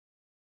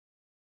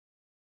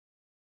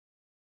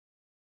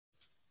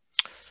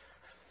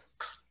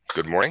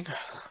Good morning.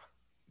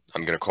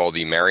 I'm going to call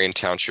the Marion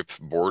Township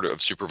Board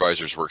of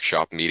Supervisors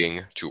Workshop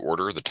meeting to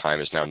order. The time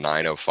is now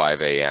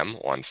 9:05 a.m.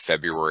 on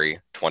February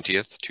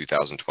 20th,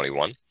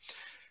 2021.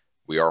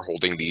 We are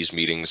holding these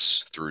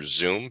meetings through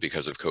Zoom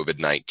because of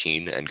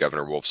COVID-19 and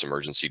Governor Wolf's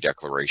emergency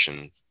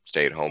declaration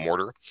stay-at-home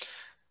order.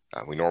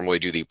 We normally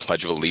do the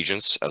Pledge of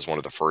Allegiance as one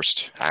of the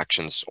first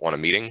actions on a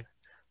meeting.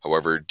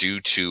 However, due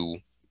to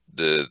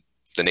the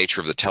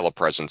nature of the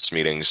telepresence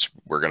meetings,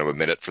 we're going to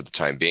omit it for the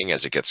time being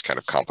as it gets kind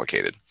of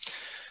complicated.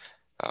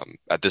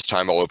 At this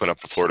time, I'll open up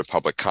the floor to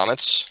public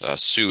comments.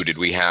 Sue, did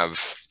we have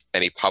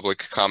any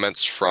public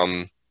comments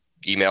from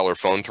email or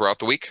phone throughout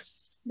the week?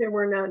 There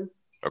were none.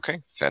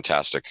 Okay,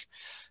 fantastic.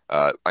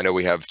 I know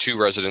we have two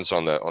residents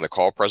on the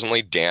call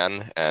presently,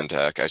 Dan and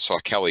I saw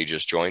Kelly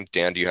just joined.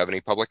 Dan, do you have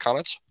any public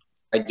comments?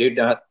 I do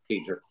not,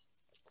 Peter.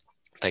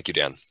 Thank you,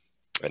 Dan.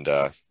 And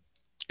I'll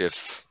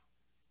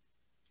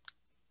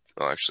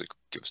actually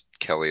give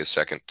Kelly a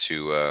second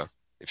to,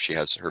 if she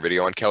has her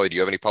video on. Kelly, do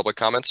you have any public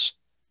comments?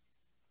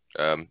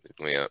 Let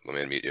me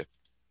unmute you,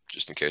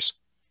 just in case.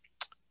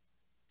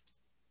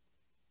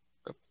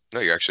 Oh, no,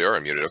 you actually are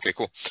unmuted. Okay,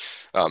 cool.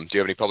 Do you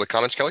have any public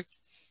comments, Kelly?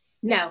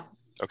 No.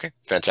 Okay,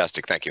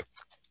 fantastic. Thank you.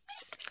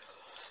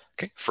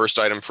 Okay, first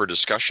item for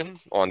discussion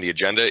on the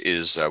agenda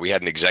is we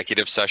had an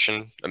executive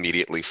session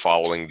immediately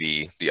following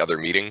the other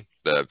meeting,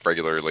 the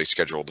regularly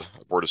scheduled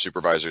Board of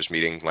Supervisors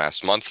meeting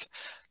last month.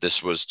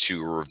 This was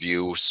to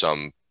review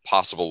some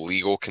possible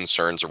legal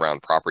concerns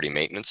around property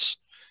maintenance.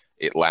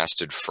 It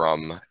lasted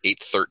from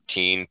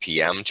 8:13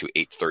 p.m. to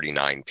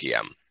 8:39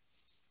 p.m.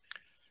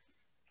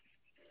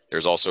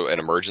 There's also an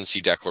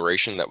emergency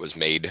declaration that was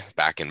made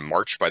back in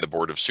March by the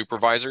Board of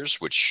Supervisors,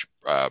 which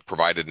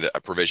provided a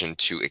provision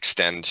to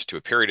extend to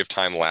a period of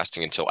time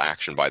lasting until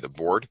action by the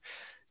board.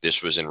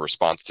 This was in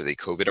response to the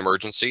COVID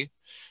emergency.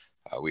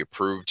 We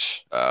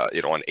approved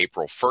it on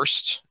April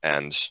 1st,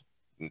 and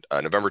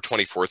November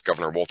 24th,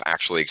 Governor Wolf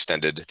actually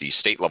extended the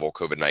state-level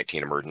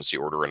COVID-19 emergency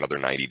order another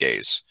 90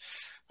 days.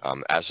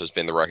 As has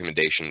been the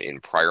recommendation in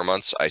prior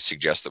months, I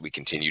suggest that we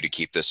continue to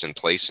keep this in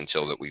place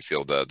until that we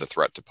feel the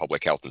threat to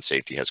public health and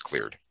safety has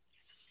cleared.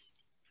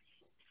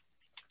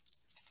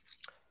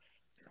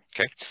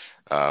 Okay.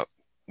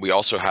 We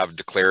also have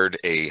declared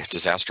a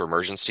disaster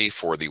emergency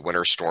for the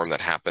winter storm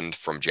that happened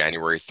from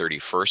January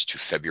 31st to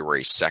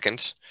February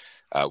 2nd.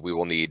 We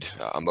will need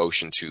a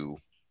motion to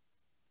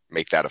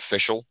make that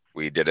official.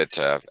 We did it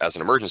as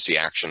an emergency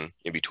action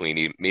in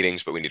between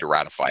meetings, but we need to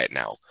ratify it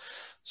now.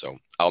 So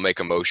I'll make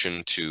a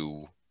motion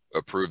to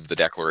approve the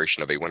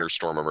declaration of a winter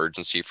storm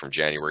emergency from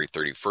January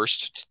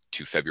 31st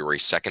to February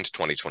 2nd,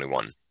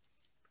 2021.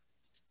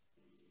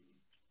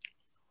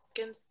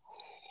 Second.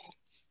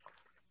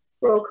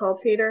 Roll call,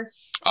 Peter.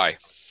 Aye.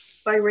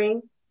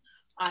 Irene.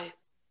 Aye.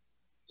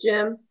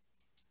 Jim.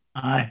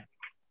 Aye.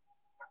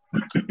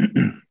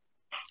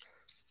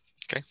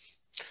 Okay.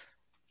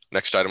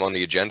 Next item on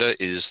the agenda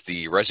is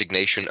the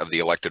resignation of the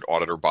elected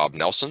auditor, Bob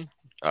Nelson.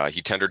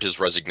 He tendered his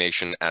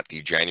resignation at the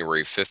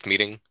January 5th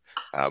meeting.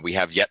 We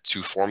have yet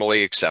to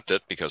formally accept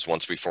it because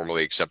once we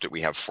formally accept it,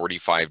 we have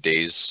 45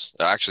 days.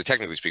 Actually,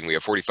 technically speaking, we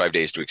have 45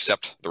 days to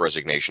accept the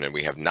resignation, and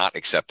we have not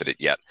accepted it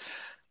yet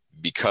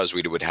because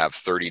we would have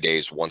 30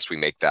 days once we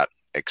make that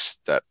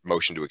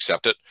motion to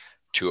accept it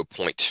to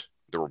appoint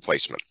the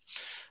replacement.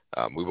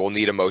 We will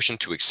need a motion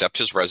to accept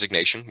his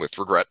resignation with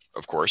regret,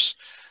 of course.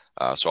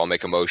 So I'll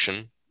make a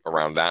motion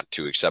around that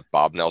to accept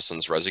Bob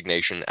Nelson's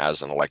resignation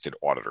as an elected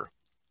auditor.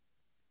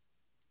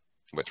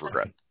 With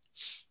regret.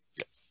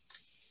 Yeah.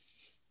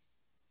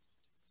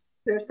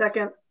 Is there a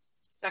second?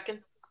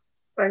 Second.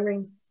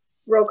 Irene.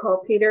 Roll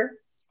call, Peter.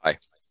 Aye.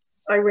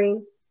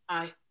 Irene.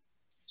 Aye.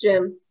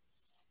 Jim.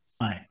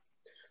 Aye.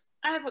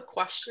 I have a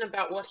question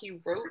about what he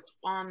wrote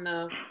on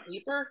the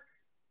paper.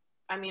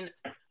 I mean,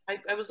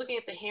 I was looking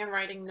at the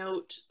handwriting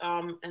note,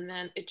 and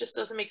then it just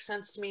doesn't make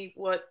sense to me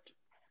what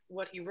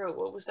he wrote.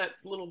 What was that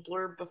little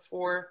blurb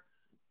before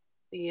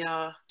the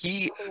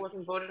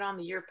wasn't voted on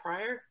the year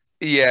prior?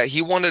 Yeah,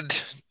 he wanted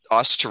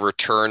us to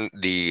return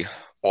the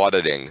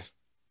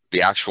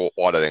actual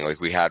auditing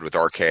like we had with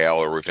RKL,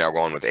 or we've now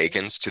gone with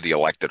Akins, to the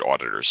elected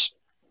auditors.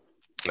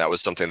 That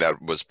was something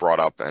that was brought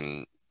up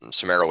and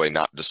summarily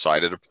not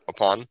decided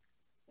upon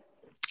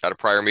at a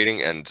prior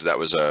meeting, and that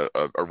was a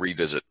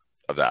revisit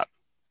of that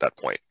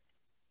point.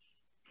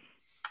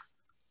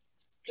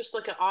 Just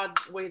like an odd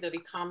way that he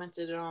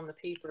commented it on the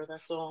paper,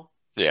 that's all.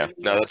 Yeah,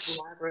 no, that's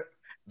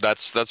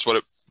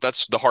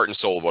the heart and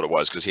soul of what it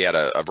was, because he had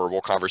a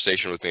verbal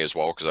conversation with me as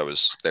well, because I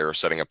was there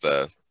setting up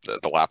the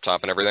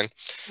laptop and everything.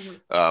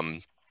 Mm-hmm.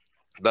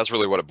 That's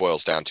really what it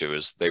boils down to,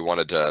 is they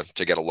wanted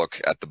to get a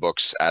look at the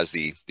books as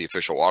the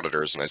official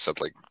auditors. And I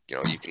said, like, you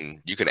know,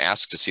 you can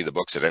ask to see the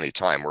books at any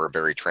time. We're a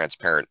very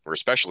transparent, we're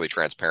especially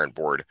transparent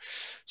board.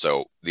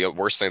 So the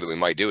worst thing that we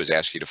might do is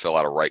ask you to fill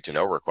out a right to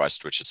know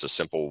request, which is a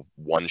simple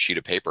one sheet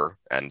of paper,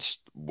 and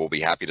we'll be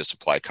happy to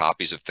supply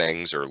copies of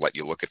things or let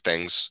you look at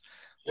things.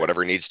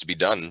 Whatever needs to be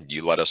done,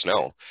 you let us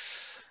know.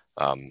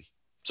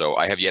 So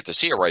I have yet to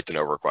see a right to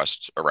know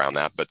request around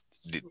that, but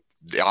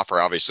the offer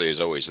obviously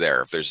is always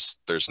there. If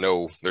there's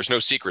no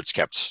secrets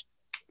kept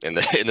in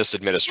this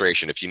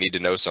administration. If you need to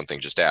know something,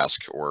 just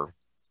ask, or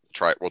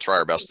we'll try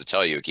our best to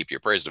tell you, keep you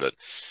appraised of it.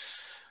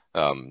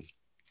 I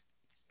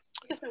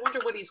guess I wonder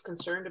what he's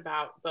concerned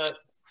about, but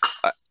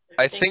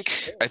I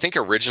think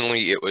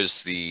originally it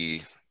was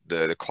the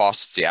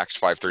costs, the Act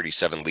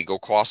 537 legal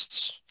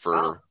costs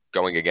for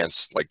going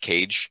against like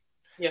Cage.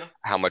 Yeah.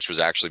 How much was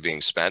actually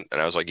being spent,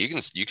 and I was like, you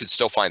can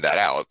still find that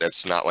out.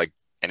 That's not like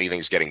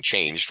anything's getting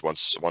changed.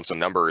 Once a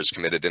number is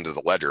committed into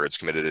the ledger, it's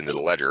committed into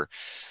the ledger.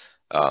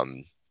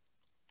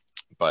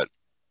 But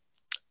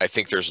I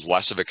think there's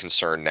less of a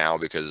concern now,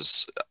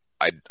 because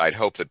I'd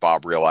hope that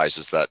Bob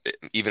realizes that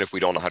even if we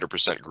don't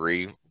 100%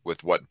 agree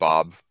with what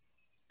Bob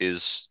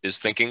is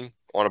thinking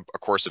on a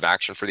course of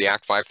action for the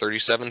Act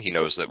 537, he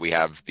knows that we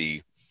have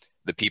the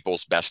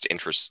people's best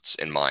interests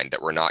in mind,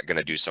 that we're not going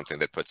to do something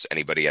that puts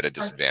anybody at a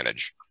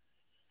disadvantage.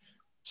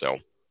 So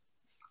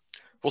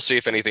we'll see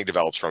if anything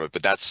develops from it,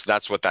 but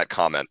that's what that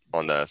comment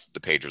on the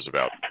page was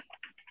about.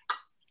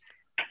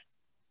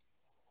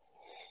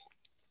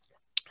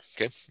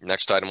 Okay,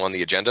 next item on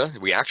the agenda.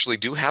 We actually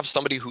do have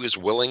somebody who is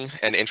willing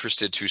and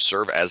interested to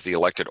serve as the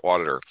elected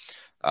auditor.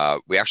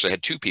 We actually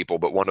had two people,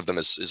 but one of them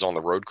is on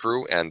the road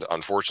crew, and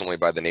unfortunately,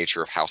 by the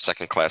nature of how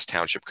second-class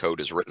township code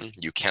is written,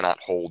 you cannot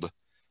hold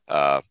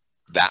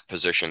that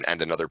position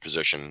and another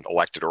position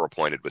elected or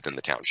appointed within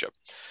the township.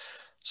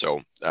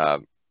 So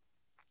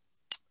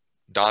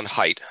Don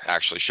Height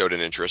actually showed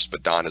an interest,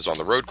 but Don is on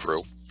the road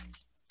crew,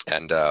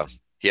 and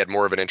he had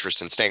more of an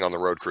interest in staying on the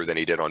road crew than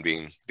he did on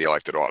being the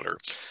elected auditor.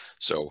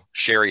 So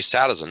Sherry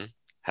Sadison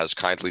has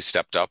kindly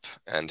stepped up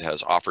and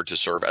has offered to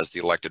serve as the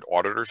elected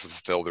auditor to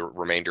fulfill the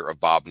remainder of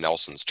Bob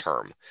Nelson's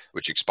term,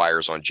 which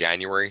expires on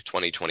January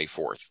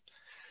 2024.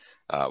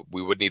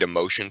 We would need a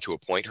motion to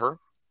appoint her.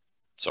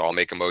 So I'll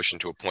make a motion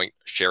to appoint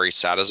Sherry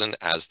Sadison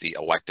as the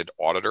elected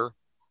auditor,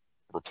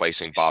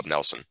 replacing Bob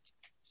Nelson.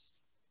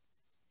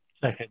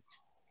 Second.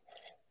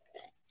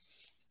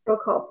 Roll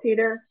call.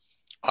 Peter.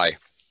 Aye.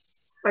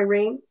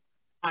 Irene.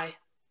 Aye.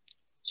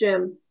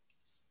 Jim.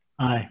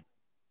 Aye.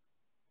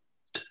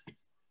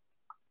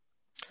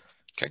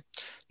 Okay.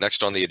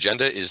 Next on the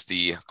agenda is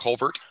the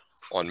culvert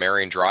on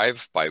Marion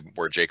Drive by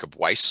where Jacob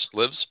Weiss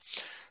lives.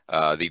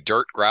 The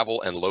dirt,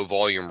 gravel, and low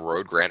volume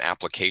road grant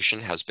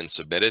application has been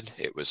submitted.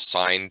 It was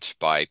signed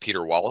by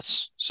Peter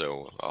Wallace,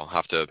 so I'll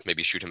have to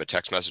maybe shoot him a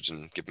text message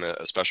and give him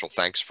a special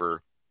thanks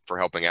for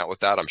helping out with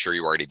that. I'm sure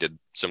you already did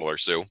similar,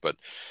 Sue, but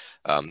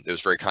it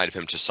was very kind of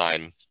him to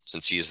sign,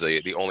 since he's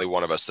the only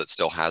one of us that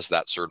still has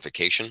that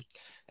certification,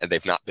 and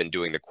they've not been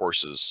doing the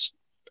courses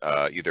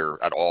either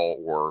at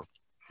all or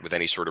with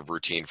any sort of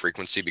routine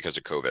frequency because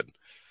of COVID.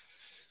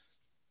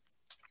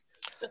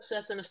 Just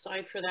as an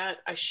aside for that,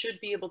 I should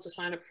be able to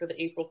sign up for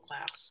the April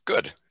class.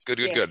 Good.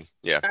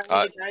 Yeah.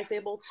 Are you guys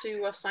able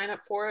to sign up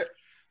for it?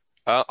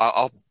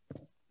 I'll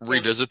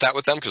revisit that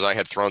with them, because I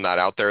had thrown that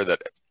out there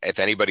that if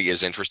anybody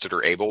is interested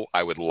or able,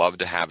 I would love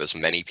to have as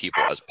many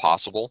people as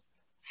possible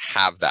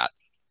have that.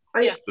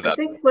 I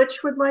think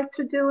Butch would like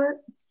to do it.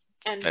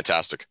 And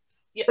fantastic.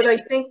 yeah, But I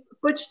think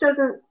Butch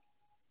doesn't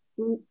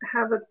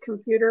have a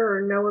computer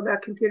or know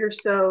about computers,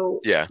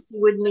 so yeah, he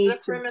would set need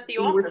up for to him at the be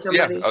with office.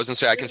 Yeah, somebody. I was gonna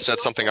say I can set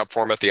something up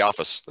for him at the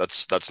office.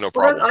 That's no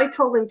Well, problem. I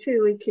told him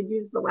too, he could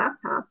use the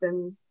laptop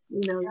and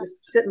just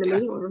sit in the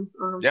meeting room.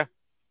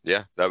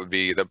 Yeah,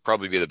 that'd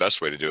probably be the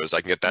best way to do it, is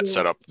I can get that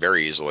set up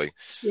very easily.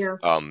 Yeah.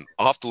 I'll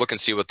have to look and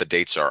see what the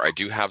dates are. I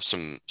do have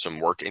some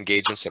work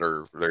engagements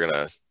they're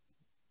gonna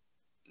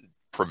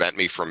prevent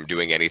me from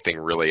doing anything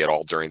really at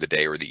all during the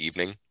day or the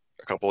evening,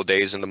 a couple of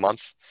days in the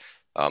month.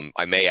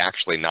 I may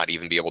actually not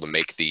even be able to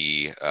make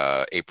the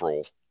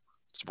April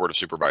Board of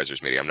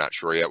Supervisors meeting. I'm not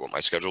sure yet what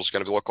my schedule is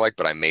going to look like,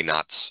 but I may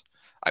not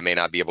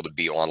be able to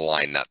be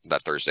online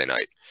that Thursday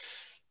night.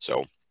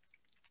 So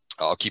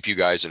I'll keep you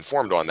guys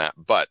informed on that.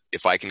 But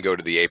if I can go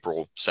to the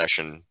April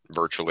session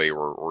virtually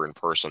or in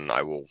person,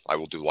 I will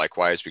do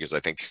likewise, because I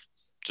think,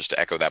 just to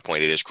echo that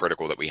point, it is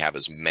critical that we have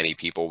as many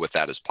people with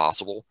that as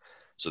possible,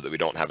 so that we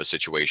don't have a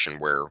situation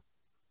where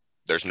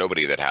there's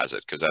nobody that has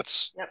it, because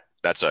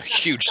that's a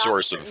huge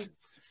source of.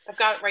 I've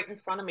got it right in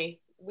front of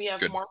me. We have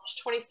Good. March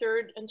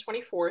 23rd and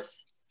 24th,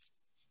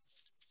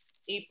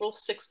 April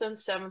 6th and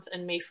 7th,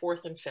 and May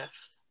 4th and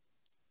 5th.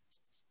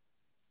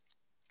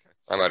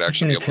 I might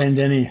actually be able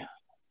to.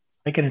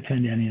 I can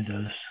attend any of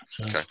those.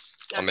 So. Okay.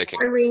 I'm making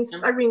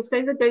Irene,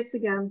 say the dates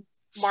again.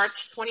 March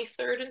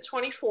 23rd and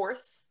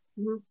 24th,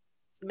 Mm-hmm.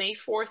 May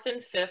 4th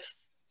and 5th,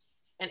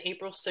 and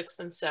April 6th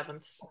and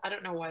 7th. I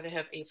don't know why they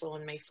have April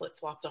and May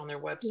flip-flopped on their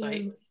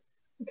website.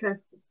 Okay.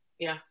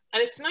 Yeah.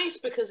 And it's nice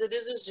because it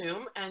is a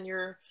Zoom and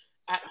you're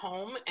at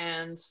home,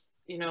 and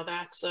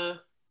that's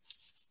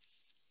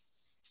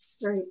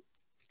Right.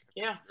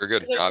 yeah. Very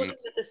good. I was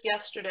looking at this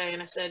yesterday,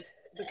 and I said,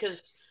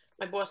 because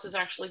my boss is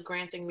actually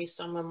granting me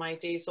some of my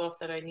days off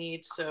that I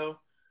need, so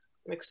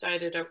I'm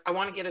excited. I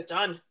want to get it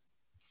done.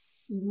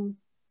 Mm-hmm.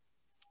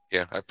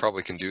 Yeah, I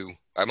probably can do.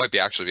 I might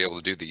actually be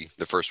able to do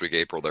the first week of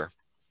April there.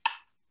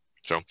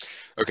 So,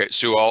 okay,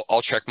 Sue,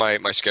 I'll check my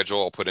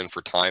schedule. I'll put in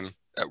for time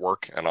at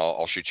work, and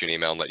I'll shoot you an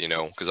email and let you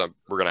know, because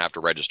we're going to have to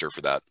register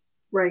for that.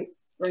 Right.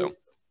 So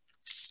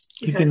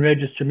you can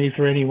register me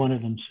for any one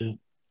of them, Sue.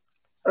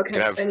 Okay.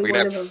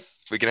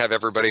 We can have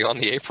everybody on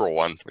the April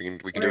one. We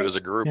can do it as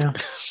a group. Yeah,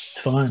 it's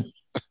fun.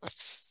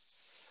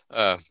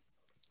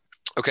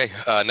 Okay,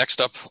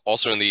 next up,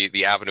 also in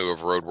the avenue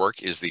of road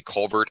work, is the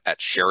culvert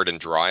at Sheridan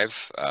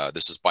Drive.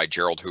 This is by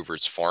Gerald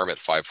Hoover's farm at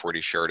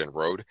 540 Sheridan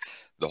Road.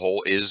 The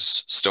hole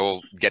is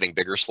still getting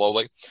bigger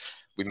slowly.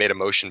 We made a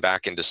motion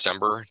back in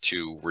December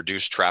to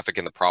reduce traffic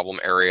in the problem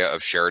area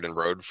of Sheridan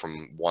Road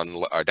from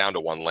down to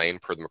 1 lane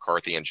per the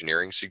McCarthy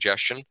engineering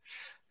suggestion.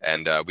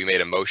 And we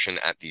made a motion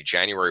at the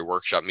January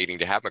workshop meeting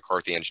to have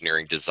McCarthy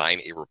Engineering design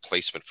a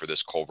replacement for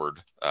this culvert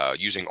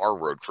using our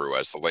road crew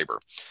as the labor.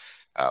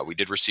 We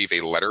did receive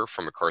a letter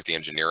from McCarthy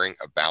Engineering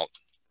about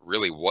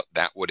really what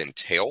that would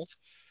entail.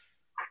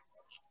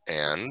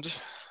 And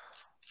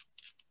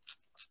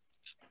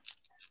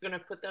you're going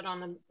to put that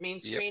on the main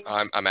screen?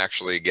 Yep, I'm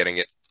actually getting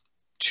it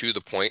to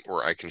the point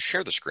where I can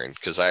share the screen,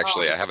 because I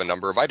have a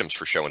number of items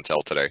for show and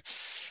tell today.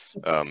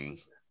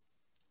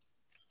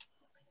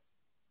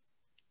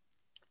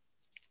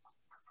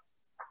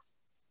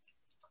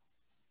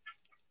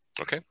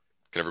 Okay,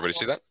 can everybody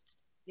see that?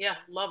 Yeah,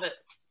 love it.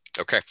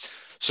 Okay,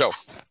 so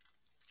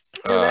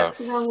that's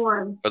the wrong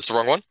one. That's the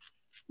wrong one?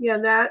 Yeah,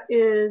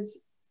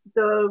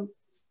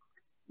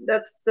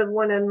 that's the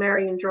one on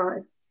Marion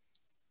Drive.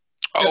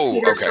 Oh,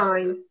 okay.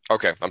 Signed.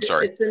 Okay, I'm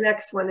sorry. It's the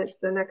next one. It's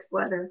the next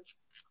letter.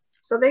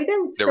 So they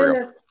didn't send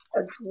us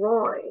a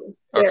drawing.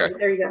 Okay.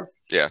 There you go.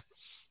 Yeah.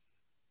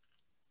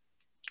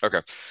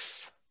 Okay.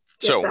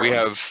 So we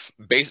have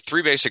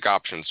three basic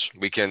options.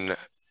 We can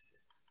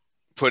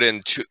put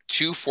in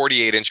two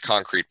 48-inch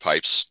concrete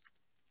pipes,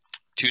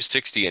 two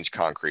 60-inch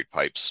concrete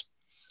pipes,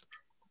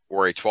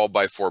 or a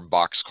 12x4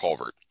 box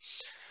culvert.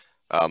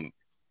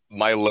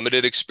 My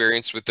limited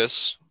experience with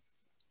this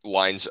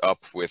lines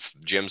up with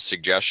Jim's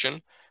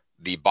suggestion.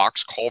 The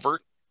box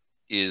culvert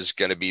is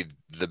going to be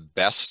the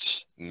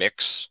best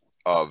mix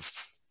of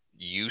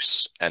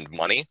use and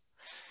money.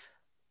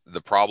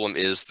 The problem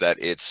is that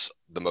it's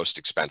the most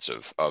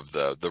expensive of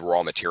the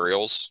raw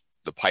materials.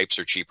 The pipes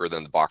are cheaper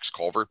than the box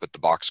culvert, but the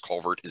box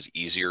culvert is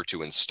easier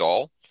to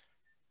install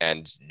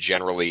and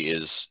generally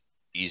is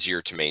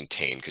easier to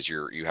maintain because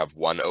you have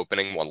one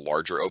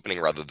larger opening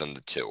rather than the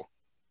two.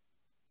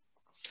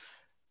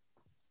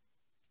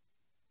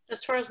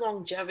 As far as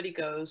longevity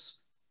goes,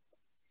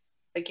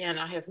 again,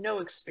 I have no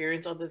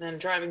experience other than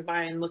driving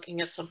by and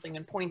looking at something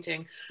and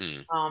pointing.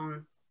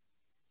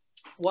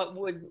 What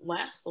would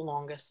last the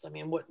longest? I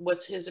mean,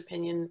 what's his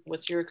opinion?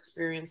 What's your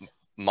experience?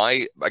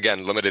 My,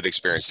 again, limited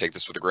experience, take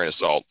this with a grain of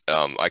salt.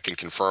 I can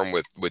confirm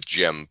with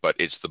Jim, but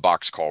it's the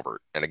box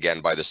culvert. And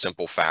again, by the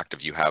simple fact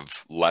of you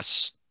have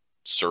less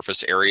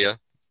surface area,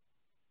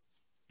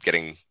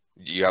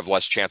 you have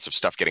less chance of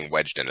stuff getting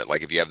wedged in it.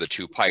 Like if you have the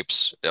two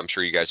pipes, I'm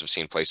sure you guys have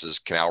seen places,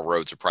 Canal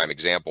Road's a prime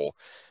example.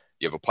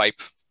 You have a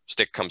pipe,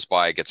 stick comes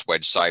by, gets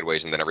wedged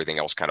sideways, and then everything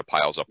else kind of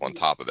piles up on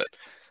top of it.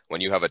 When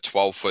you have a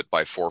 12-foot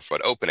by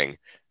 4-foot opening,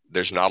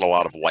 there's not a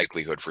lot of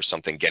likelihood for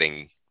something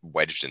getting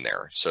wedged in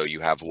there. So you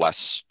have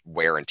less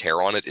wear and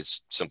tear on it.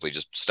 It's simply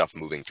just stuff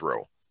moving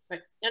through.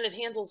 Right. And it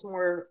handles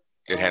more.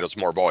 It handles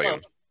more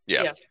volume.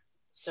 Yeah.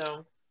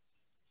 So,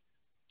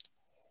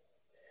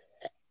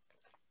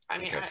 I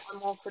mean, okay.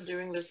 I'm all for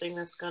doing the thing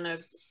that's going to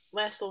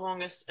last the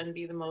longest and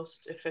be the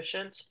most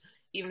efficient,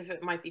 even if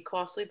it might be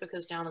costly,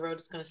 because down the road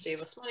it's going to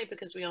save us money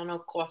because we all know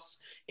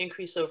costs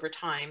increase over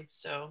time.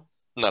 So.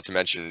 Not to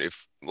mention,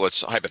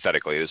 let's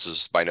hypothetically, this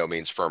is by no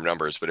means firm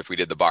numbers, but if we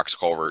did the box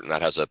culvert and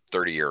that has a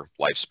 30-year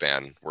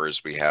lifespan,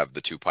 whereas we have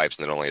the two pipes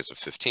and that only has a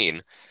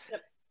 15,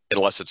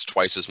 unless it's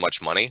twice as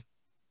much money,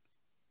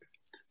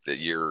 that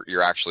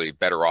you're actually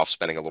better off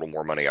spending a little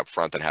more money up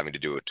front than having to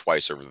do it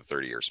twice over the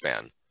 30-year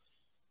span.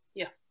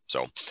 Yeah.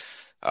 So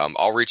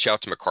I'll reach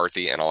out to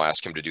McCarthy and I'll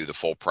ask him to do the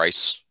full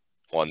price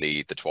on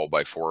the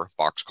 12x4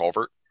 box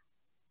culvert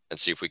and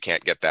see if we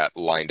can't get that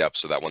lined up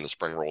so that when the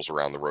spring rolls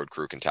around, the road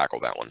crew can tackle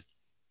that one.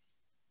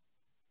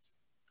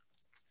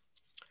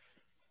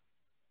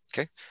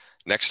 Okay,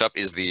 next up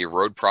is the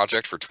road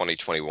project for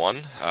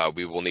 2021.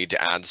 We will need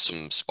to add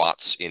some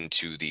spots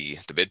into the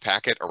bid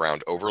packet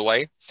around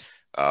overlay.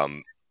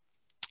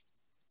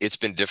 It's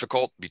been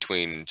difficult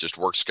between just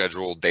work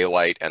schedule,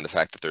 daylight, and the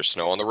fact that there's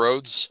snow on the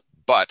roads,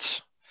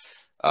 but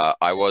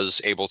I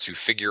was able to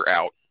figure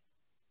out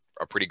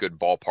a pretty good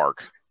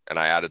ballpark, and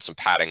I added some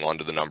padding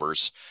onto the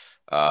numbers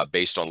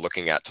based on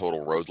looking at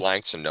total road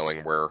lengths and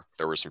knowing where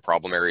there were some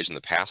problem areas in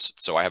the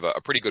past. So I have a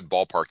pretty good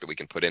ballpark that we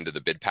can put into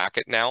the bid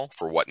packet now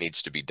for what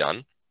needs to be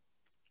done.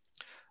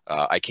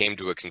 I came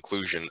to a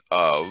conclusion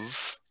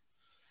of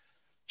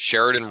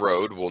Sheridan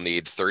Road will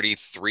need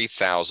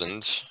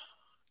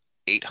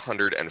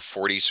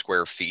 33,840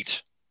 square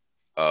feet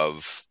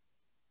of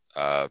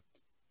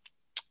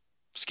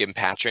skim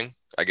patching,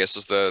 I guess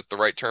is the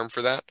right term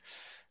for that.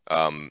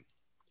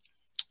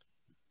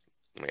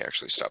 Let me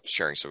actually stop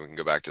sharing so we can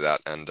go back to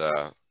that. And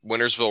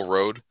Wintersville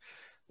Road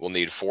will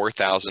need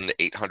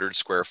 4,800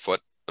 square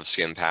foot of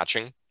skim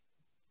patching.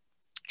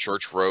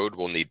 Church Road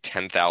will need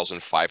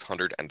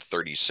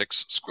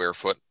 10,536 square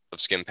foot of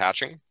skim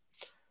patching.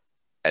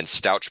 And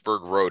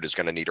Stouchburg Road is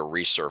going to need a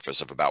resurface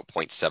of about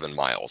 0.7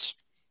 miles.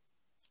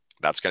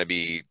 That's going to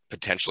be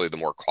potentially the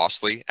more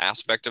costly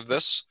aspect of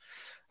this,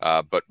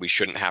 but we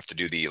shouldn't have to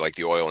do the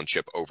oil and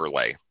chip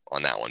overlay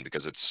on that one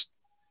because it's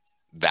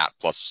that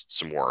plus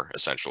some more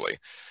essentially.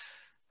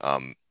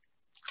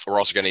 We're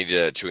also going to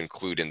need to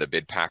include in the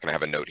bid pack, and I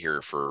have a note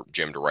here for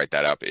Jim to write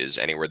that up, is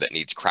anywhere that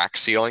needs crack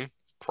sealing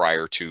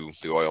prior to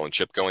the oil and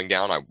chip going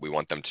down. We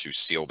want them to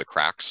seal the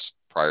cracks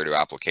prior to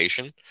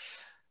application.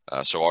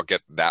 So I'll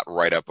get that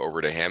right up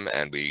over to him,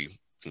 and we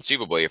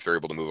conceivably, if they're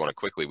able to move on it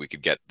quickly, we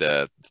could get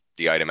the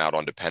item out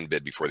onto pen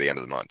bid before the end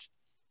of the month.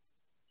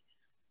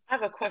 I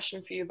have a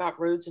question for you about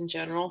roads in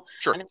general.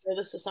 Sure. And I know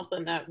this is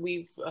something that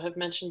we have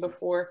mentioned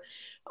before.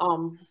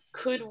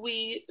 Could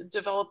we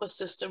develop a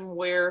system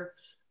where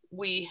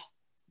we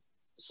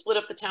split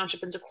up the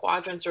township into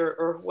quadrants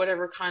or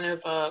whatever kind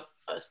of a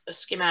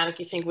schematic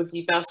you think would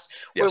be best,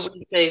 Yes. where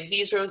we say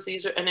these roads,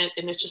 these are, and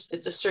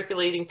it's a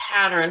circulating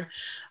pattern.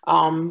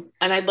 And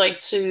I'd like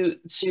to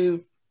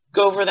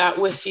go over that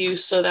with you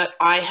so that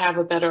I have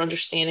a better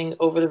understanding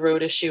over the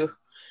road issue.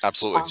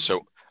 Absolutely.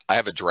 So I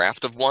have a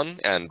draft of one,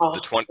 and what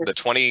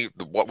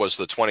was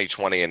the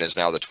 2020 and is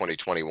now the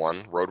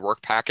 2021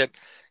 roadwork packet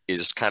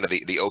is kind of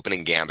the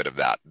opening gambit of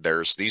that.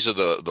 These are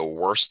the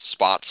worst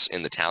spots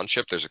in the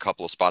township. There's a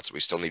couple of spots that we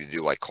still need to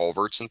do, like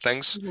culverts and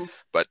things,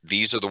 but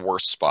these are the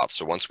worst spots.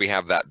 So once we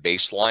have that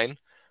baseline,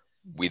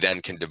 we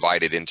then can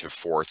divide it into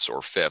fourths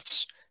or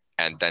fifths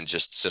and then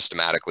just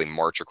systematically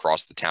march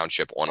across the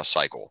township on a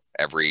cycle.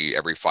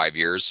 Every 5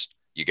 years,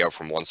 you go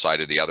from one side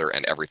to the other,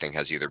 and everything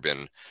has either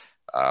been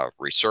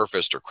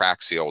resurfaced or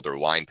crack sealed or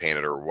line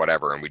painted or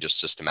whatever, and we just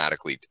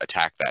systematically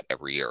attack that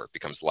every year. It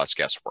becomes less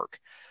guesswork.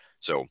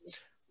 So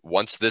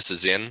once this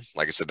is in,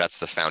 like I said, that's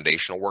the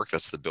foundational work.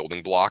 That's the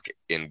building block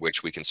in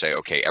which we can say,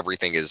 okay,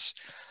 everything is,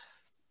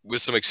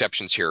 with some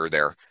exceptions here or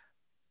there,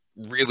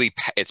 really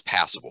it's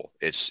passable.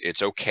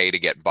 It's okay to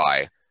get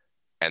by,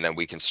 and then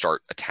we can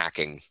start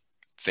attacking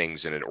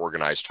things in an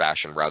organized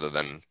fashion rather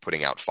than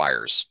putting out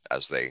fires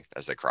as they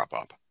crop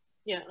up.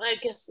 Yeah, I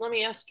guess let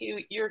me ask you,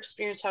 your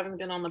experience having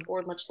been on the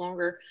board much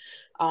longer,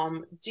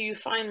 do you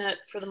find that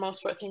for the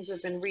most part things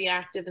have been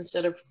reactive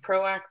instead of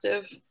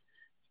proactive?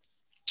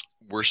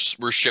 We're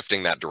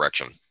shifting that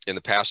direction. In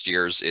the past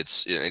years,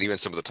 and even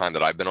some of the time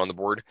that I've been on the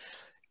board,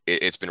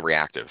 it's been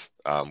reactive.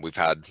 We've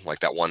had like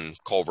that one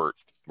culvert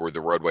where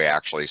the roadway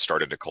actually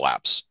started to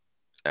collapse,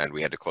 and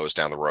we had to close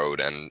down the road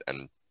and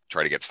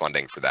try to get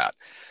funding for that.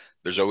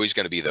 There's always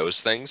going to be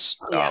those things,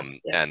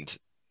 and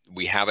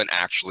we haven't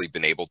actually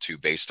been able to,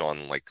 based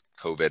on like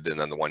COVID, and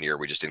then the 1 year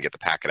we just didn't get the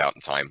packet out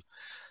in time.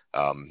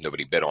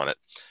 Nobody bid on it.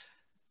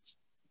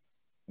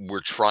 We're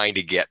trying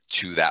to get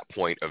to that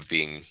point of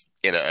being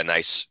in a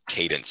nice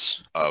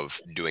cadence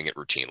of doing it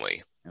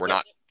routinely. We're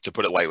not, to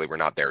put it lightly, we're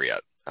not there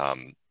yet.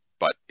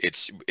 But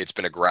it's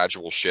been a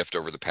gradual shift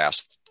over the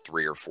past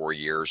 3 or 4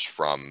 years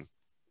from,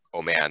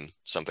 oh man,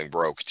 something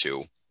broke,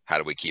 to how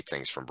do we keep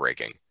things from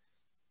breaking?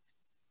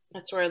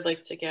 That's where I'd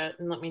like to get,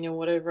 and let me know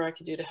whatever I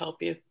could do to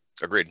help you.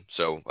 Agreed.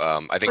 So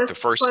I think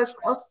plus,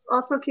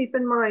 also keep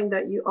in mind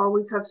that you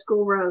always have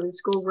school road.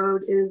 School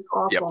road is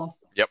awful.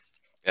 Yep.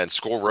 And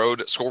school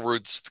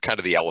road's kind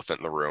of the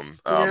elephant in the room.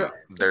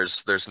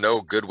 There's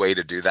no good way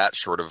to do that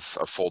short of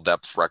a full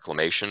depth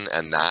reclamation,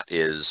 and that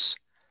is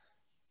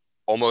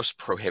almost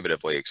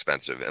prohibitively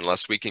expensive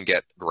unless we can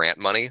get grant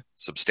money,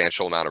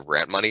 substantial amount of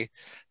grant money.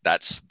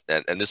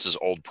 And this is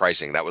old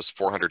pricing. That was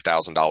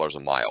 $400,000 a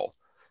mile.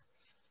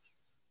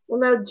 Well,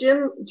 no,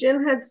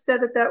 Jim had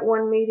said at that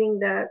one meeting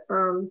that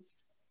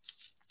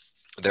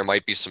there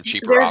might be some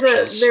cheaper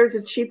options. There's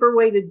a cheaper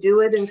way to do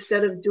it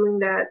instead of doing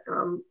that,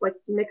 like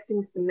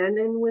mixing cement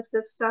in with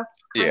this stuff.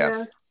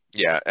 Kinda.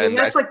 Yeah, and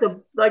that's like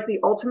the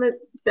ultimate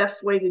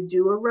best way to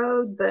do a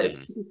road, but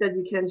he said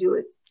you can do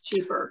it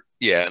cheaper.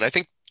 Yeah, and I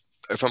think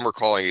if I'm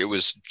recalling, it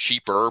was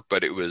cheaper,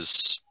 but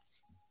it's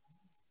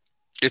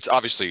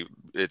obviously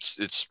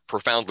it's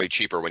profoundly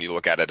cheaper when you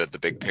look at it at the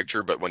big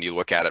picture, but when you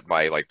look at it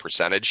by like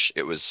percentage,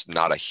 it was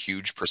not a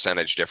huge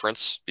percentage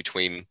difference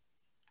between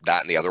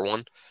that and the other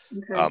one.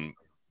 Okay.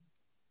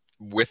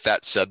 With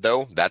that said,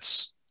 though,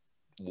 that's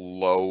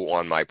low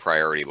on my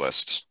priority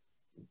list.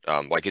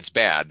 Like, it's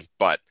bad,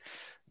 but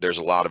there's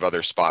a lot of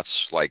other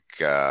spots like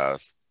the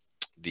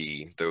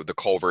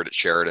culvert at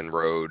Sheridan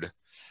Road,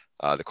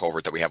 the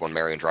culvert that we have on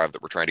Marion Drive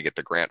that we're trying to get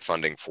the grant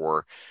funding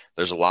for.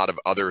 There's a lot of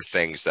other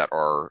things that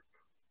are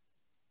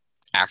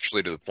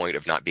actually to the point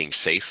of not being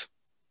safe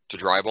to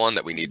drive on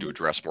that we need to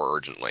address more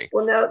urgently.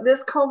 Well, now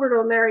this culvert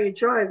on Marion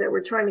Drive that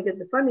we're trying to get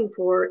the funding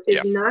for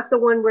is not the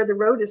one where the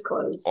road is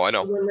closed. Oh, I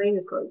know. The one lane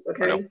is closed.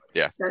 Okay. I know.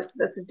 Yeah.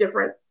 That's a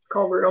different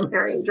culvert on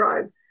Marion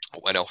Drive. Oh,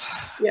 I know.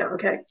 Yeah.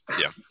 Okay.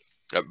 Yeah.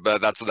 But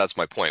that's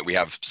my point. We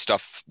have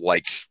stuff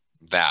like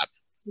that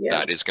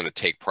that is going to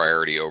take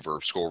priority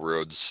over school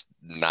roads.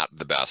 Not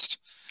the best.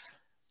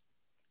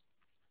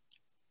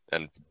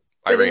 And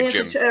Irene,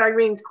 Jim.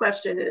 Irene's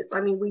question is,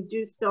 I mean, we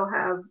do still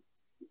have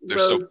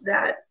roads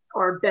that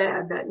are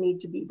bad that need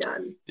to be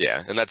done.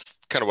 Yeah, and that's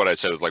kind of what I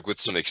said, like with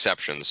some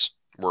exceptions,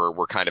 we're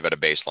kind of at a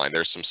baseline.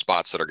 There's some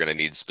spots that are going to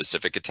need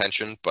specific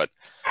attention, but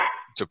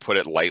to put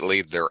it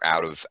lightly, they're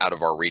out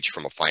of our reach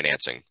from a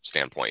financing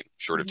standpoint,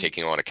 short of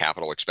taking on a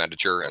capital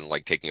expenditure and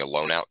like taking a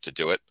loan out to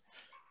do it.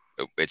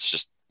 It's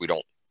just, we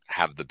don't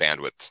have the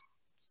bandwidth.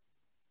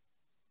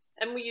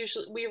 And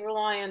we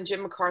rely on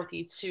Jim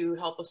McCarthy to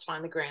help us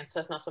find the grants.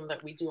 That's not something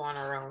that we do on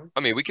our own. I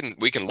mean, we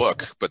can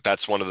look, but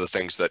that's one of the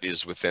things that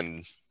is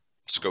within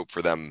scope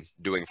for them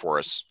doing for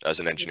us as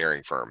an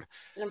engineering firm.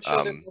 And I'm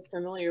sure they're more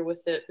familiar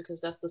with it because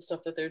that's the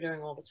stuff that they're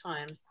doing all the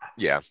time.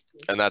 Yeah,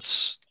 and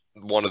that's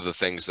one of the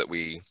things that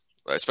we,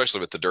 especially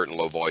with the dirt and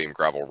low volume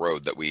gravel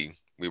road, that we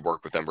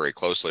work with them very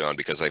closely on,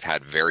 because they've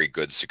had very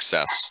good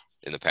success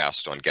in the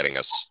past on getting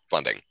us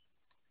funding.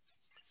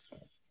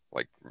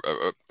 Like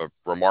a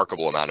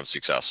remarkable amount of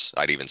success,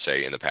 I'd even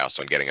say, in the past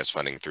on getting us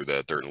funding through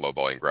the dirt and low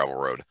volume gravel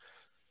road.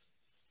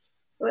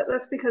 But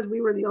that's because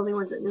we were the only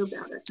ones that knew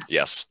about it.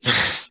 Yes.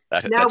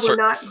 Now we're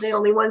not the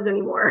only ones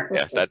anymore.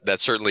 Yeah, that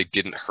certainly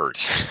didn't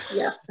hurt.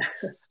 Yeah.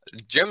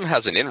 Jim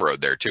has an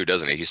inroad there too,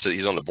 doesn't he?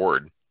 He's on the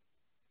board.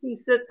 He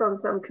sits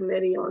on some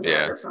committee on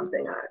that or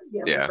something. I'm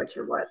not quite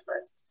sure what, but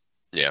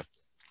yeah.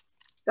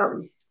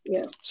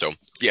 Yeah. So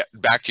yeah,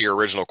 back to your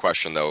original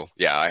question though.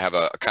 Yeah, I have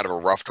a kind of a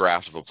rough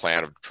draft of a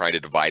plan of trying to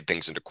divide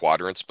things into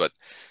quadrants, but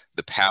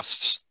the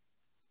past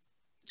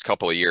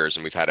couple of years,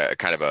 and we've had a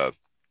kind of a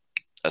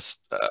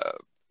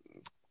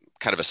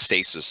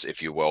stasis,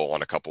 if you will,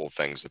 on a couple of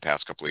things the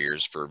past couple of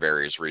years for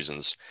various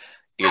reasons,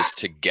 is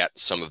to get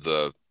some of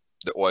the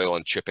oil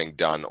and chipping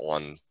done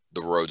on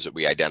the roads that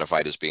we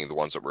identified as being the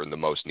ones that were in the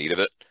most need of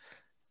it,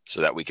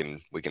 so that we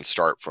can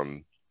start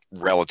from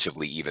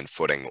relatively even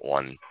footing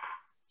on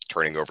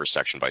turning over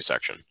section by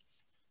section.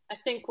 I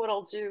think what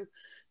I'll do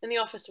in the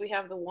office, we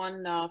have the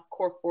one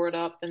cork board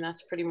up, and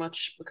that's pretty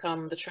much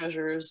become the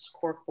treasurer's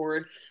cork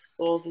board.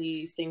 All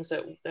the things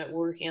that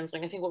we're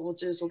handling. I think what we'll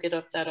do is we'll get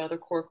up that other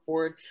cork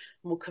board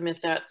and we'll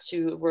commit that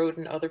to road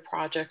and other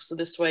projects. So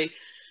this way,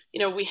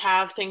 we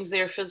have things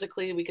there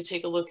physically. We could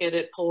take a look at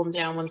it, pull them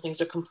down when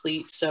things are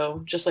complete.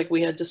 So just like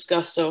we had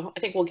discussed. So I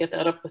think we'll get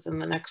that up within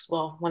the next,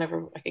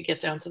 whenever I could get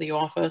down to the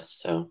office.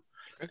 So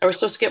are we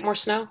supposed to get more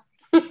snow?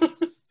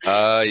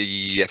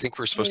 Yeah, I think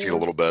we're supposed to get a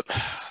little bit.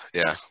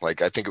 Yeah,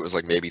 like I think it was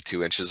like maybe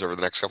 2 inches over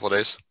the next couple of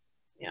days.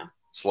 Yeah.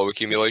 Slow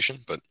accumulation,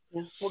 but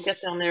yeah, we'll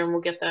get down there and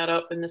we'll get that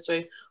up, and this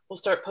way we'll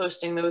start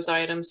posting those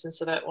items, and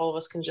so that all of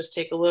us can just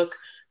take a look,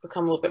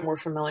 become a little bit more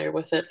familiar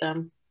with it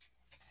then.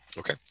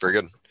 Okay, very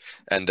good.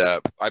 And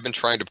I've been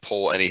trying to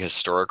pull any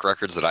historic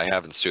records that I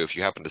have, and Sue, if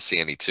you happen to see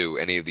any too,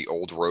 any of the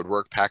old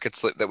roadwork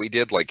packets that we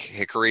did, like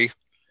Hickory,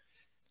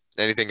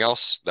 anything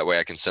else, that way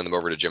I can send them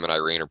over to Jim and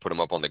Irene or put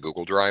them up on the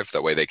Google Drive,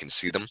 that way they can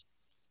see them.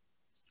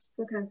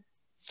 Okay.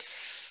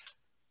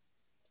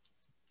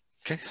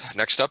 Okay,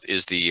 next up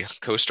is the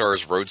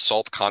CoStar's road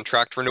salt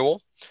contract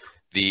renewal.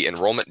 The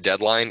enrollment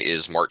deadline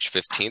is March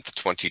 15th,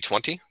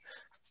 2020.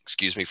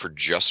 Excuse me for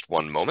just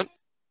one moment.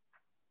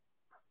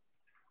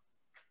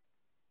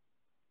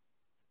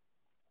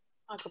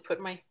 I'll go put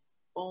my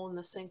bowl in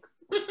the sink.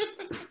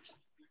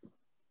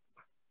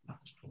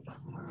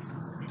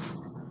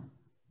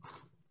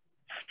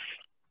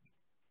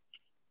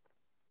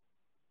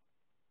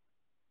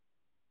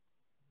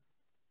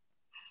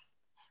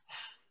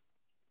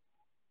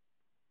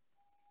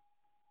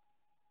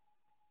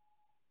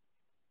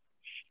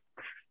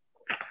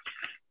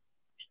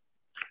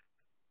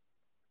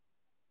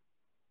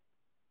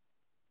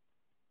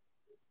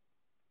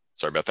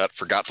 Sorry about that.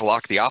 Forgot to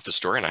lock the office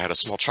door, and I had a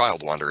small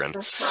child wander in.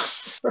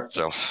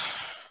 So,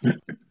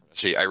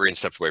 see, Irene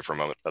stepped away for a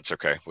moment. That's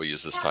okay. We'll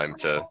use this time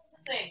to...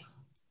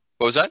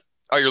 What was that?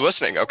 Oh, you're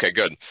listening. Okay,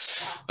 good.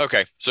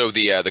 Okay, so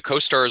the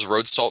CoStar's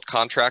road salt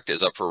contract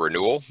is up for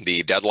renewal.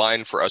 The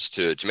deadline for us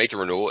to make the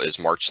renewal is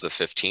March the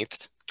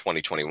 15th,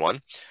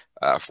 2021,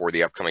 for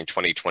the upcoming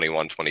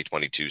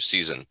 2021-2022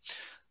 season.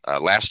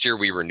 Last year,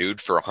 we renewed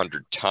for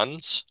 100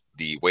 tons.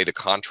 The way the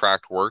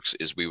contract works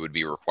is we would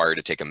be required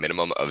to take a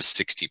minimum of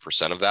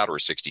 60% of that, or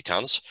 60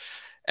 tons,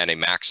 and a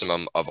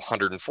maximum of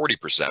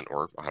 140%,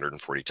 or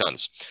 140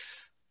 tons.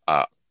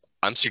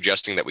 I'm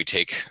suggesting that we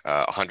take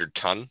 100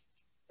 ton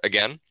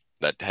again.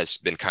 That has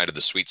been kind of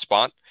the sweet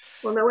spot.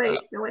 Well, no, wait.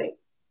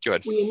 Go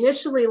ahead. We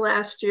initially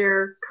last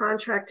year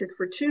contracted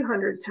for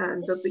 200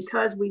 tons, but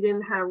because we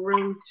didn't have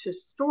room to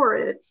store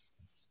it,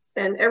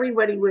 and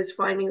everybody was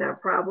finding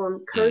that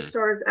problem,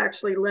 CoStar's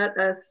actually let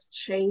us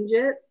change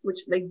it,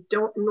 which they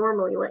don't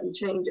normally let you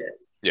change it.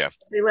 Yeah.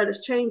 They let us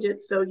change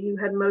it, so you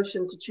had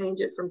motion to change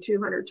it from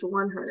 200 to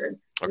 100.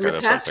 Okay, in the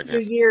past few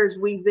years,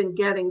 we've been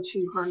getting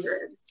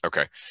 200.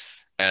 Okay.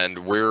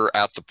 And we're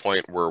at the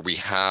point where we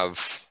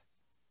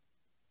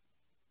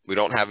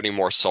don't have any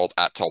more salt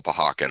at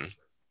Tulpehocken,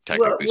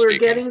 technically we're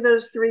speaking. getting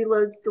those 3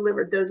 loads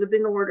delivered. Those have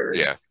been ordered.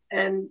 Yeah.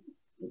 And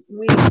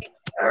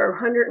our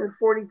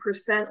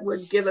 140%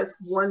 would give us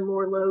 1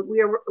 more load.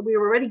 We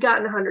already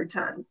gotten 100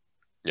 tons.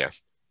 Yeah.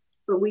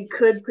 But we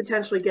could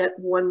potentially get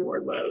 1 more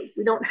load.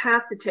 We don't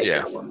have to take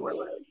that 1 more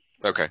load.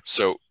 Okay.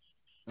 So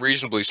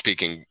reasonably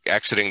speaking,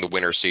 exiting the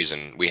winter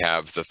season, we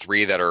have the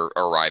 3 that are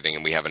arriving,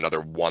 and we have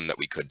another 1 that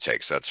we could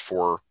take. So that's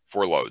four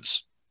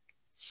loads.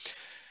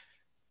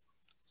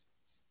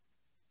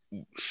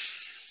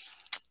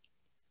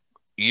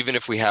 Even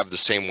if we have the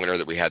same winter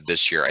that we had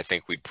this year, I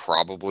think we'd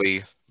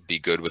probably be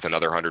good with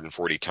another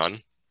 140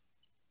 ton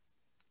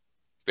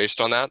based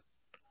on that.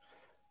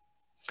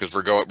 Because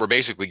we're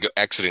basically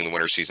exiting the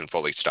winter season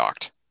fully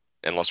stocked,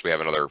 unless we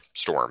have another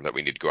storm that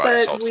we need to go out and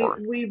salt for.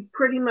 We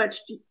pretty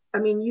much, I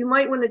mean, you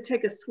might want to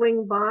take a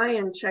swing by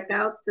and check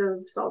out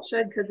the salt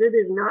shed because it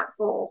is not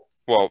full.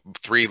 Well,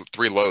 three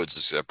loads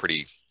is a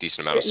pretty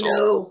decent amount of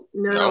salt.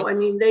 No. I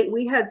mean,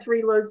 we had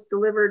 3 loads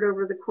delivered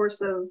over the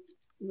course of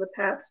the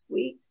past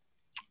week.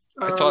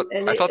 I thought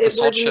the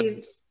salt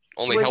shed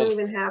only held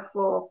wasn't even half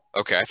full.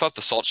 Okay, I thought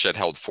the salt shed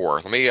held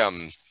 4. Let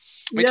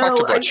me talk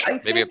to Butch. I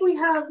think we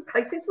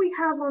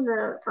have on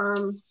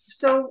the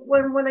so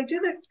when I do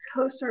the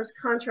CoStarz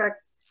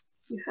contract,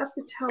 you have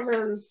to tell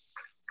them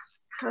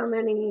how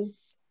many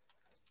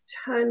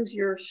tons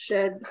your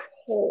shed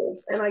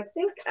holds, and I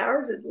think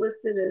ours is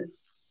listed as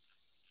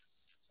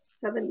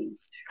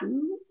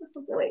 72 or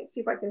something. Wait,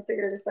 see if I can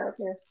figure this out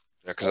here.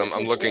 Yeah, because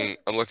I'm looking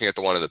at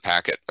the one in the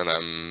packet, and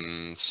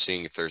I'm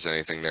seeing if there's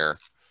anything there.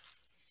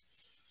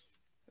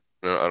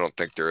 No, I don't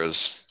think there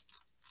is.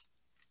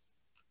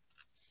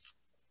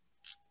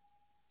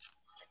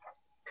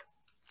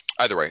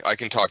 Either way, I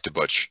can talk to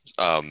Butch.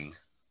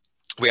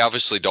 We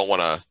obviously don't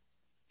want to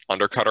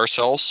undercut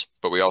ourselves,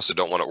 but we also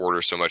don't want to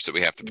order so much that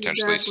we have to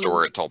potentially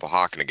store at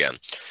Tulpehocken again.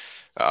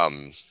 How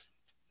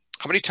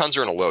many tons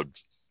are in a load,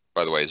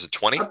 by the way? Is it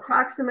 20?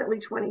 Approximately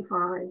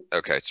 25.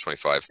 Okay, it's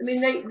 25. I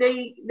mean,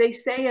 they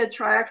say a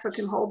triaxle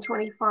can hold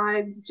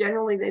 25.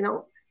 Generally, they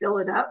don't fill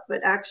it up,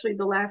 but actually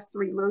the last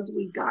 3 loads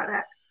we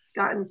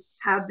gotten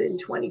have been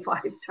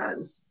 25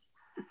 tons.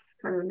 It's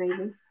kind of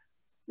amazing.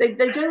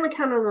 They generally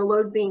count on the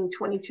load being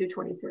 22,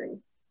 23.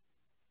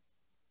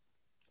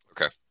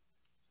 Okay.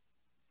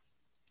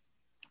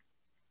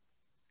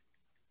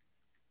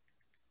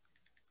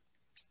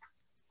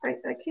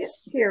 I can't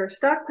hear.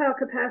 Stockpile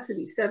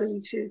capacity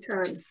 72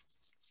 tons.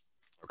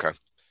 Okay.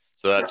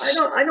 So that's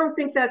I don't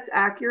think that's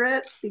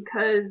accurate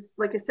because,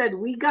 like I said,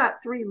 we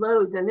got 3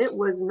 loads and it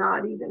was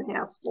not even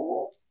half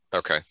full.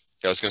 Okay.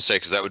 I was going to say,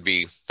 because that would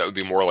be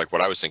more like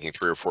what I was thinking.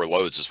 3 or 4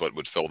 loads is what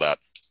would fill that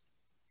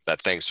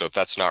thing. So if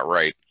that's not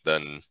right,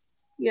 then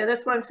yeah,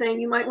 that's what I'm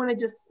saying. You might want to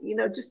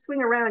just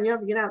swing around. You don't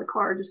have to get out of the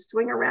car. Just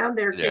swing around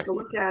there, take a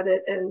look at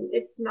it, and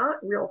it's not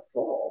real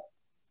full.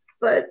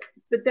 But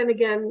then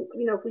again,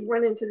 if we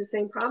run into the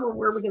same problem,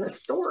 where are we going to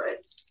store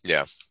it?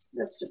 Yeah,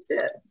 that's just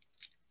it.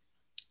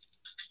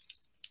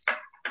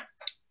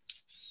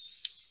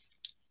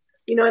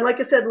 And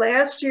like I said,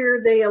 last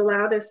year they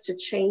allowed us to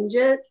change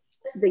it.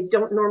 They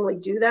don't normally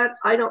do that.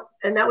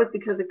 And that was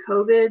because of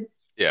COVID.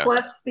 Yeah.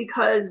 Plus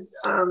because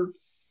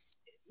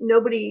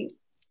nobody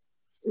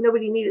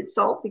needed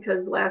salt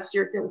because last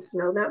year it didn't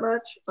snow that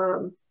much.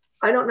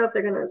 I don't know if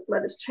they're going to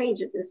let us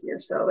change it this year.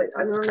 So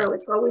I don't know.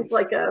 It's always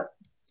like a,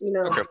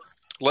 Okay.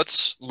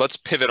 Let's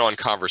pivot on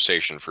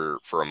conversation for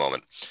a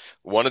moment.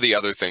 One of the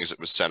other things that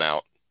was sent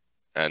out,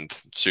 and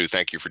Sue,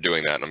 thank you for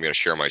doing that, and I'm going to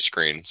share my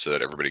screen so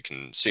that everybody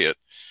can see it,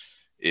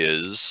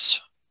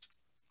 is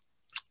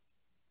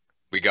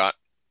we got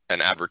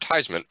an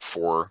advertisement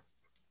for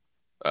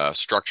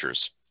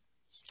structures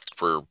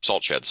for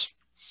salt sheds.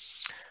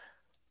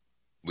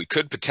 We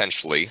could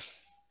potentially,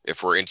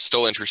 if we're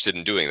still interested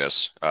in doing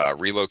this,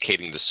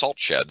 relocating the salt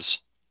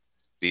sheds.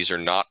 These are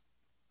not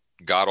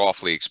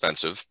god-awfully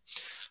expensive.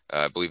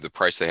 I believe the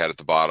price they had at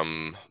the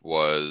bottom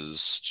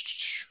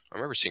was, I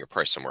remember seeing a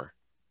price somewhere.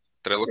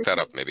 Did I look that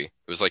up maybe? It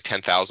was like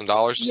 $10,000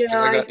 or something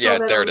like that? Yeah,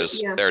 there it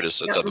is. Yeah. There it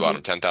is. It's at the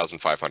bottom,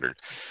 10,500.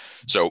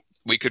 So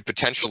we could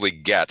potentially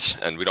get,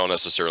 and we don't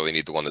necessarily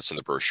need the one that's in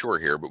the brochure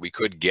here, but we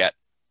could get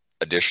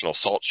additional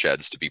salt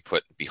sheds to be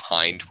put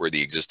behind where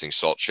the existing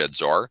salt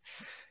sheds are.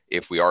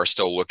 If we are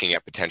still looking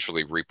at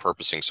potentially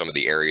repurposing some of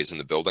the areas in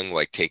the building,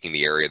 like taking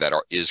the area that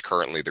is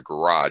currently the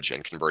garage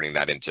and converting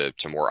that into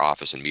more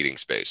office and meeting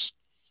space.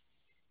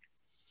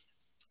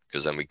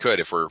 Because then we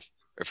could, if we're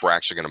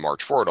actually going to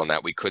march forward on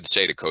that, we could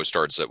say to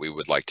CoStarz that we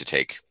would like to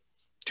take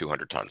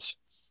 200 tons.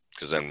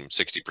 Because then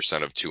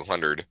 60% of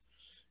 200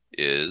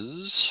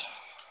 is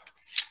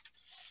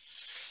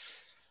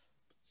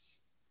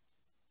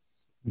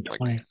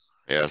like,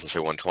 yeah, I was going to say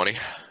 120.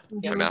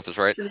 My math is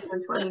right.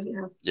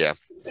 120, yeah.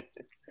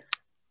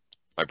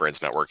 My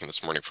brain's not working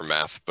this morning for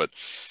math, but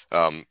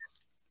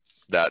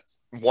that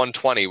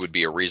 120 would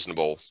be a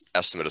reasonable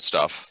estimate of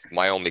stuff.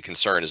 My only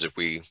concern is if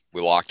we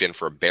locked in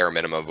for a bare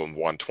minimum of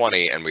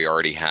 120 and we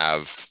already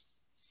have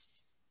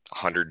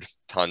 100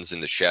 tons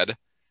in the shed,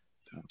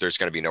 there's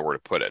going to be nowhere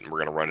to put it. And we're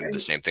going to run into the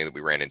same thing that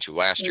we ran into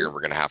last year. And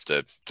we're going to have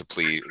to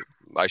plead.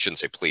 I shouldn't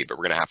say plead, but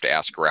we're going to have to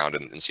ask around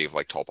and see if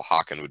like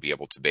Tulpehocken would be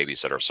able to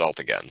babysit our salt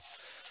again.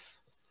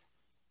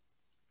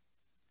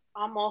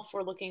 I'm all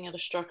for looking at a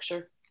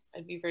structure.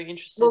 I'd be very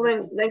interested.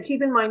 Well, then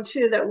keep in mind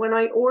too that when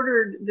I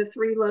ordered the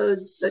 3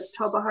 loads that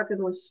Tulpehocken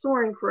was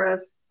storing for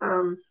us,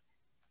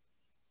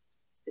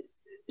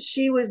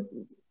 she was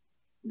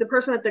the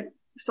person at the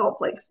salt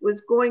place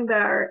was going by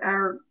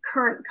our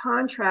current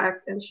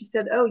contract, and she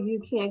said, oh,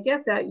 you can't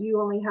get that.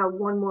 You only have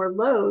one more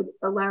load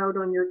allowed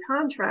on your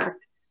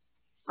contract.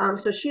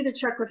 So she had to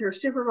check with her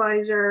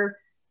supervisor,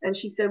 and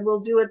she said, we'll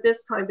do it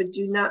this time, but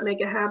do not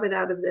make a habit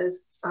out of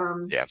this.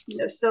 Yeah. You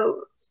know,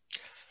 so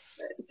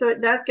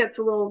that gets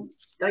a little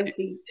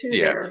dicey too.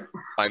 Yeah. There.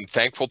 I'm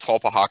thankful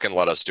Tulpehocken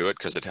let us do it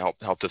because it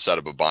helped us out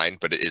of a bind,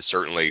 but it is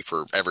certainly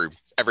for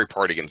every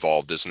party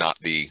involved is not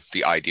the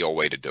ideal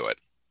way to do it.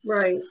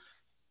 Right.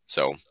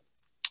 So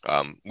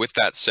with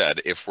that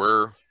said, if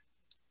we're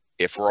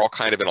all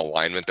kind of in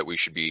alignment that we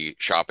should be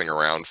shopping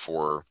around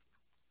for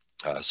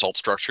salt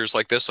structures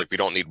like this, like we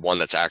don't need one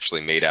that's actually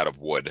made out of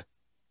wood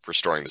for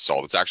storing the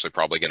salt. It's actually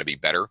probably going to be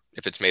better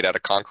if it's made out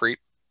of concrete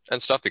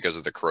and stuff because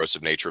of the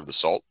corrosive nature of the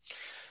salt.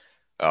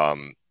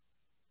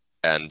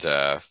 And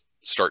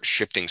start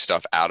shifting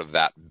stuff out of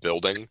that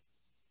building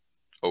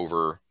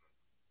over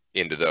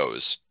into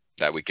those,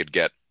 that we could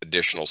get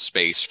additional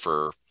space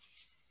for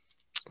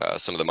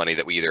some of the money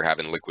that we either have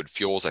in liquid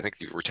fuels. I think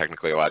we're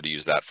technically allowed to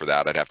use that for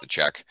that. I'd have to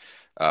check.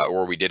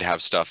 Or we did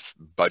have stuff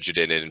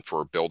budgeted in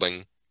for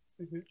building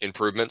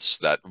improvements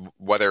that,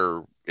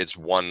 whether it's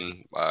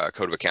one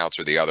code of accounts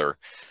or the other,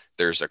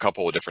 there's a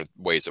couple of different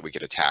ways that we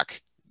could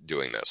attack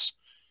doing this.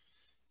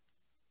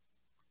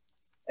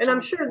 And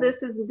I'm sure this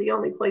isn't the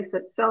only place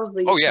that sells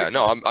these. Oh yeah,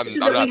 no, I'm not. We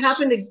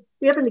happen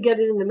to get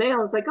it in the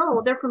mail. It's like, oh,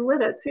 well, they're from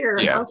Lidditz here.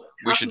 Yeah,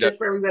 we should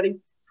for everybody.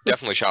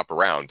 Definitely shop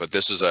around. But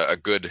this is a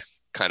good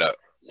kind of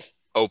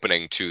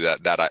opening to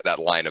that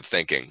line of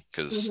thinking,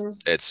 because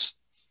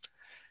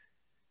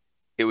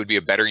it would be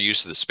a better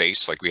use of the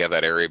space. Like we have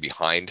that area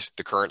behind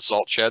the current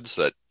salt sheds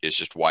that is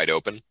just wide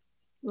open.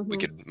 We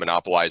could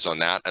monopolize on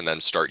that and then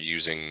start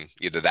using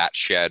either that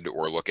shed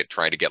or look at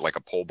trying to get like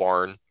a pole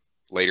barn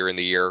later in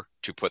the year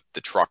to put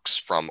the trucks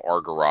from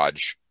our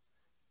garage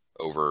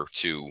over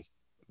to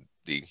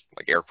the,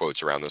 like, air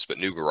quotes around this, but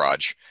new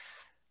garage.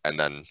 And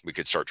then we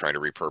could start trying to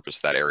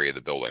repurpose that area of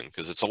the building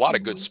because it's a lot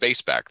of good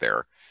space back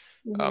there.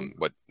 And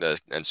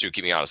Sue,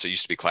 keep me honest, it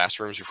used to be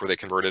classrooms before they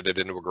converted it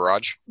into a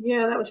garage.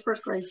 Yeah, that was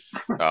first grade.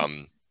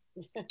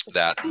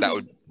 That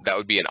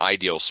would be an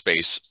ideal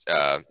space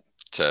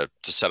to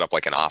set up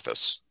like an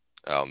office.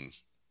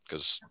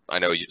 Because I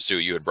know, Sue,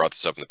 you had brought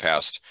this up in the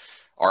past.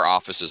 Our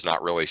office is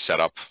not really set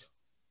up.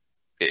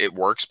 It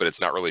works, but it's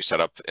not really set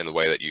up in the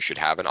way that you should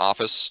have an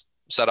office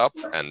set up.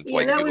 And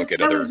like, if you look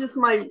at other, that was just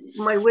my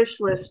wish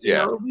list. You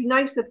know, it'd be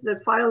nice if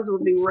the files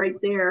would be right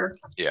there.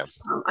 Yeah.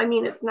 I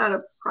mean, it's not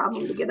a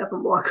problem to get up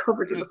and walk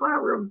over to the file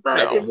room,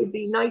 but it would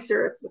be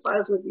nicer if the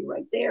files would be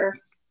right there.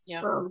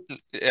 Yeah.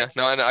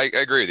 No, and I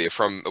agree with you.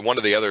 From one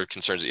of the other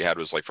concerns that you had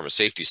was like from a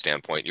safety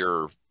standpoint,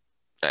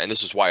 and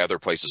this is why other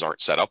places aren't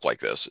set up like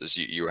this, is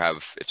you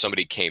have, if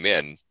somebody came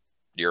in,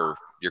 you're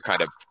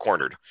kind of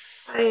cornered.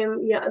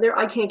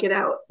 I can't get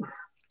out.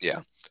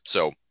 Yeah.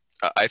 So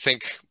I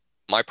think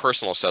my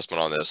personal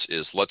assessment on this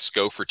is let's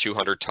go for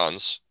 200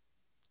 tons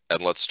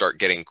and let's start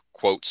getting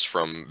quotes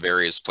from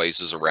various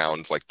places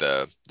around, like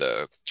the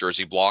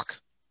Jersey block,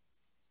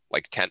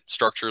 like tent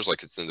structures,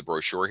 like it's in the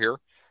brochure here.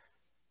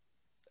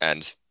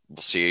 And we'll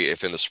see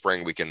if in the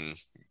spring we can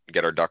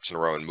get our ducks in a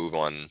row and move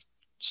on,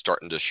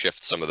 starting to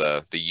shift some of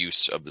the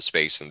use of the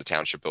space in the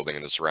township building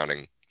and the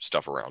surrounding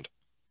stuff around.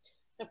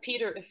 Now,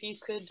 Peter, if you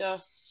could,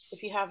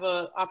 if you have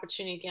an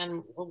opportunity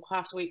again, we'll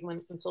have to wait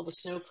until the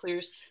snow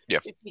clears. Yeah.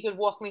 If you could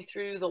walk me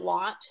through the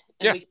lot,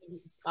 and we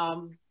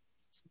can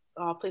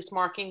place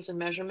markings and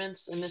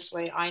measurements. And this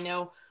way, I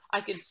know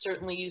I could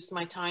certainly use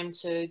my time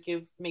to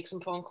make some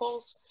phone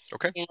calls.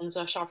 Okay.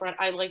 And shop around.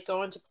 I like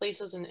going to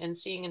places and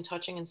seeing and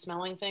touching and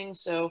smelling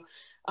things. So,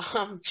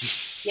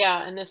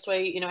 yeah. And this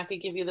way, I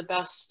could give you the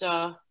best,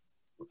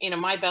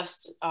 my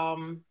best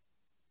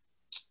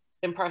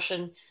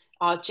impression.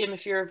 Jim,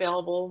 if you're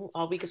available,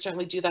 we could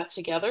certainly do that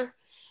together.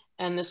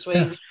 And this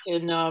way we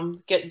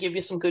can give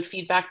you some good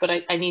feedback,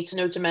 but I need to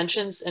know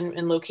dimensions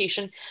and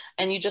location.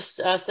 And you just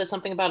said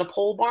something about a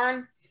pole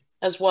barn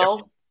as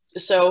well.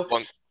 Yep. So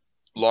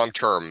long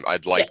term,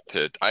 I'd like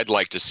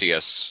to see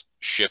us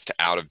shift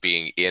out of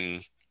being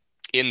in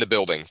the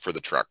building for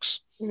the trucks.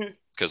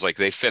 Because like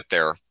they fit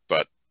there,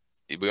 but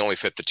we only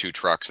fit the 2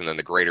 trucks, and then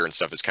the grader and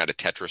stuff is kind of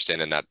Tetrised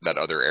in that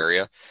other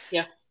area.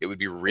 Yeah. It would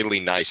be really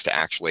nice to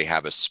actually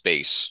have a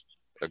space,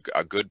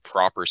 a good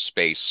proper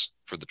space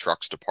for the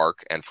trucks to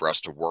park and for us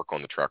to work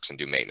on the trucks and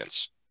do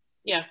maintenance.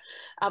 Yeah.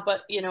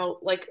 But,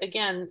 like,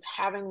 again,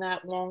 having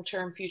that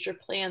long-term future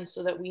plan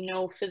so that we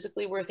know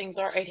physically where things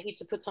are. I'd hate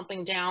to put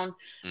something down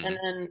and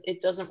then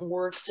it doesn't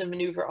work to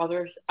maneuver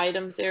other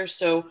items there.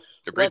 So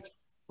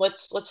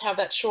let's have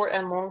that short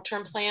and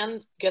long-term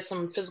plan, get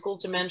some physical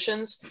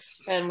dimensions,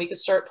 and we could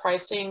start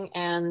pricing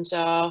and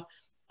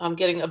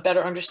getting a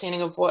better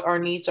understanding of what our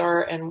needs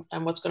are and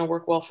what's going to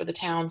work well for the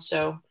town.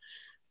 So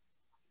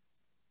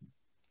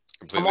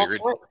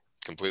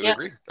completely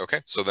agreed.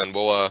 Okay, so then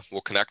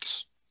we'll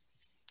connect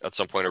at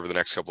some point over the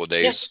next couple of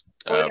days.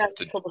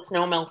 Until the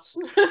snow melts.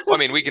 Well, I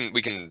mean, we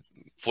can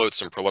float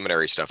some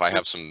preliminary stuff. I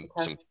have some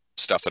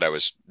stuff that I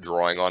was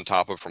drawing on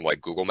top of from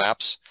like Google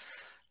Maps.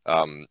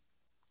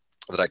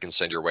 that I can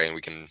send your way, and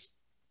we can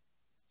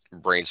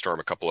brainstorm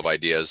a couple of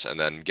ideas and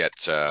then get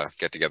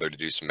together to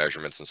do some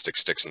measurements and stick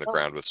sticks in the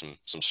ground with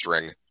some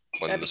string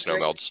when the snow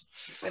melts.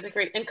 That'd be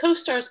great. And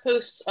CoStars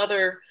posts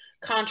other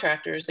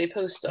contractors. They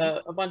post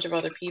a bunch of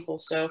other people.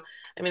 So,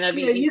 I mean, that'd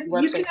be you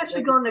can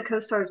actually go on the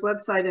CoStars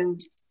website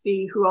and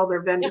see who all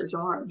their vendors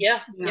are.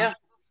 Yeah.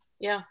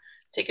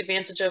 Take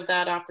advantage of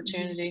that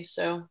opportunity.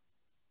 So.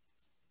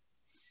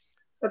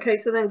 Okay,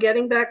 so then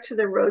getting back to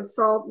the road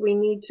salt, we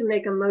need to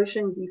make a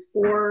motion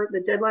before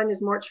the deadline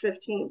is March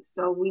 15th.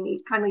 So we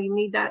need you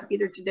need that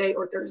either today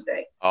or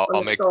Thursday.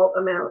 I'll make salt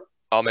amount.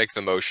 I'll make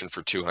the motion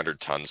for 200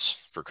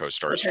 tons for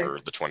CoStars for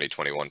the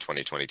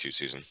 2021-2022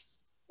 season.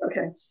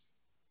 Okay.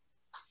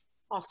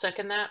 I'll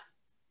second that.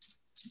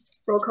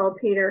 Roll call.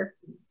 Peter.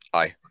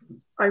 Aye.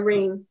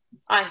 Irene.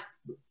 Aye.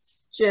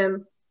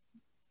 Jim.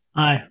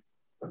 Aye.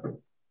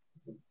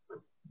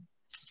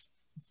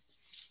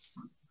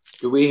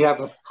 Do we have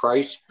a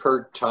price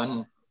per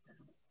ton?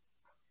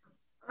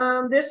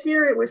 This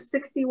year it was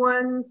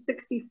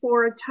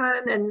 $61.64 a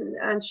ton,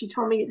 and she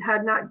told me it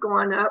had not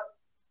gone up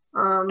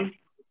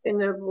in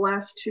the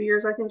last 2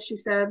 years, I think she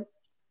said.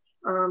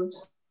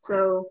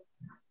 So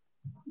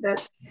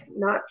that's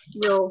not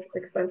real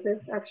expensive,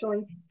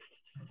 actually.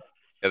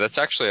 Yeah, that's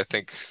actually, I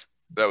think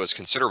that was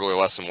considerably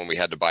less than when we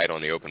had to buy it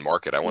on the open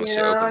market. I want to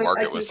say open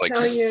market was like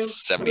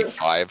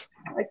 75.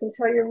 I can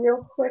tell you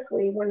real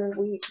quickly when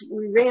we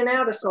ran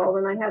out of salt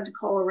and I had to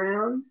call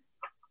around,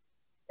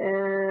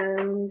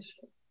 and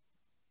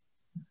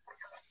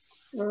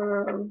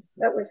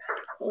that was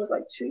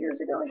like 2 years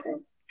ago, I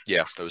think.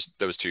 Yeah,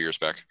 that was 2 years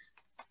back.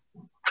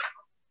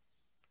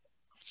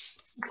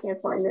 I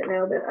can't find it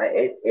now, but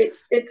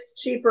it's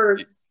cheaper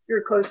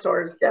through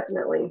CoStars,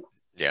 definitely.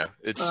 Yeah,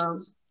 it's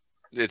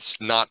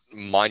not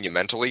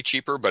monumentally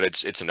cheaper, but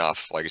it's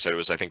enough. Like I said, it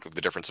was, I think,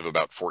 the difference of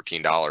about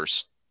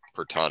 $14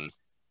 per ton.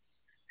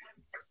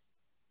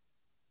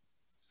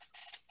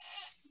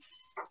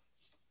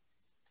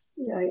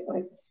 Yeah,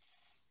 I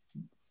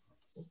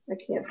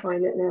can't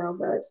find it now,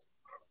 but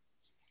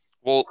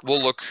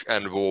we'll look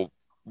and we'll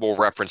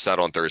reference that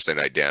on Thursday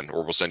night, Dan,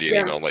 or we'll send you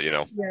an email and let you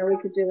know. Yeah, we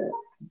could do that.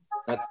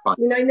 That's fine.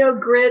 I know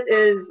Grit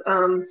is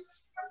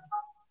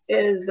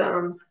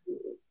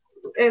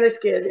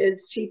Anniskid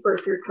is cheaper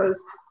through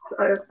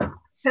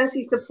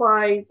Tennessee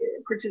Supply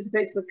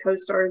participates with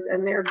CoStars,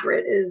 and their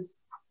Grit is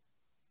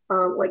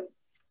like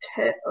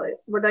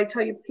what did I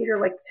tell you, Peter?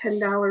 Like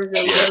 $10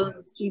 a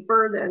load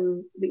cheaper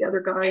than the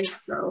other guys.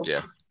 So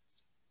yeah,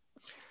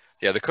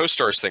 the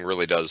CoStars thing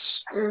really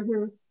does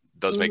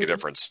make a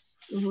difference.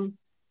 All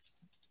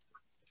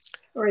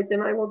right,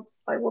 then I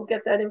will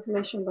get that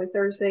information by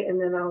Thursday, and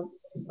then I'll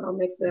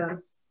make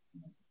the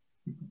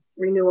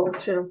renewal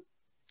too.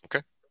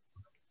 Okay.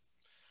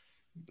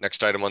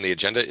 Next item on the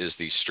agenda is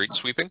the street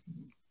sweeping.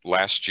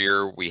 Last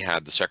year, we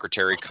had the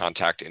secretary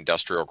contact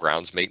Industrial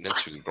Grounds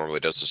Maintenance, who normally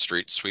does the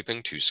street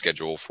sweeping, to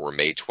schedule for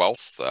May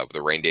 12th with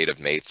a rain date of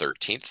May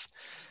 13th.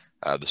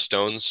 The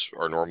stones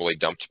are normally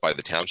dumped by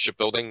the township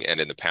building, and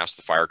in the past,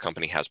 the fire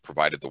company has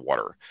provided the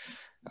water.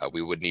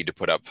 We would need to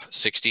put up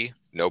 60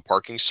 no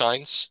parking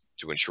signs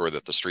to ensure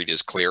that the street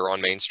is clear on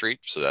Main Street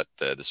so that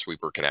the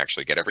sweeper can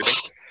actually get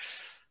everything.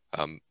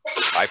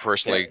 I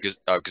personally,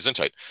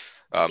 Gesundheit.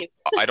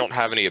 I don't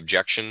have any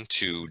objection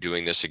to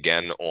doing this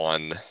again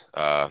on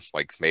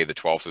like May the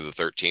 12th or the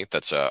 13th.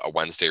 That's a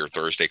Wednesday or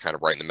Thursday, kind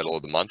of right in the middle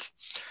of the month.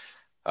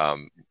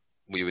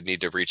 We would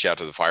need to reach out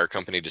to the fire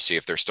company to see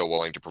if they're still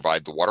willing to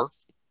provide the water.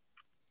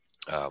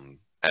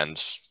 And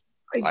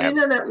I do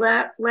know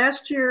that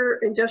last year,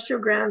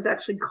 Industrial Grounds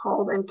actually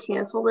called and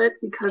canceled it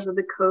because of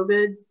the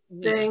COVID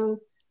thing.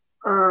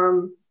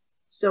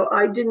 So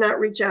I did not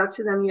reach out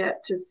to them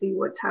yet to see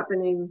what's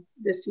happening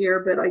this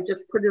year, but I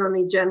just put it on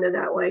the agenda.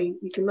 That way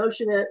you can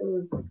motion it.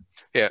 And,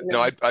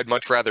 no, I'd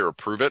much rather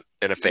approve it.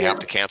 And if they have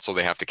to cancel,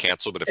 they have to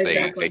cancel. But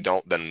if they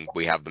don't, then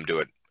we have them do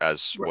it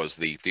as was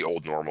the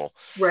old normal.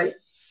 Right.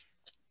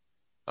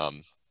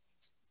 In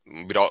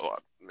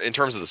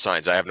terms of the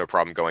signs, I have no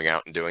problem going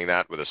out and doing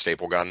that with a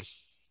staple gun,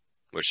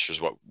 which is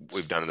what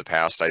we've done in the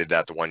past. I did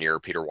that the one year.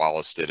 Peter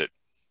Wallace did it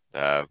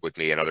with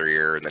me another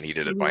year, and then he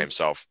did it by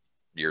himself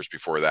years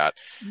before that.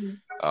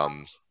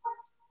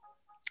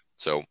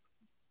 So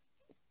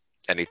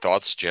any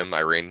thoughts, Jim,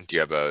 Irene? Do you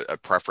have a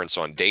preference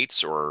on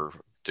dates, or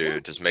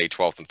does May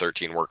 12th and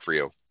 13th work for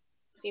you?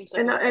 Seems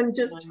like and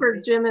just for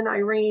Jim and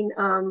Irene,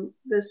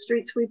 the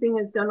street sweeping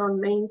is done on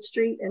Main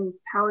Street and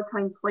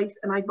Palatine Place,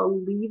 and I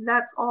believe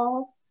that's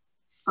all.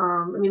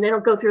 I mean, they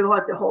don't go through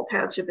the whole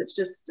township. It's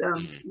just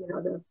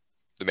the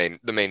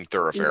main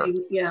thoroughfare.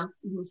 Yeah.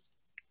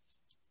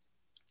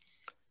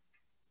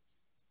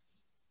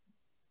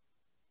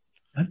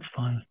 That's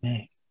fine with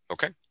me.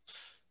 Okay.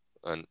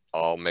 And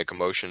I'll make a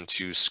motion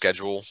to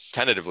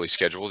tentatively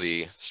schedule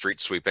the street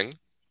sweeping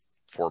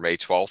for May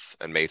 12th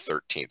and May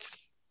 13th.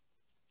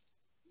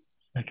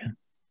 Second.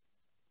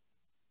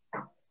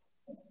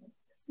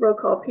 Roll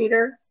call.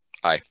 Peter.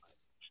 Aye.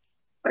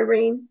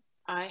 Irene.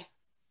 Aye.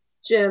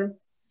 Jim.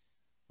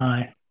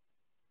 Aye.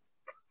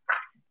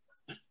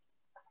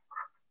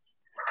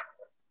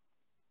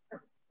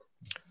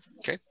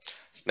 Okay.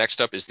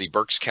 Next up is the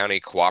Berks County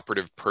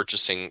Cooperative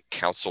Purchasing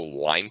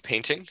Council line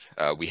painting.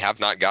 We have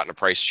not gotten a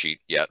price sheet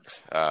yet,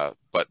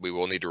 but we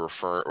will need to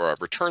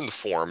return the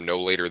form no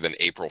later than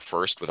April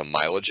 1st with a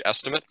mileage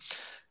estimate.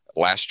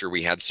 Last year,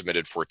 we had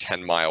submitted for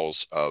 10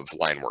 miles of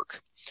line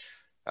work.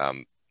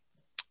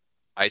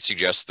 I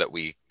suggest that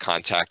we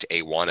contact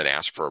A1 and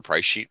ask for a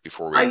price sheet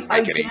before we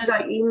make any.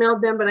 I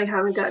emailed them, but I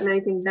haven't gotten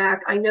anything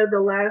back. I know the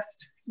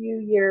last few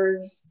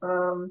years,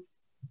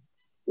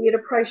 we had a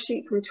price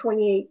sheet from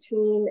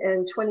 2018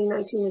 and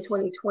 2019 and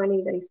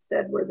 2020. They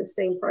said were the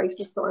same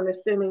prices, so I'm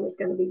assuming it's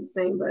going to be the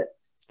same, but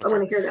okay. I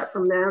want to hear that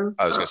from them.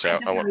 I was going to say,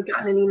 I haven't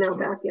gotten an email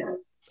back yet.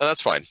 Oh,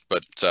 that's fine,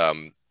 but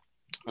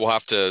we'll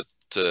have to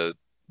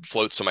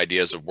float some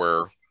ideas of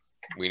where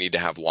we need to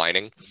have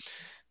lining.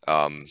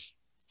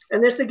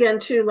 And this again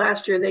too,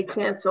 last year they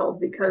canceled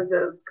because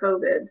of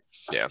COVID.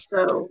 Yeah.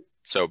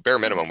 So bare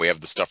minimum, we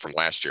have the stuff from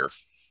last year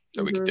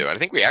that we could do. I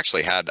think we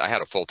actually I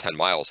had a full 10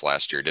 miles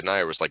last year, didn't I?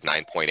 It was like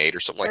 9.8 or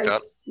something like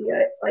that.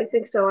 Yeah, I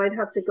think so. I'd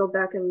have to go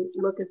back and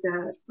look at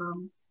that.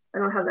 I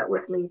don't have that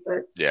with me,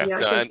 but yeah,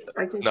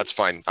 I think that's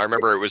fine. I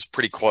remember it was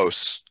pretty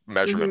close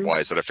measurement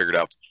wise that I figured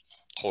out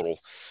total.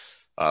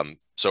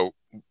 So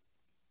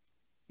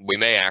we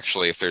may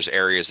actually, if there's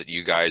areas that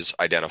you guys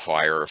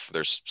identify or if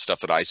there's stuff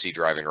that I see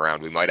driving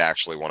around, we might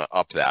actually want to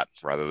up that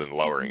rather than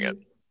lowering it.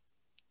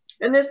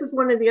 And this is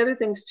one of the other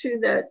things too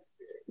that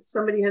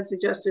somebody has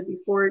suggested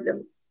before,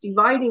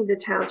 dividing the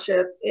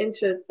township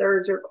into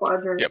thirds or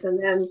quadrants,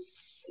 and then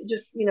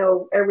just,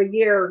 every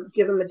year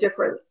give them a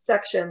different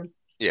section.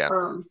 Yeah.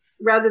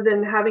 Rather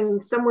than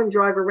having someone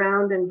drive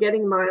around and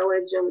getting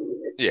mileage and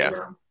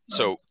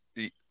So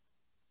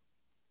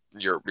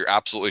you're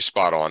absolutely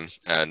spot on.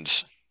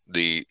 And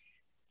the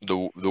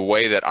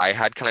way that I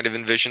had kind of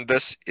envisioned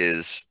this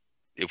is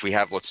if we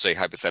have, let's say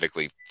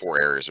hypothetically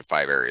 4 areas or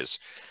 5 areas,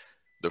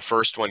 the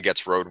first one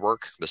gets road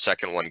work, the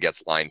second one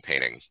gets line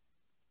painting,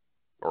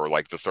 or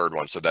like the third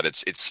one, so that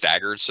it's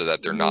staggered so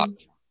that they're not,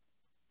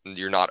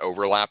 you're not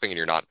overlapping and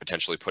you're not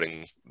potentially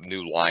putting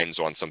new lines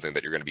on something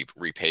that you're going to be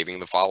repaving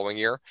the following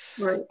year.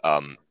 Right.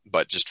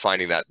 But just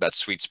finding that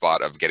sweet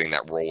spot of getting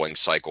that rolling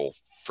cycle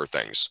for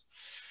things.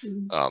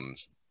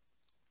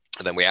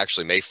 And then we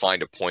actually may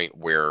find a point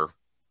where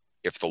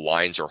if the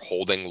lines are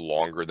holding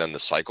longer than the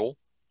cycle,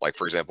 like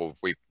for example, if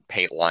we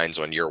paint lines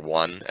on year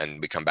 1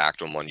 and we come back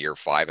to them on year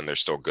 5 and they're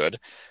still good,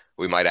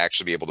 we might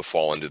actually be able to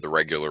fall into the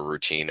regular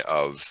routine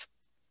of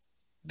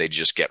they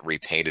just get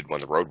repainted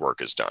when the road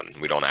work is done.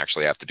 We don't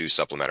actually have to do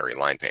supplementary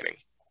line painting.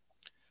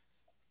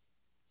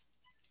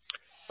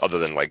 Other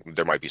than like,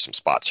 there might be some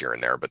spots here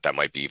and there, but that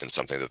might be even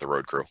something that the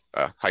road crew.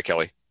 Hi,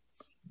 Kelly.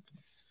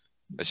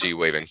 I see you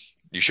waving.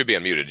 You should be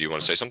unmuted. Do you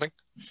want to say something?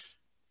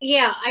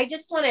 Yeah, I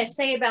just want to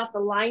say about the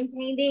line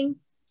painting.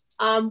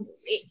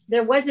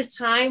 There was a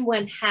time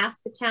when half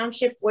the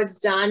township was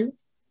done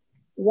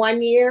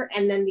one year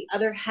and then the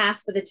other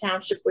half of the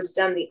township was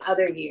done the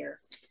other year.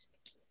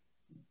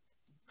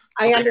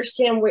 I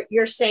understand what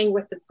you're saying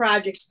with the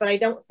projects, but I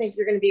don't think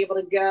you're going to be able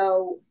to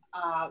go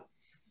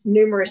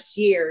numerous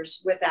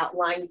years without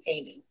line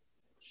painting.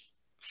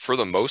 For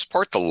the most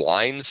part, the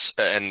lines,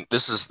 and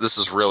this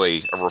is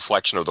really a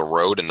reflection of the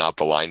road and not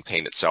the line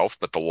paint itself,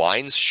 but the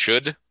lines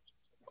should,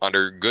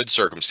 under good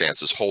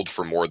circumstances, hold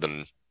for more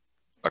than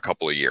a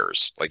couple of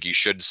years. Like you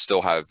should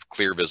still have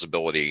clear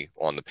visibility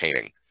on the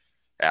painting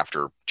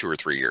after 2 or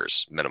 3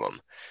 years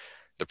minimum.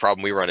 The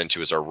problem we run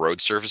into is our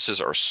road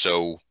surfaces are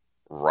so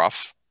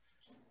rough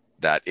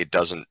that it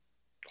doesn't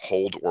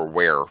hold or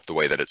wear the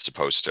way that it's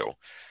supposed to.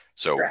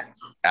 So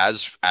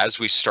as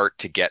we start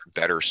to get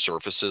better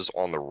surfaces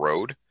on the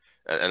road,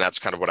 and that's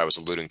kind of what I was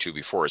alluding to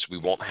before, is we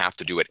won't have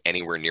to do it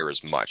anywhere near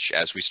as much.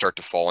 As we start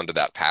to fall into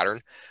that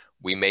pattern,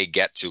 we may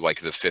get to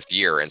like the 5th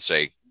year and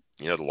say,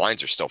 the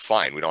lines are still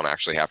fine. We don't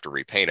actually have to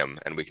repaint them,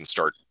 and we can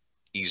start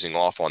easing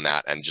off on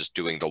that and just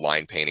doing the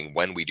line painting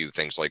when we do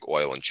things like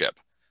oil and chip.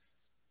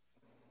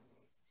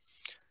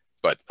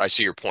 But I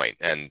see your point,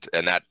 and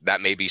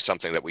that may be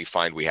something that we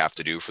find we have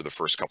to do for the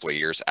first couple of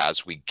years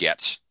as we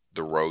get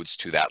the roads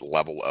to that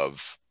level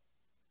of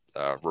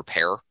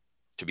repair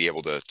to be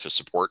able to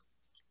support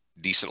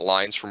decent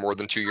lines for more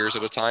than 2 years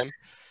at a time.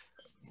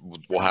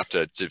 We'll have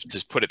to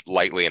put it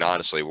lightly and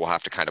honestly, we'll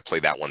have to kind of play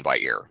that one by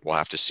ear. We'll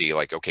have to see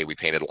like, okay, we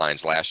painted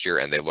lines last year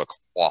and they look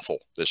awful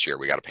this year.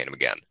 We got to paint them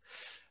again.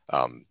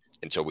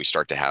 Until we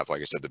start to have,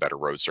 like I said, the better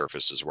road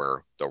surfaces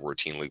where they'll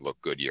routinely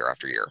look good year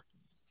after year.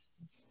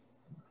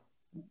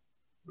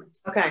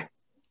 Okay.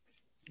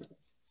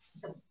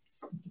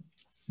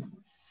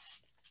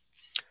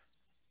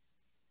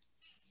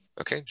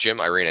 Okay, Jim,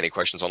 Irene, any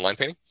questions on line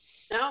painting?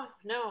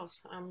 No,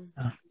 I'm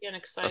getting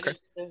excited.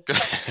 Okay.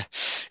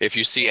 If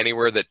you see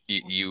anywhere that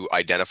you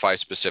identify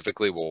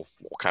specifically, we'll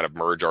kind of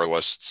merge our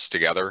lists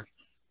together.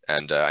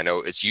 And I know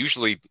it's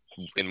usually,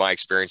 in my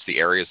experience, the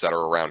areas that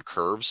are around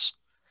curves,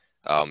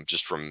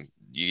 just from,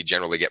 you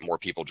generally get more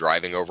people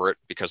driving over it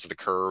because of the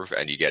curve,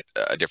 and you get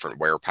a different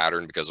wear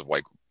pattern because of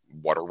like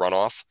water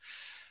runoff.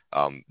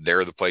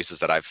 They're the places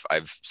that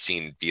I've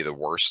seen be the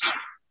worst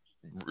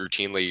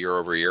routinely year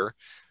over year.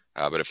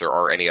 But if there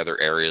are any other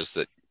areas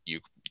that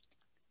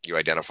you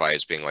identify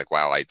as being like,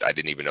 wow, I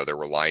didn't even know there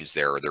were lines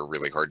there, or they're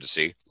really hard to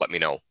see, let me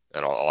know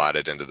and I'll add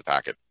it into the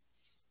packet.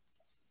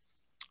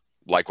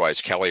 Likewise,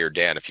 Kelly or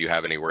Dan, if you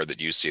have anywhere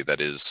that you see that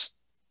is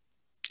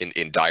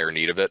in dire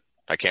need of it,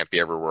 I can't be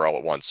everywhere all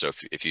at once. So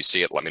if you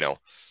see it, let me know.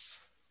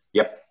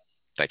 Yep.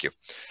 Thank you.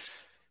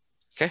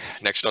 Okay,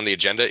 next on the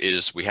agenda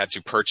is we had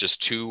to purchase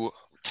 2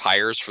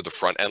 tires for the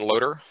front end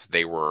loader.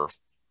 They were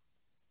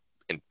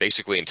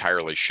basically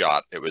entirely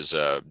shot. It was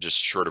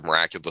just short of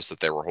miraculous that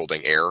they were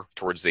holding air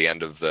towards the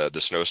end of the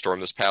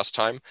snowstorm this past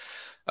time.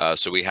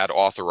 So we had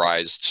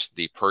authorized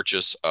the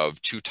purchase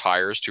of 2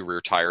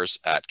 rear tires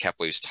at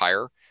Kepley's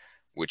Tire,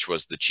 which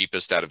was the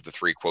cheapest out of the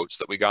 3 quotes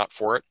that we got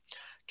for it.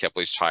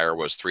 Kepley's Tire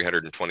was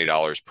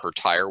 $320 per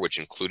tire, which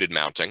included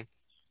mounting.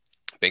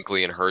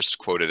 Binkley and Hurst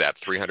quoted at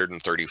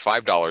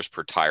 $335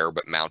 per tire,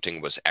 but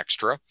mounting was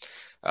extra.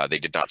 They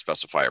did not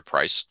specify a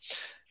price.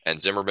 And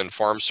Zimmerman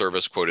Farm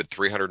Service quoted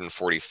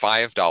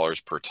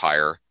 $345 per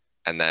tire,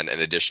 and then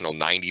an additional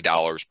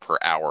 $90 per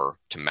hour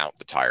to mount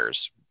the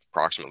tires,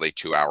 approximately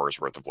 2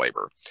 hours worth of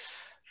labor.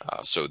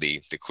 So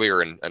the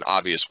clear and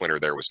obvious winner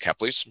there was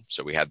Kepley's.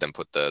 So we had them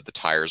put the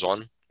tires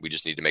on. We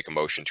just need to make a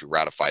motion to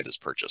ratify this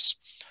purchase.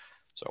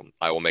 So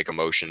I will make a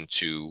motion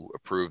to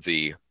approve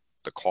the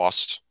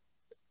cost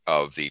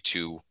of the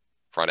 2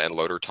 front end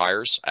loader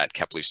tires at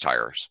Kepley's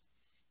Tires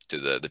to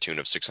the tune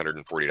of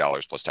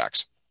 $640 plus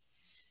tax.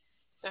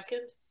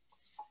 Second.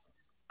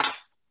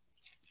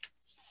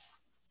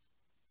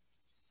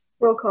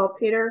 Roll call.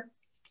 Peter.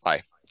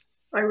 Aye.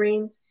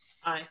 Irene.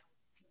 Aye.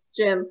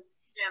 Jim.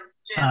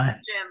 Aye.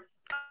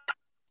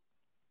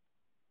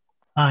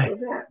 Aye. What was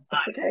that?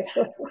 Okay.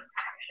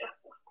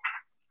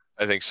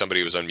 I think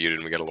somebody was unmuted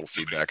and we got a little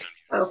feedback.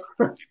 Oh.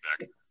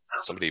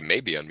 Somebody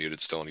may be unmuted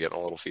still and getting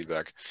a little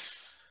feedback.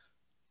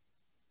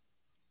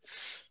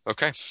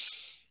 Okay.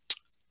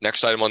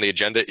 Next item on the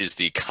agenda is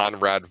the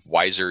Conrad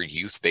Weiser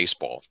Youth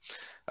Baseball.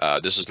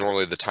 This is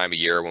normally the time of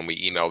year when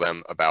we email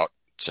them about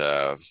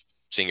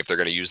seeing if they're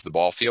going to use the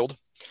ball field.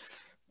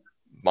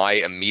 My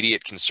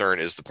immediate concern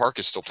is the park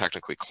is still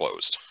technically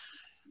closed.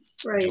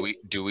 Right.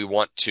 Do we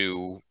want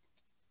to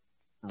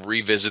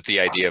revisit the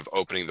idea of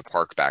opening the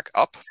park back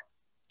up?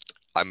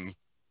 I'm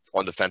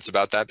on the fence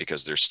about that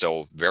because there's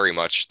still very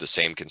much the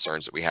same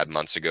concerns that we had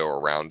months ago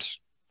around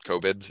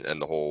COVID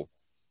and the whole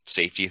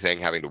safety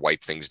thing, having to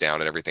wipe things down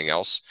and everything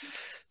else,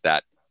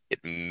 that it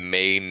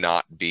may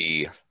not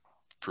be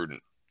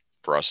prudent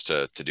for us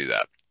to do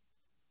that.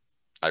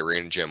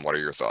 Irene and Jim, what are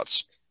your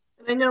thoughts?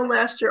 I know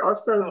last year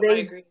also I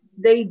agree.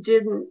 they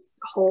didn't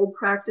hold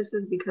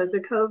practices because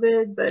of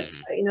COVID, but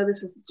you know,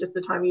 this is just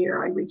the time of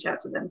year I reach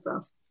out to them.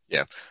 So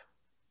yeah.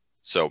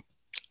 So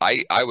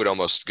I would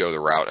almost go the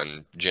route,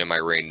 and Jim,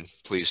 Irene,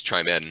 please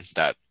chime in,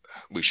 that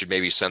we should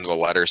maybe send them a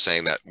letter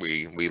saying that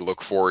we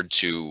look forward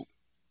to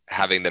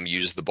having them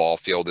use the ball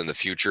field in the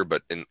future,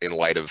 but in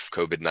light of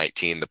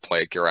COVID-19, the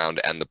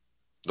playground and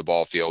the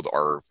ball field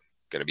are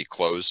going to be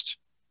closed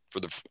for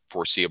the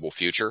foreseeable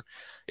future.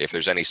 If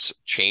there's any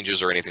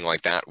changes or anything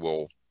like that,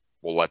 we'll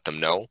let them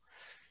know.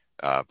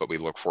 But we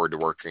look forward to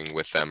working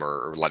with them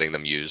or letting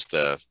them use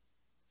the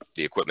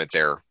equipment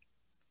there,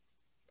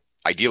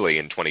 ideally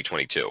in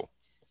 2022.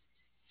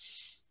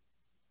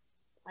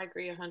 I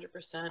agree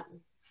 100%.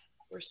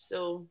 There's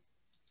still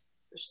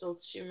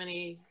too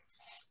many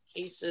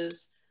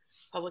cases.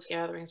 Public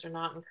gatherings are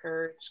not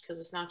encouraged because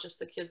it's not just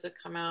the kids that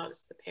come out,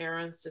 it's the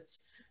parents,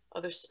 it's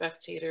other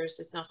spectators.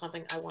 It's not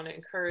something I want to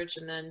encourage.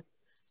 And then,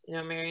 you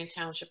know, Marion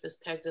Township is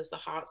pegged as the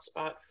hot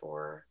spot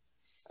for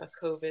a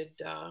COVID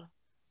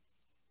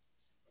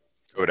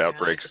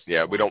outbreak.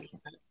 Yeah, we don't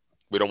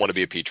want to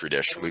be a petri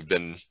dish. We've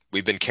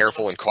been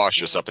careful and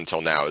cautious up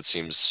until now. It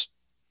seems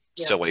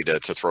silly to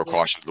throw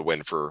caution to the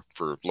wind for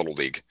Little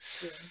League.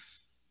 Yeah.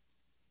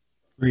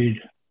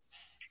 Agreed.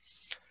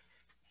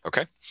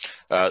 Okay.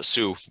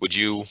 Sue, would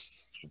you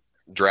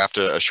draft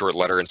a short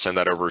letter and send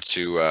that over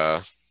to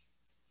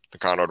the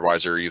Conrad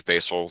Weiser Youth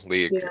Baseball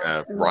League?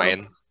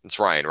 Ryan? It's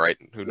Ryan, right?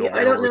 Who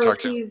I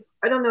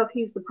don't know if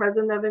he's the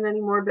president of it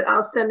anymore, but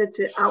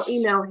I'll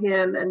email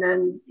him and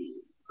then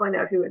find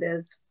out who it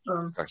is.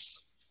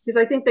 Because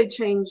I think they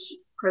change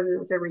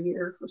presidents every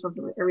year or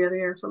something, like every other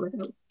year or something like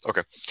that.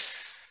 Okay.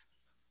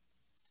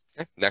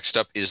 Next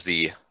up is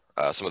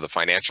some of the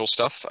financial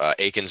stuff.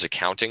 Aiken's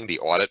accounting, the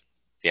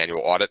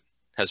annual audit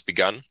has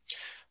begun.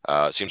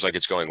 It seems like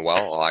it's going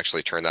well. I'll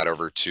actually turn that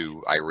over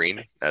to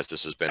Irene, as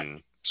this has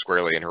been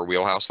squarely in her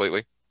wheelhouse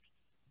lately.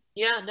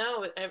 Yeah,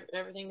 no,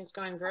 everything is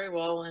going very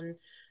well, and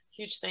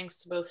huge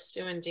thanks to both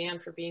Sue and Dan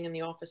for being in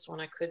the office when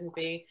I couldn't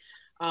be.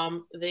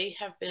 They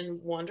have been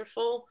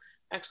wonderful,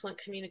 excellent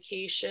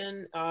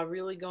communication,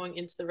 really going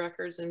into the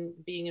records and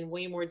being in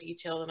way more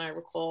detail than I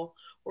recall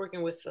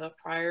working with the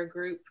prior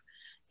group.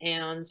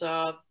 And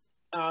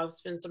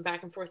it's been some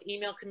back and forth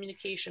email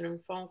communication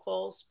and phone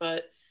calls,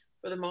 but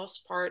for the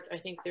most part, I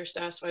think they're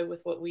satisfied with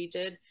what we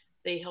did.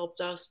 They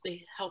helped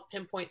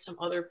pinpoint some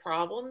other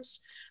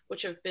problems,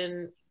 which have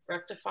been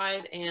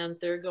rectified, and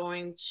they're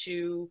going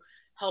to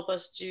help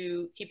us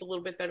keep a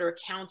little bit better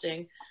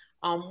accounting.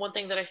 One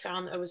thing that I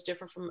found that was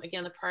different from,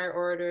 again, the prior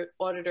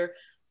auditor,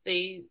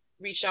 they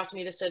reached out to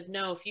me. They said,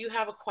 no, if you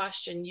have a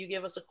question, you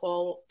give us a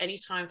call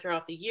anytime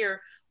throughout the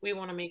year. We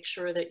want to make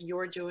sure that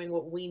you're doing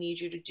what we need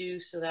you to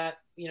do so that,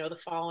 you know, the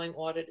following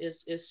audit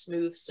is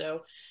smooth.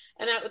 So,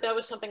 and that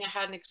was something I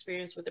hadn't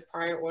experienced with the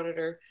prior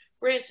auditor.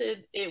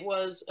 Granted, it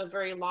was a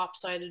very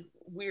lopsided,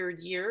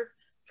 weird year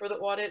for the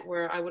audit,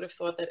 where I would have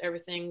thought that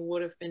everything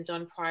would have been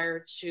done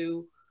prior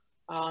to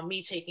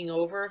me taking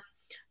over.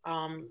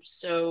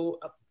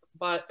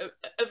 But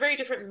a very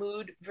different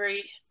mood,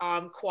 very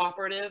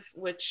cooperative,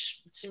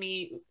 which to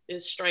me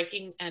is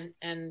striking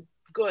and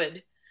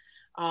good.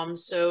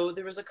 So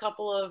there was a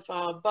couple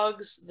of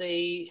bugs.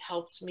 They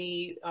helped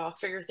me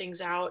figure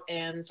things out,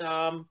 and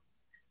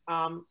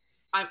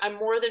I'm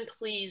more than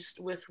pleased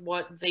with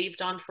what they've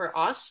done for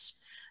us.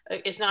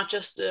 It's not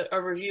just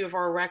a review of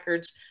our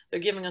records.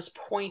 They're giving us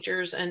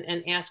pointers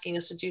and asking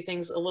us to do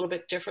things a little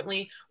bit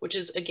differently, which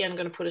is, again,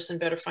 going to put us in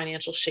better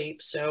financial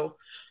shape. So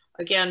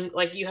again,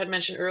 like you had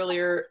mentioned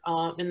earlier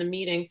in the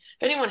meeting,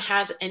 if anyone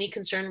has any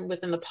concern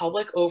within the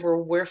public over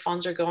where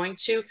funds are going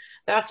to,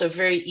 that's a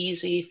very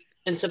easy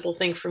and simple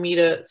thing for me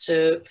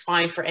to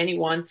find for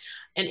anyone.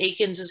 And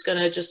Akins is going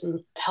to just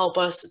help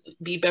us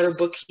be better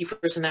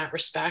bookkeepers in that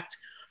respect.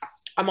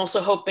 I'm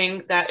also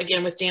hoping that,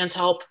 again, with Dan's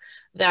help,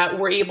 that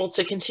we're able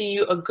to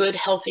continue a good,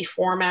 healthy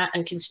format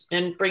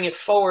and bring it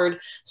forward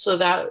so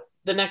that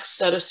the next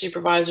set of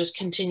supervisors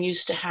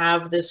continues to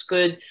have this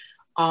good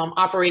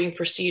operating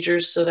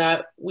procedures so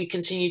that we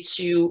continue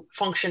to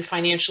function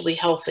financially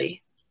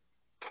healthy.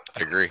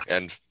 I agree.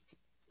 And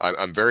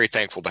I'm very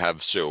thankful to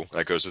have Sue.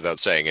 That goes without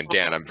saying. And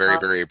Dan, I'm very,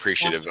 very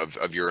appreciative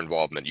of your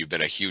involvement. You've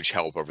been a huge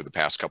help over the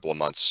past couple of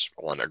months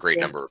on a great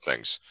number of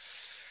things.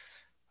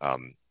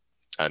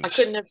 And I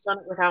couldn't have done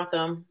it without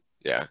them.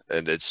 Yeah,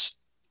 and it's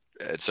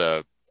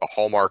a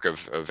hallmark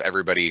of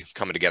everybody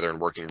coming together and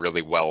working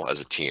really well as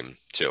a team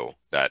too.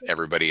 That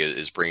everybody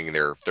is bringing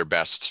their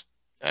best,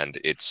 and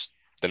it's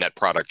the net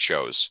product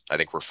shows. I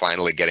think we're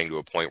finally getting to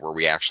a point where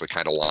we actually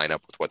kind of line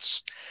up with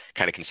what's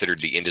kind of considered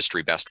the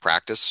industry best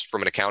practice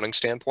from an accounting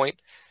standpoint.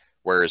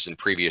 Whereas in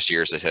previous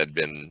years, it had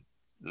been,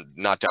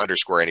 not to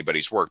underscore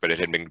anybody's work, but it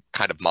had been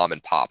kind of mom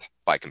and pop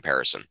by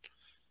comparison.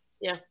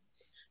 Yeah.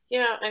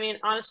 Yeah. I mean,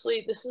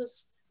 honestly, this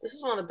is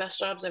one of the best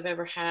jobs I've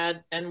ever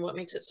had. And what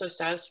makes it so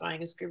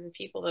satisfying is the group of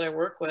people that I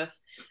work with.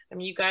 I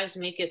mean, you guys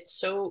make it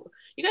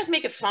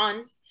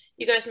fun.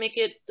 You guys make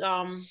it,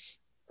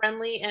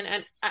 friendly,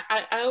 and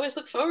I always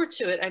look forward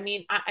to it. I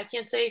mean, I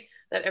can't say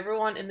that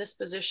everyone in this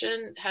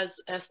position has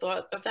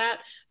thought of that,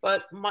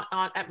 but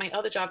at my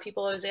other job,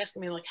 people always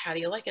asking me, like, how do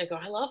you like it? I go,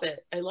 I love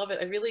it. I love it.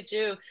 I really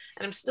do.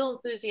 And I'm still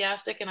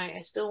enthusiastic, and I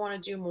still want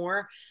to do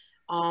more.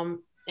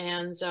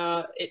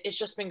 It's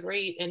just been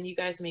great, and you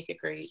guys make it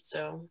great.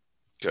 So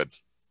good.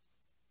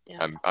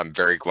 Yeah. I'm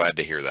very glad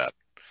to hear that.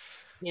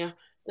 Yeah.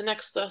 The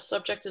next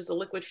subject is the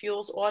liquid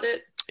fuels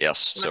audit. Yes.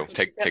 So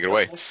take it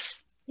away.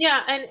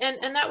 Yeah,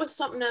 and that was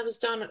something that was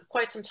done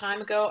quite some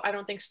time ago. I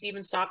don't think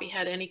Stephen Staaby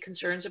had any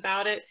concerns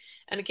about it.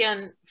 And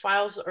again,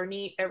 files are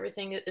neat.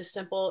 Everything is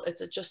simple.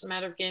 It's just a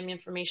matter of getting the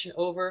information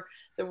over.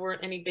 There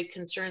weren't any big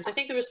concerns. I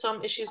think there was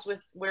some issues with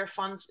when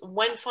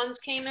funds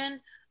came in.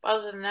 But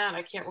other than that,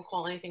 I can't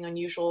recall anything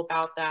unusual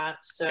about that.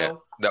 So yeah,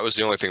 that was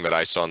the only thing that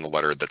I saw in the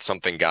letter, that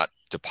something got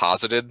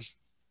deposited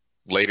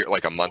later,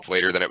 like a month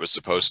later than it was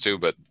supposed to.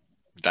 But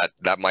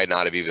that might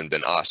not have even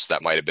been us.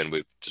 That might have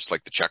been just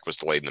like the check was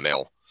delayed in the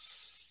mail.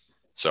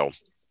 So,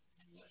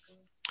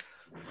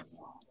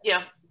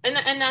 yeah,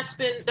 and that's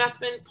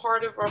been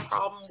part of our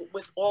problem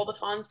with all the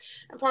funds,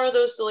 and part of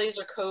those delays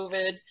are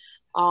COVID.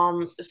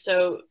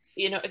 So,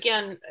 you know,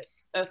 again,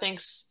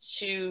 thanks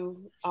to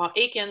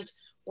Akins,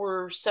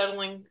 we're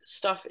settling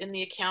stuff in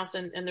the accounts,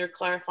 and they're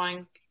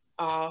clarifying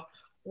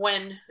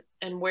when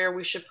and where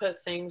we should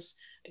put things,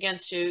 again,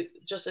 to,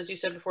 just as you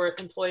said before,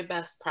 employ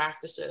best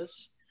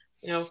practices.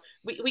 You know,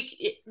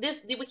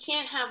 we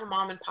can't have a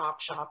mom and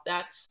pop shop.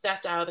 That's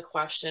out of the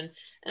question.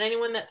 And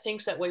anyone that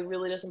thinks that way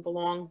really doesn't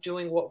belong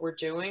doing what we're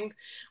doing.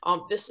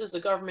 This is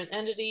a government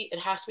entity. It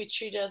has to be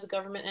treated as a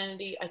government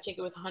entity. I take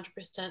it with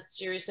 100%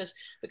 seriousness,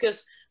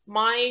 because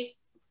my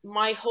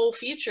whole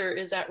future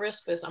is at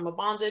risk. I'm a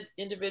bonded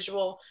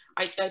individual.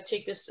 I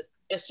take this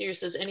as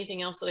serious as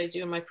anything else that I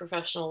do in my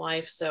professional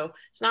life. So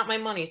it's not my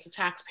money, it's the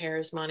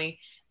taxpayers' money.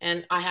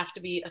 And I have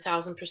to be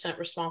 1,000%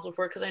 responsible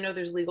for it, because I know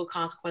there's legal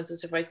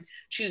consequences if I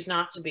choose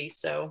not to be.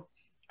 So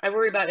I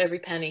worry about every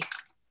penny.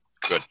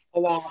 Good. A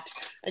lot.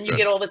 And you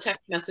get all the text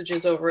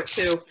messages over it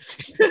too.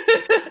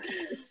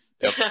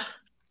 Yep.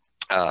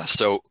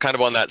 So kind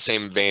of on that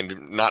same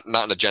vein, not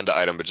an agenda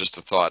item, but just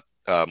a thought.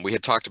 We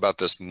had talked about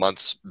this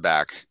months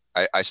back.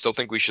 I still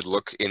think we should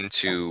look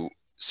into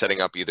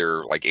setting up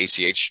either like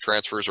ACH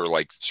transfers or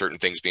like certain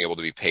things being able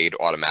to be paid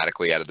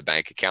automatically out of the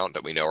bank account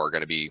that we know are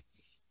going to be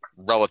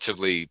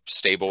relatively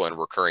stable and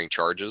recurring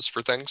charges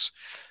for things.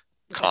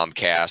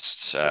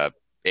 Comcast,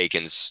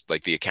 Akins,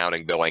 like the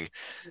accounting billing,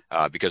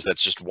 because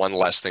that's just one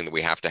less thing that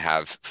we have to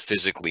have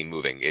physically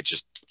moving. It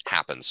just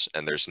happens,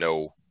 and there's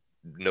no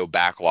no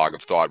backlog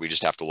of thought. We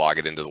just have to log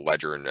it into the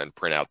ledger and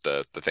print out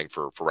the thing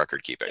for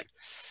record keeping.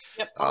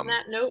 Yep. On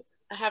that note,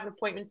 I have an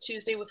appointment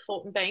Tuesday with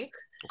Fulton Bank.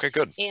 Okay,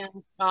 good. And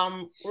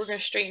we're going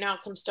to straighten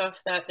out some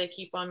stuff that they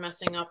keep on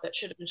messing up that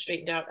should have been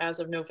straightened out as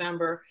of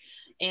November.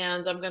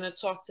 And I'm going to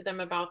talk to them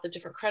about the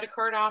different credit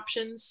card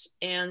options,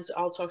 and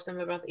I'll talk to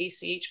them about the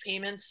ACH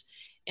payments,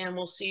 and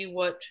we'll see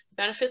what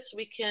benefits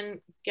we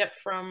can get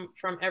from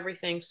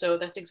everything. So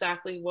that's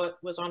exactly what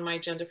was on my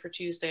agenda for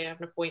Tuesday. I have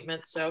an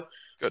appointment. So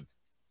good.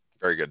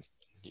 Very good.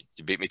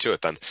 You beat me to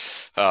it then.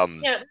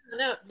 Yeah,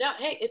 no.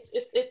 Hey, it's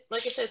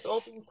like I said, it's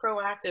all being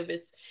proactive.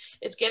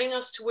 It's getting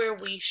us to where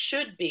we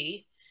should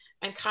be,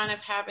 and kind of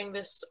having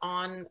this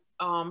on,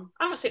 I don't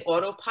want to say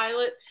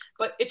autopilot,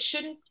 but it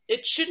shouldn't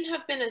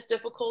have been as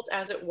difficult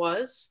as it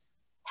was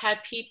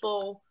had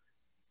people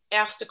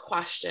asked a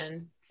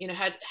question, you know,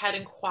 had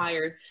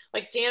inquired.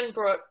 Like Dan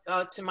brought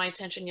to my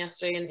attention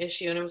yesterday an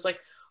issue, and it was like,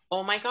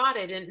 oh my God,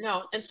 I didn't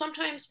know. And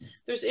sometimes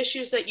there's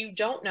issues that you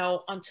don't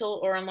know until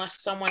or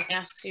unless someone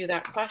asks you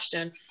that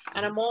question.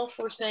 And I'm all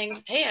for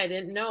saying, hey, I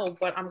didn't know,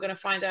 but I'm going to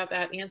find out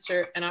that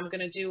answer, and I'm going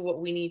to do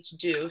what we need to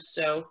do.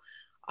 So,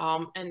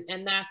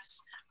 and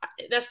that's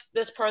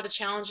part of the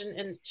challenge,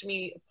 and to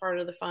me, part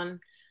of the fun,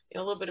 you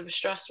know, a little bit of a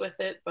stress with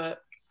it, but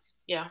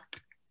yeah.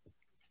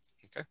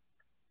 Okay.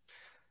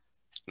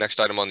 Next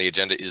item on the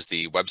agenda is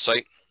the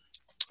website.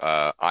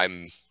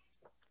 I'm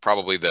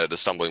probably the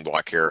stumbling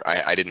block here.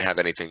 I didn't have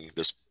anything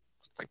this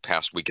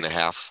past week and a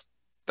half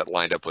that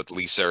lined up with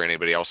Lisa or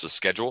anybody else's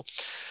schedule.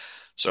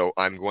 So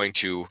I'm going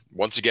to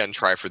once again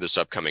try for this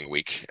upcoming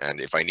week. And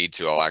if I need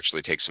to, I'll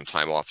actually take some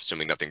time off,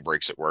 assuming nothing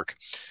breaks at work.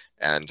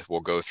 And we'll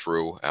go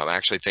through. I'm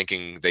actually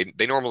thinking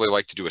they normally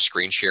like to do a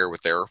screen share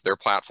with their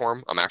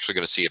platform. I'm actually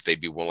going to see if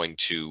they'd be willing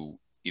to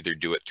either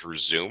do it through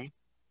Zoom,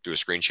 do a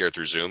screen share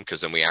through Zoom,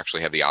 because then we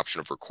actually have the option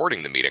of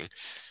recording the meeting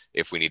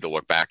if we need to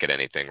look back at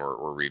anything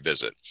or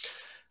revisit.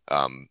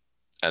 And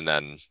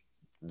then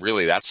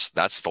really that's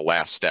the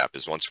last step.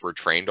 Is once we're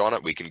trained on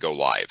it, we can go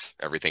live.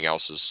 Everything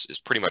else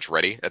is pretty much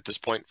ready at this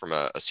point from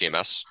a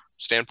CMS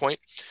standpoint.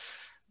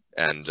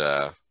 And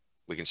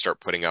we can start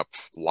putting up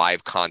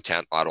live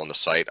content out on the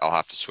site. I'll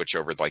have to switch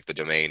over like the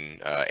domain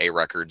A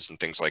records and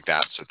things like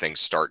that, so things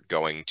start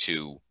going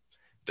to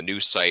the new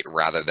site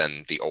rather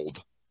than the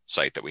old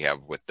site that we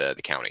have with the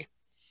county.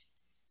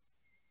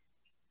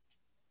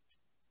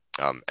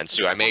 And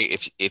Sue, I may,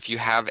 if you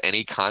have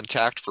any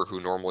contact for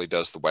who normally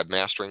does the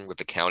webmastering with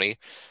the county,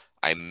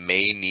 I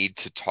may need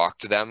to talk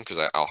to them,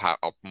 because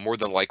I'll more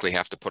than likely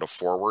have to put a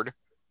forward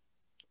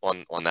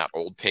on that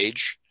old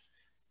page.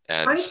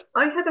 And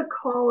I had a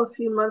call a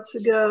few months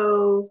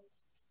ago,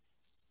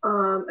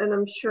 and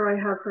I'm sure I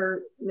have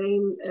her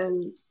name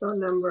and phone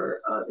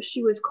number.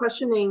 She was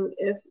questioning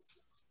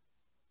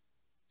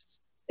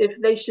if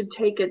they should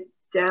take it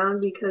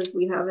down because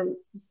we haven't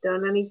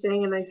done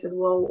anything. And I said,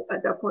 well,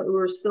 at that point we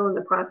were still in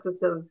the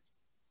process of,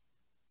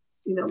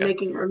 you know,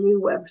 making our new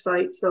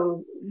website.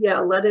 So yeah,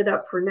 let it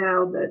up for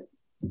now. But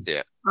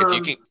yeah,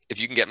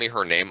 if you can get me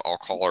her name, I'll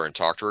call her and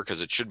talk to her,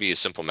 because it should be a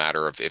simple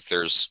matter of if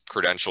there's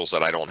credentials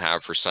that I don't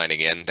have for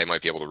signing in, they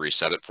might be able to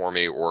reset it for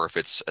me. Or if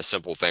it's a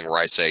simple thing where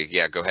I say,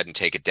 yeah, go ahead and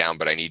take it down,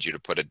 but I need you to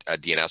put a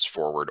DNS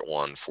forward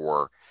on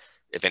for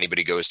if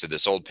anybody goes to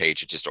this old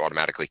page, it just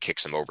automatically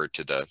kicks them over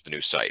to the new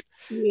site.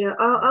 Yeah,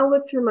 I'll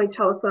look through my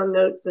telephone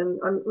notes, and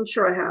I'm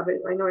sure I have it.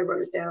 I know I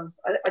wrote it down.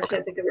 I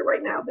can't think of it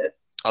right now, but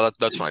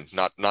that's fine.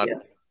 Not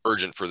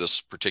urgent for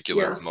this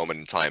particular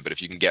moment in time. But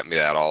if you can get me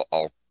that,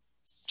 I'll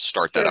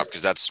start that up,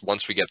 because that's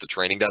once we get the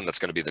training done, that's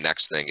going to be the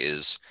next thing.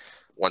 Is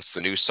once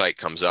the new site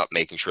comes up,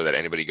 making sure that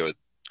anybody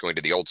going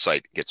to the old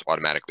site gets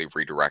automatically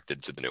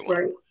redirected to the new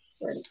one.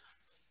 Right.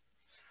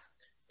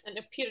 And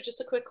Peter,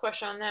 just a quick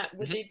question on that: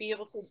 would they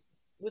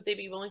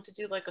be willing to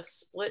do like a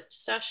split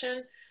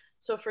session?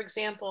 So for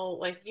example,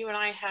 like you and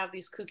I have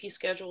these kooky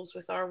schedules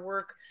with our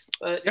work,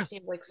 but it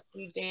seems like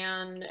Steve,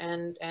 Dan,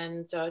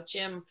 and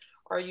Jim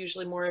are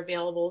usually more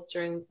available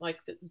during like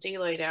the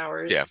daylight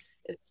hours. Yeah.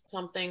 Is it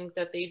something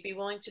that they'd be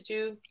willing to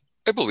do?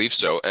 I believe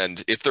so.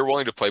 And if they're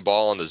willing to play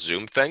ball on the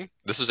Zoom thing,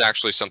 this is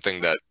actually something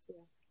that,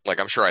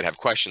 like, I'm sure I'd have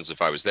questions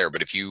if I was there,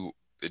 but if you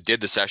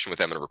did the session with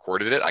them and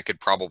recorded it, I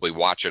could probably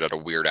watch it at a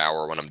weird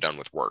hour when I'm done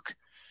with work.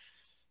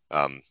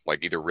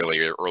 Like either really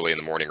early in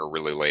the morning or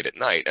really late at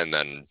night, and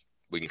then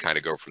we can kind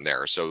of go from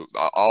there. So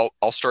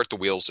I'll start the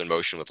wheels in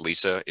motion with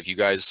Lisa. If you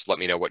guys let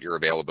me know what your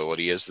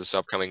availability is this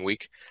upcoming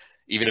week,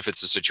 even if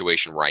it's a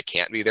situation where I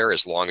can't be there,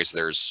 as long as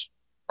there's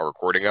a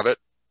recording of it,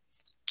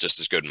 just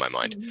as good in my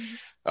mind.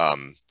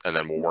 And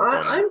then we'll work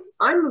on.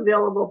 I'm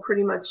available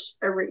pretty much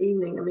every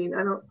evening. I mean,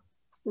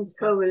 since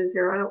COVID is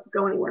here, I don't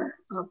go anywhere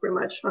pretty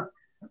much.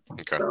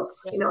 Okay. So,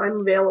 you know,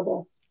 I'm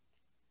available.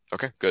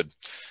 Okay, good.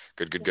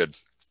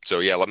 So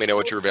yeah, let me know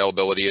what your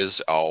availability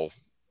is. I'll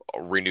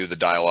renew the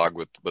dialogue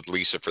with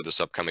Lisa for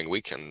this upcoming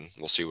week, and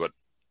we'll see what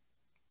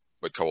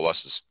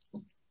coalesces.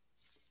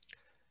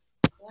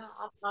 Yeah,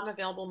 I'm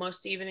available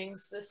most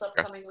evenings this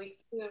upcoming week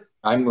too.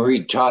 I'm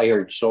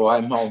retired, so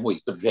I'm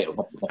always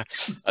available.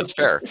 That's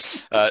fair.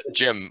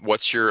 Jim,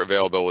 what's your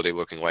availability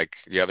looking like?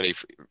 Do you have any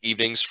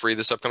evenings free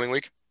this upcoming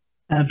week?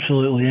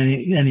 Absolutely.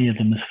 Any of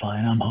them is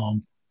fine. I'm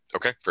home.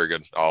 Okay, very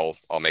good. I'll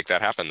make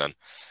that happen then.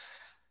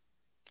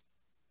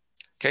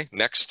 Okay,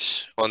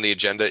 next on the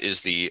agenda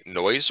is the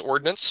noise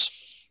ordinance.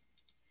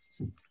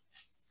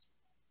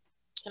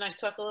 Can I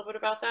talk a little bit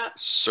about that?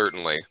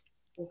 Certainly.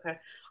 Okay.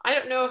 I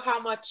don't know how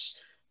much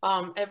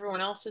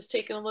everyone else has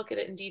taken a look at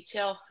it in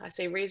detail. I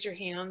say raise your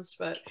hands,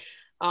 but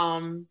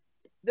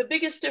the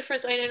biggest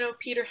difference, I know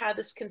Peter had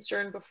this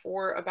concern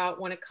before about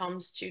when it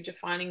comes to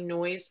defining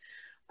noise,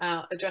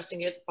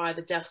 addressing it by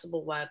the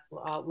decibel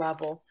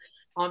level.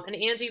 And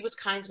Andy was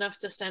kind enough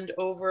to send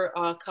over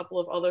a couple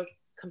of other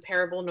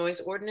comparable noise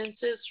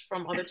ordinances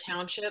from other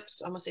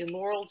townships. I'm gonna say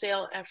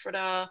Laureldale,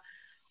 Ephrata,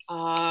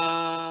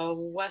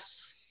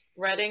 West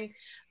Reading.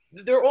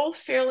 They're all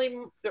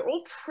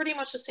pretty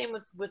much the same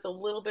with a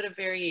little bit of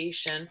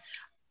variation.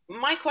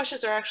 My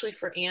questions are actually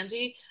for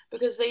Andy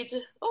because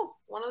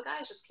one of the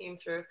guys just came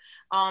through.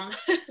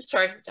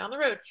 Sorry, down the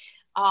road.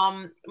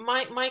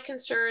 My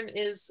concern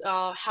is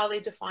how they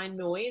define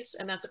noise,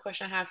 and that's a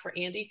question I have for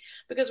Andy,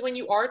 because when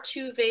you are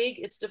too vague,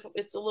 it's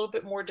a little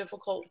bit more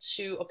difficult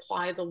to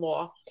apply the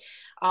law.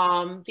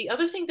 The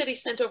other thing that he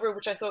sent over,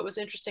 which I thought was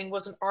interesting,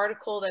 was an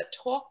article that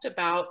talked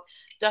about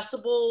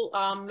decibel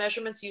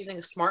measurements using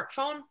a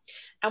smartphone.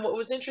 And what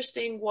was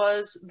interesting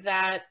was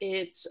that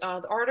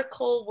the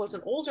article was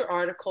an older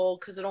article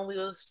because it only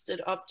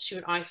listed up to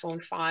an iPhone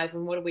 5.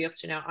 And what are we up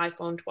to now?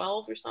 iPhone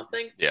 12 or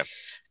something? Yeah.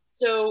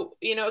 So,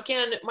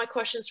 again, my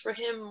questions for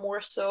him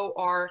more so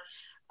are,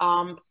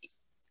 I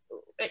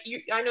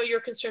know your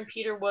concern,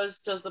 Peter,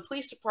 was does the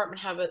police department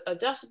have a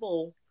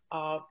decibel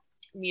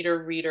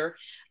meter reader?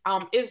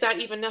 Is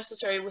that even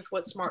necessary with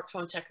what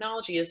smartphone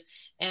technology is?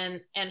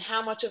 And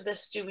how much of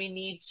this do we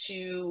need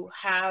to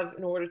have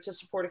in order to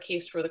support a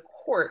case for the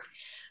court?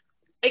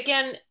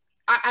 Again,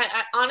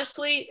 I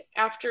honestly,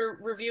 after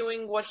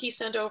reviewing what he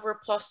sent over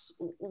plus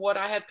what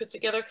I had put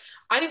together,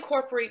 I'd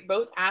incorporate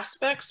both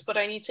aspects, but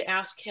I need to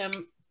ask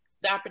him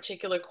that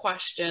particular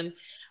question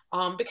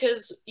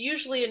because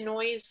usually a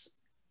noise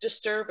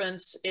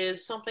disturbance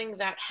is something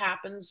that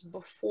happens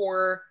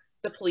before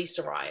the police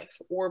arrive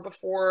or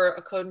before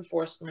a code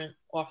enforcement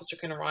officer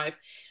can arrive.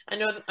 I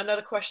know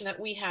another question that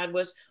we had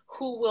was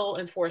who will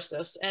enforce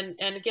this? And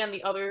again,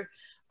 the other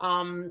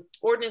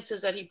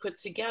ordinances that he put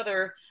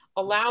together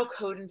allow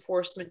code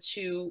enforcement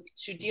to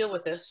deal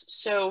with this.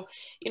 So,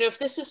 if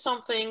this is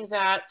something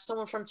that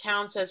someone from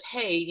town says,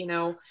 hey,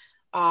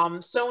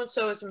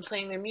 so-and-so has been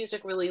playing their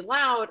music really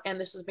loud and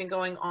this has been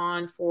going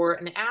on for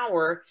an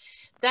hour,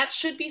 that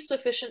should be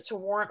sufficient to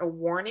warrant a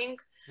warning.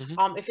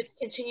 Mm-hmm. If it's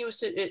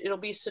continuous, it'll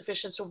be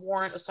sufficient to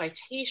warrant a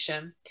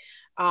citation.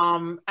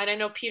 And I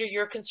know, Peter,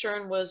 your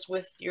concern was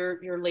with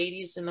your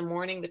ladies in the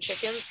morning, the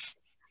chickens.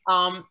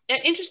 And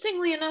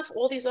interestingly enough,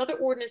 all these other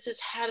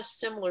ordinances had a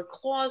similar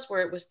clause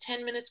where it was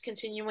 10 minutes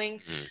continuing,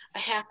 a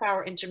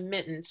half-hour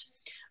intermittent.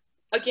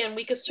 Again,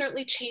 we could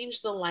certainly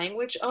change the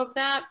language of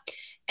that.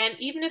 And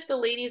even if the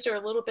ladies are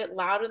a little bit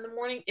loud in the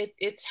morning,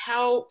 it's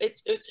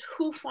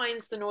who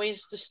finds the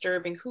noise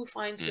disturbing, who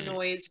finds the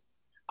noise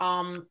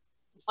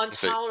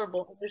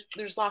intolerable.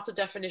 There's lots of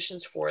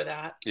definitions for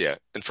that. Yeah,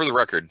 and for the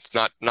record, it's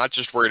not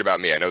just worried about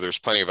me. I know there's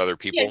plenty of other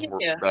people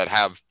that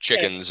have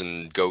chickens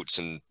and goats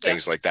and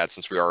things like that.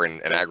 Since we are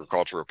in an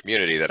agricultural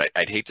community, that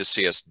I'd hate to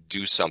see us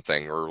do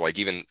something, or like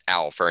even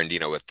Al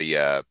Ferrandino with the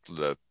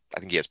I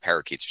think he has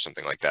parakeets or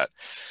something like that.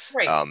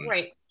 Right,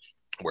 right.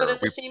 But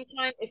at the same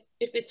time, if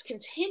it's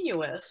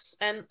continuous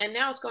and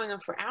now it's going on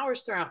for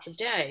hours throughout the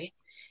day,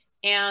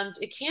 and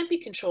it can't be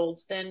controlled,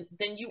 then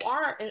you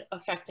are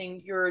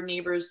affecting your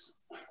neighbor's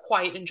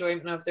quiet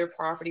enjoyment of their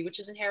property, which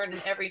is inherent in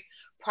every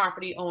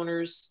property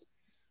owner's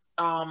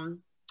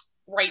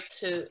right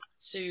to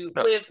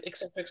live, et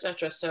cetera, et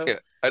cetera. So yeah,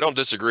 I don't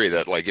disagree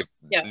that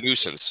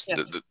nuisance,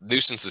 the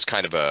nuisance is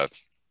kind of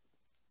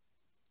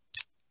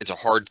it's a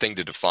hard thing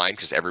to define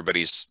because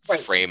everybody's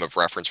frame of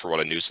reference for what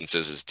a nuisance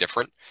is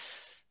different.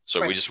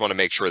 So we just want to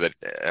make sure that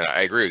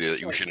I agree with you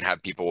that we shouldn't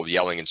have people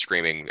yelling and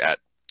screaming at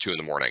 2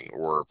 a.m.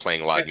 or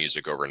playing loud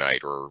music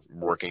overnight or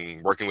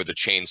working with a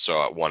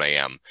chainsaw at 1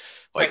 a.m.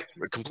 I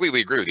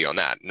completely agree with you on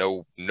that.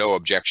 No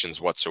objections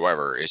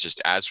whatsoever. It's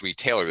just as we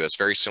tailor this,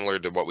 very similar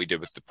to what we did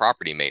with the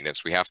property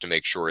maintenance, we have to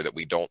make sure that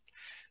we don't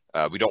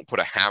put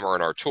a hammer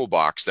in our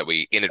toolbox that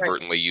we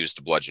inadvertently use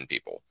to bludgeon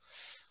people.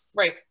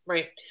 Right.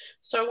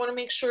 So I want to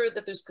make sure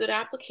that there's good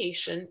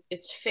application.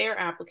 It's fair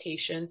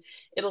application.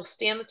 It'll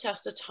stand the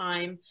test of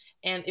time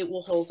and it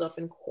will hold up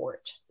in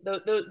court.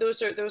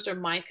 Those are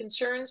my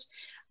concerns.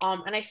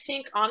 And I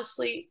think,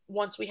 honestly,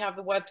 once we have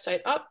the website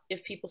up,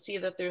 if people see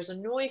that there's a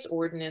noise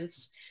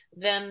ordinance,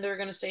 then they're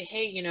going to say,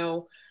 hey,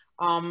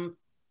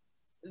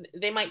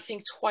 they might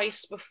think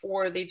twice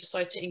before they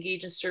decide to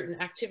engage in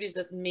certain activities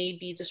that may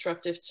be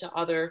disruptive to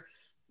other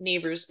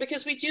neighbors.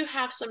 Because we do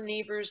have some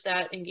neighbors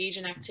that engage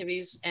in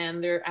activities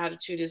and their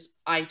attitude is,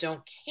 I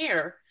don't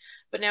care.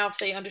 But now if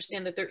they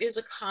understand that there is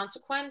a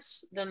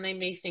consequence, then they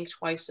may think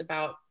twice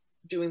about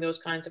doing those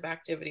kinds of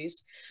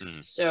activities.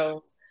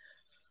 So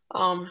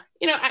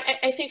You know,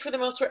 I think for the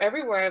most part,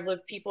 everywhere I've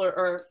lived, people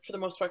are for the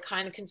most part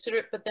kind of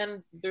considerate, but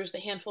then there's the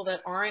handful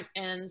that aren't,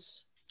 and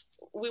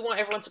we want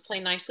everyone to play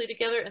nicely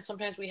together, and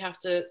sometimes we have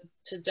to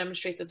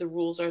demonstrate that the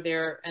rules are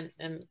there and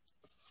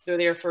they're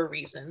there for a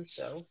reason.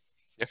 So,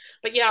 yeah.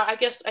 But yeah, I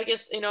guess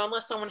you know,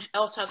 unless someone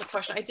else has a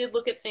question, I did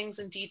look at things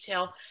in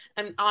detail,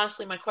 and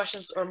honestly, my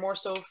questions are more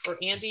so for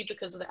Andy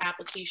because of the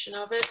application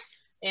of it,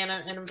 and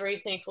I'm very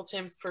thankful to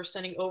him for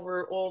sending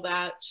over all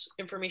that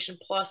information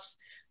plus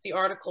the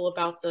article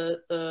about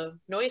the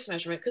noise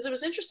measurement, because it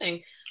was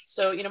interesting.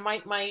 So, you know,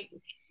 my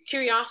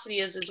curiosity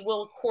is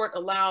will a court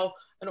allow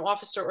an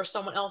officer or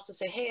someone else to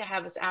say, hey, I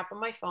have this app on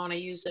my phone, I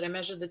used it, I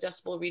measured the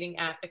decibel reading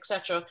at,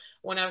 etc.,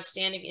 when I was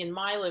standing in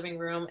my living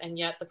room, and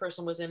yet the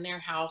person was in their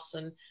house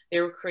and they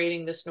were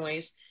creating this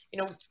noise.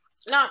 You know,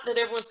 not that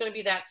everyone's going to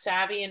be that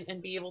savvy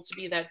and be able to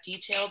be that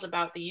detailed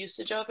about the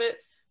usage of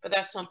it, but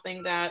that's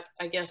something that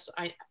I guess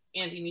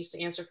Andy needs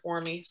to answer for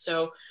me.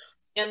 So,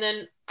 and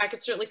then I could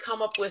certainly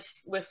come up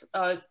with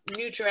a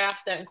new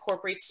draft that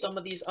incorporates some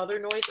of these other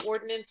noise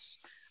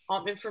ordinance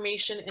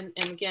information,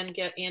 and again,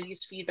 get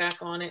Andy's feedback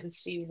on it and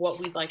see what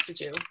we'd like to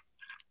do.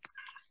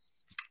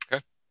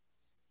 Okay.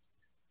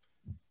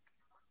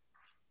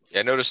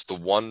 Yeah, I noticed the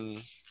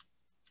one,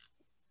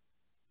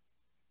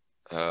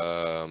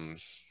 I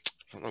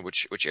don't know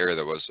which area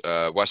that was,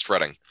 West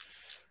Reading.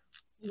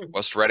 Mm-hmm.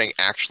 West Reading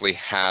actually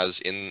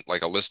has in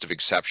like a list of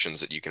exceptions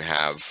that you can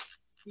have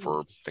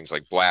for things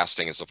like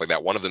blasting and stuff like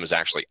that. One of them is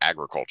actually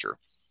agriculture,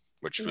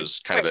 which was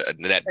kind of a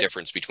net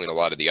difference between a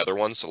lot of the other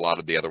ones. A lot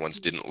of the other ones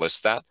didn't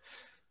list that,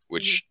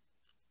 which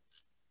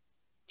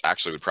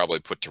actually would probably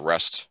put to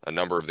rest a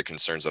number of the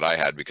concerns that I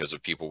had because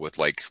of people with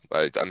like,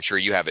 I'm sure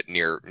you have it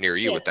near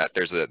you with that.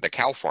 There's the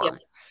cow farm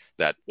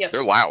that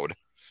they're loud,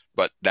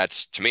 but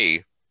that's, to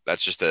me,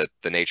 that's just the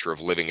nature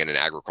of living in an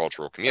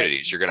agricultural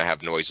communities. You're going to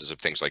have noises of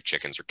things like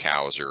chickens or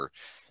cows, or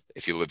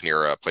if you live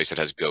near a place that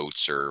has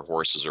goats or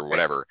horses or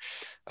whatever,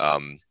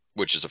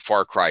 which is a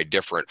far cry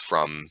different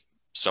from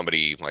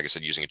somebody, like I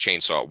said, using a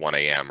chainsaw at 1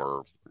 a.m.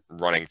 or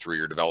running through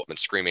your development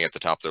screaming at the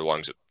top of their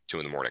lungs at 2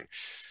 in the morning.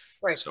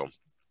 Right. So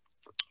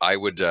I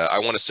would, I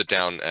want to sit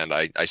down and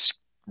I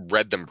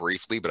read them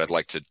briefly, but I'd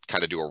like to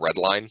kind of do a red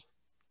line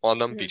on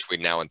them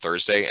between now and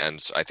Thursday.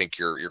 And I think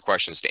your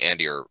questions to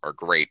Andy are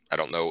great. I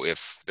don't know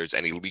if there's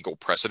any legal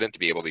precedent to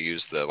be able to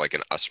use the, like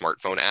a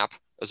smartphone app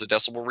as a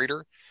decibel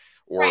reader,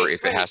 or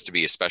if it has to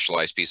be a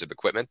specialized piece of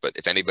equipment, but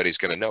if anybody's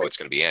going to know, it's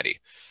going to be Andy.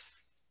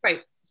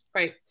 Right.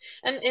 Right.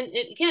 And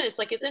again, it's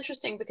like, it's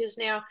interesting because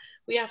now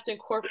we have to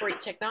incorporate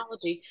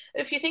technology.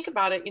 If you think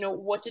about it, you know,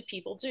 what did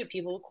people do?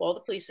 People would call the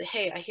police, say,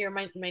 hey, I hear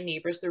my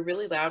neighbors, they're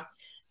really loud.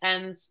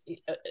 And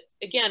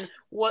again,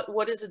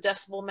 what is a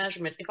decibel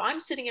measurement? If I'm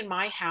sitting in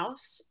my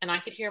house and I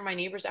could hear my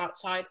neighbors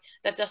outside,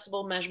 that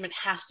decibel measurement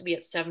has to be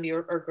at 70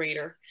 or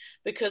greater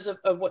because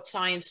of what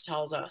science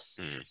tells us.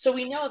 So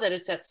we know that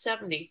it's at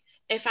 70.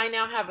 If I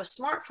now have a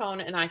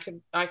smartphone and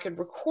I could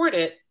record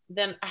it,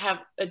 then I have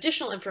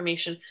additional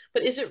information.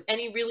 But is it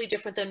any really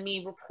different than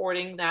me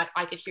reporting that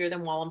I could hear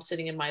them while I'm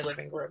sitting in my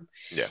living room?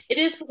 Yeah, it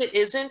is, but it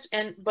isn't.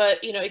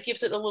 But you know, it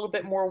gives it a little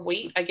bit more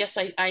weight. I guess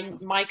I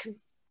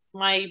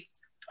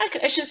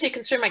shouldn't say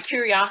concern. My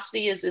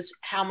curiosity is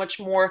how much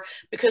more,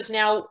 because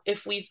now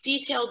if we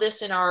detail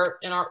this in our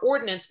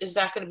ordinance, is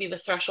that going to be the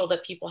threshold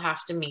that people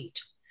have to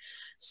meet?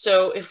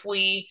 So if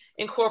we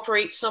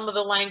incorporate some of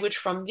the language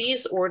from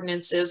these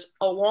ordinances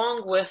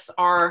along with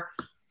our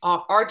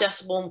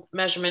decibel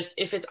measurement,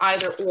 if it's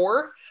either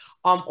or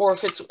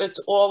if it's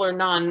all or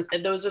none,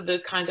 those are the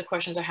kinds of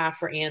questions I have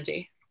for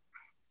Andy.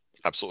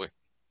 Absolutely.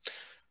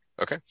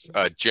 Okay.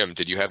 Jim,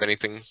 did you have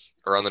anything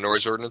around the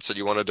noise ordinance that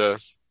you wanted to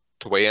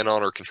weigh in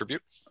on or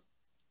contribute?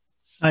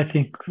 I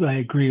think I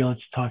agree. Let's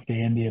talk to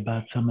Andy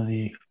about some of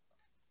the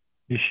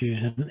issues.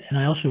 And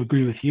I also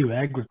agree with you,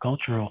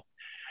 agricultural.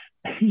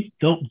 You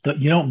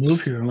don't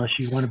move here unless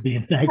you want to be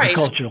in an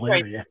agricultural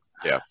area.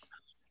 Yeah.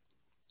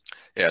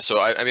 Yeah.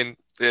 So, I mean,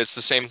 it's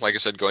the same, like I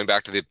said, going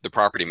back to the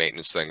property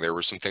maintenance thing, there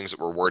were some things that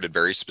were worded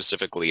very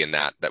specifically in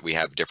that we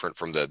have different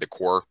from the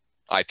core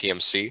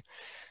IPMC,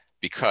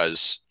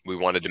 because we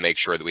wanted to make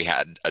sure that we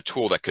had a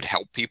tool that could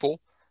help people,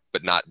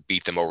 but not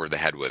beat them over the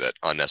head with it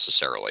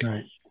unnecessarily.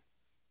 Right.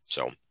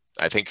 So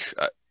I think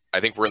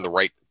we're in the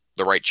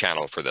right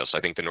channel for this. I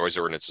think the noise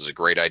ordinance is a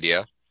great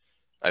idea.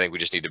 I think we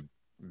just need to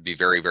be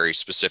very, very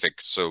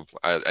specific. So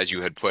as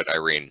you had put,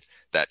 Irene,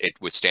 that it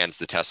withstands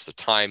the test of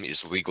time,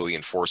 is legally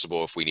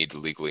enforceable if we need to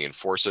legally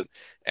enforce it,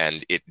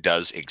 and it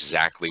does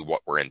exactly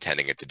what we're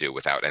intending it to do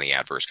without any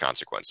adverse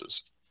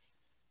consequences.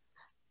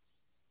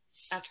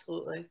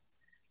 Absolutely.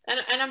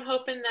 And I'm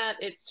hoping that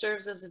it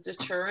serves as a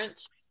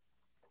deterrent,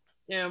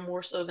 you know,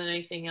 more so than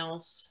anything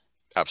else.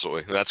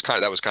 Absolutely. And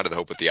that was kind of the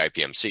hope with the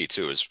IPMC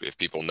too, is if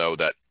people know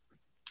that,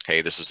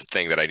 hey, this is the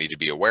thing that I need to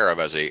be aware of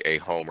as a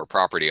home or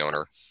property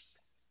owner,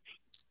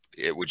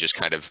 it would just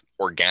kind of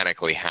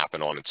organically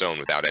happen on its own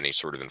without any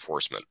sort of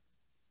enforcement.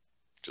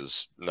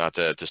 Just not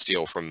to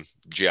steal from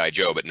G.I.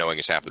 Joe, but knowing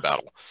is half the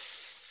battle.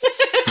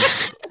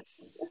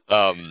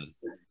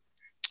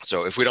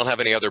 So if we don't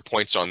have any other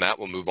points on that,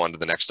 we'll move on to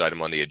the next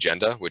item on the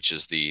agenda, which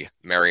is the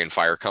Marion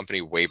Fire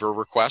Company waiver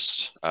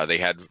request. They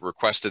had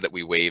requested that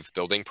we waive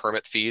building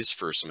permit fees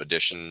for some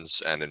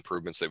additions and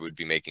improvements that we would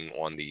be making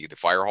on the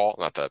fire hall,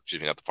 not the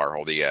fire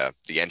hall, the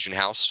engine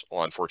house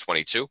on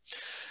 422.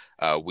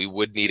 We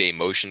would need a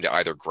motion to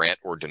either grant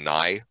or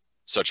deny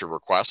such a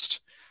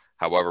request.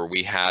 However,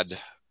 we had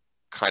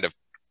kind of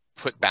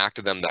put back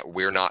to them that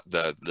we're not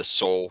the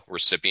sole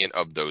recipient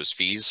of those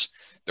fees.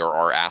 There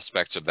are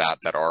aspects of that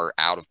that are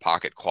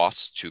out-of-pocket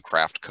costs to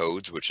craft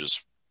codes, which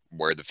is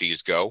where the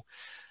fees go.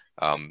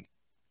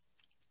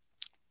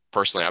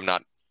 Personally, I'm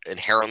not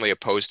inherently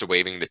opposed to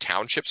waiving the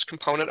township's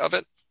component of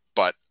it,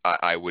 but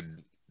I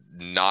would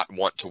not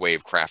want to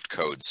waive craft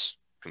codes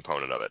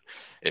component of it.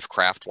 If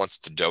craft wants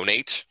to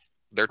donate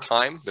their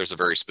time, there's a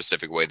very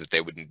specific way that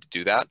they would need to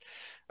do that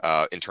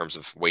in terms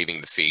of waiving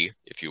the fee,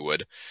 if you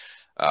would.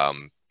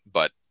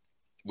 But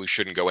we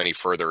shouldn't go any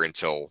further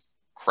until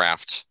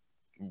craft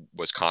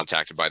was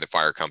contacted by the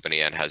fire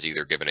company and has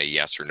either given a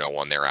yes or no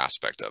on their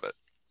aspect of it.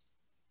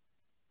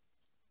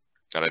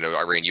 And I know,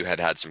 Irene, you had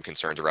some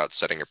concerns about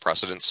setting a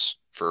precedence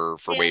for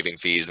waiving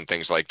fees and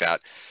things like that.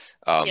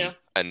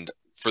 And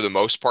for the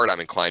most part, I'm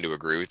inclined to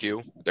agree with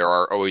you. There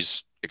are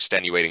always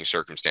extenuating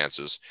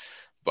circumstances,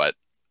 but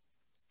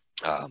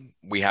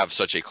we have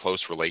such a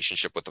close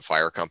relationship with the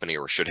fire company,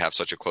 or should have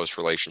such a close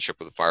relationship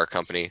with the fire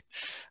company,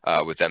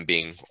 with them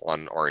being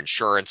on our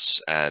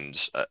insurance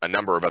and a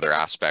number of other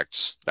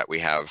aspects that we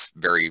have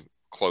very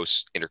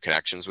close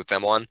interconnections with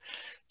them on,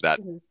 that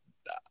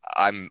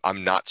I'm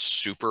not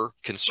super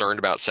concerned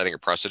about setting a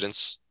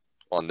precedence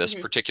on this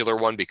particular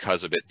one,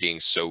 because of it being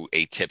so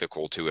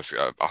atypical to if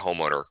a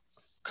homeowner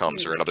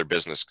comes or another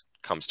business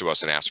comes to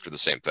us and asks for the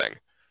same thing.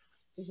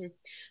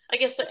 I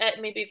guess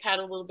maybe we've had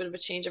a little bit of a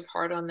change of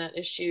heart on that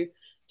issue.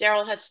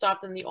 Daryl had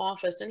stopped in the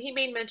office and he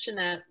made mention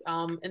that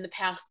in the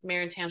past,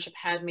 Marion Township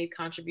had made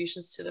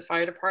contributions to the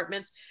fire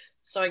departments.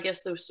 So I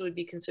guess those would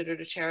be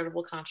considered a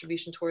charitable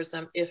contribution towards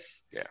them if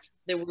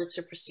they were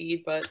to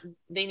proceed, but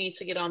they need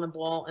to get on the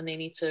ball and they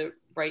need to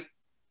write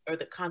or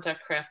the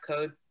contact craft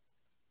code.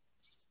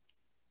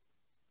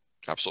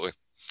 Absolutely.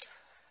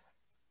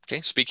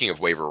 Okay, speaking of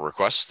waiver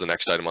requests, the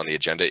next item on the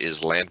agenda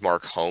is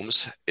Landmark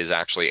Homes is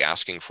actually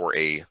asking for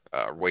a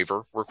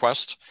waiver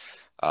request.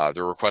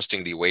 They're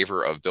requesting the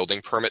waiver of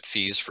building permit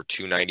fees for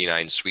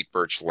 299 Sweet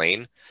Birch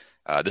Lane.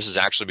 This is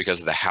actually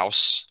because the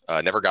house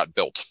never got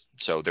built.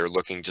 So they're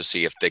looking to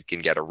see if they can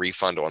get a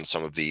refund on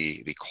some of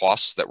the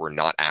costs that were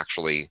not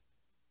actually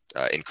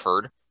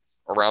incurred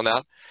around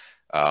that.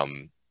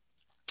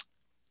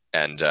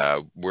 And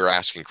we're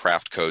asking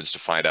craft codes to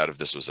find out if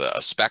this was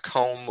a spec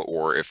home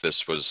or if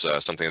this was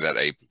something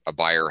that a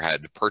buyer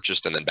had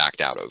purchased and then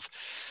backed out of.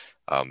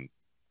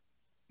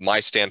 My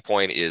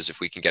standpoint is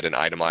if we can get an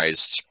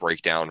itemized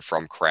breakdown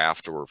from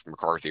craft or from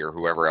McCarthy or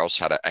whoever else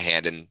had a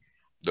hand in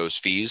those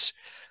fees,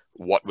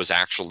 what was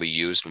actually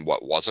used and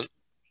what wasn't.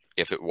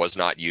 If it was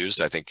not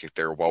used, I think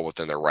they're well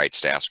within their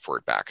rights to ask for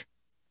it back.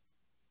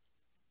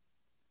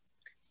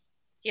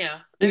 Yeah,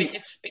 I mean,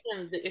 if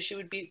again, the issue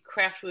would be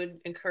craft would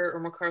incur or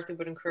McCarthy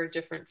would incur a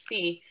different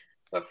fee,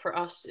 but for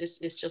us, it's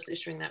just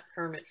issuing that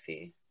permit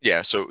fee.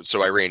 Yeah. So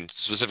Irene,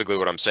 specifically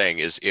what I'm saying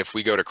is if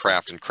we go to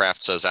craft and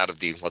craft says out of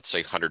the, let's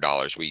say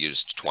 $100, we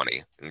used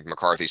 20 and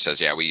McCarthy says,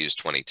 yeah, we used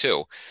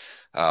 22,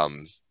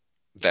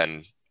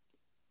 then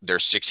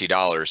there's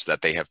 $60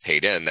 that they have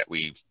paid in that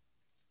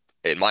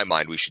in my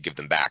mind, we should give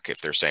them back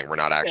if they're saying we're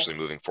not actually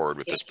moving forward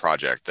with this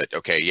project. That,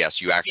 okay,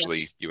 yes, you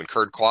actually, you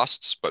incurred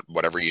costs, but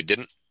whatever you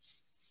didn't,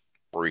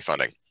 we're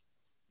refunding.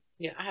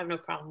 Yeah, I have no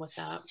problem with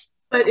that.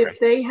 But if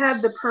they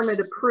had the permit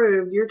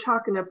approved, you're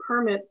talking a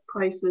permit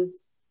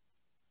prices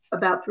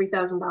about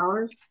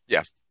 $3,000?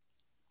 Yeah.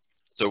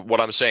 So what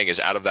I'm saying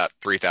is out of that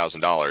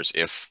 $3,000,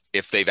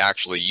 if they've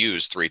actually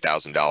used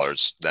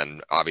 $3,000,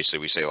 then obviously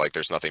we say like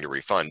there's nothing to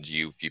refund.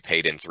 You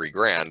paid in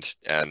 $3,000,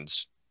 and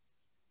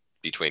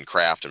between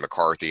craft and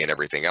McCarthy and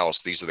everything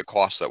else, these are the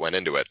costs that went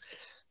into it.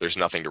 There's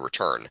nothing to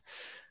return.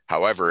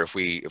 However, if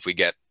we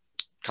get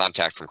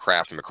contact from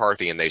craft and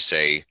McCarthy and they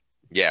say,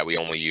 yeah, we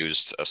only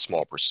used a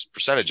small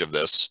percentage of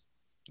this,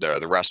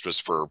 the rest was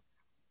for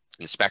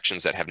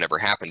inspections that have never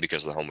happened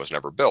because the home was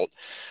never built,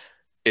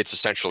 it's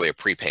essentially a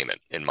prepayment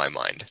in my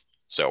mind.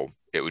 So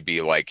it would be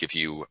like if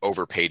you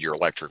overpaid your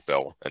electric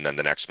bill and then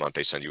the next month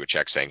they send you a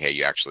check saying, hey,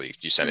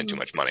 you sent in too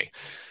much money.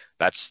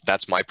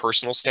 That's my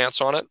personal stance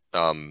on it.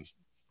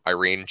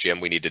 Irene,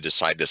 Jim, we need to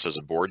decide this as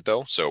a board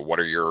though. So what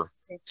are your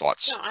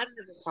thoughts? No, I don't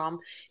have a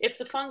problem. If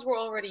the funds were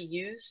already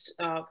used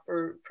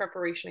for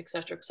preparation, et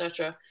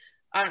cetera,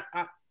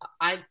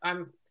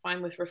 I'm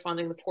fine with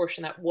refunding the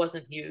portion that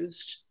wasn't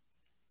used.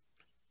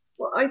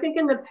 Well, I think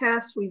in the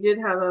past we did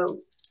have a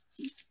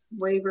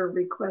waiver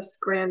request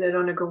granted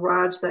on a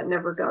garage that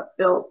never got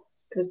built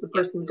because the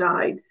person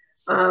died.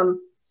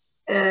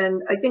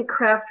 And I think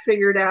Kraft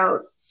figured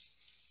out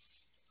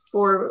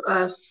for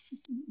us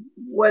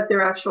what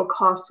their actual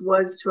cost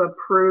was to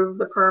approve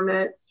the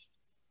permit,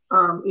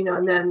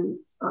 and then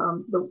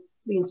the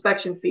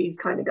inspection fees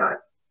kind of got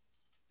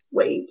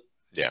waived.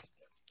 Yeah.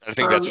 I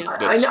think that's,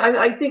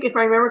 I think if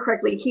I remember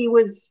correctly,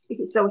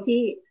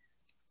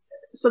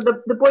 so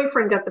the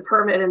boyfriend got the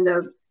permit and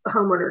the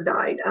homeowner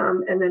died.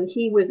 And then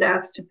he was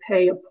asked to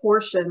pay a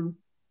portion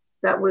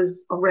that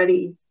was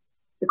already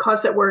the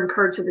costs that were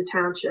incurred to the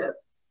township.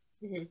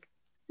 Mm-hmm.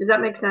 Does that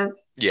make sense?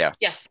 Yeah.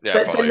 Yes.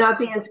 Yeah, but not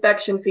the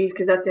inspection fees,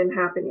 because that didn't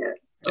happen yet.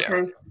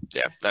 Okay.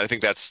 Yeah. I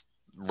think that's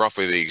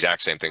roughly the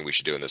exact same thing we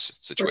should do in this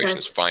situation,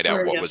 is find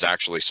out what was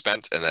actually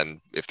spent, and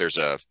then if there's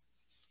a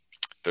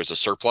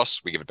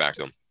surplus, we give it back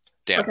to them.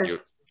 Dan,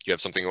 you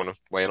have something you want to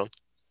weigh in on?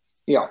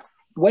 Yeah.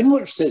 When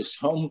was this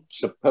home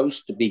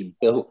supposed to be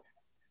built?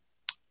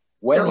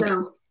 Don't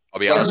know. I'll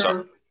be honest,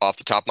 off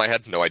the top of my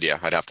head, no idea.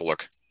 I'd have to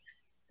look.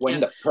 When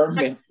the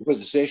permit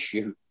was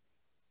issued.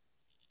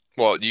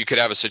 Well, you could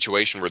have a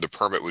situation where the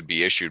permit would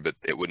be issued, but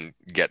it wouldn't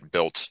get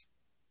built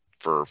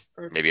for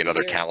maybe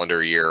another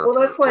calendar year. Well,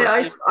 that's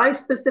why I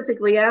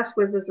specifically asked,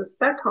 was this a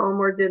spec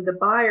home or did the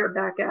buyer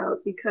back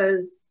out?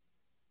 Because,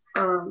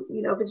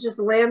 if it's just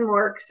a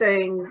landmark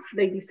saying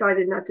they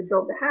decided not to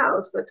build the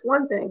house, that's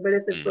one thing. But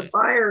if it's a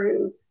buyer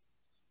who,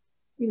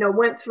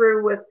 went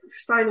through with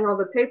signing all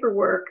the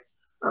paperwork,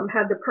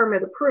 had the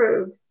permit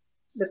approved,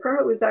 the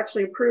permit was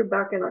actually approved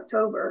back in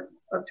October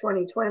of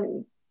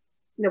 2020.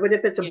 But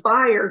if it's a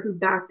buyer who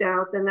backed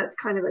out, then that's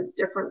kind of a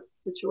different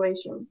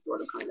situation,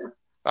 sort of, kind of.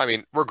 I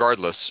mean,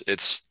 regardless,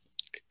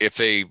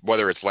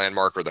 whether it's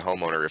landmark or the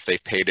homeowner, if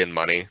they've paid in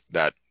money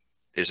that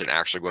isn't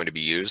actually going to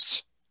be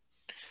used,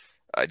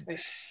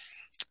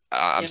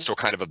 I'm still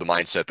kind of the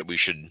mindset that we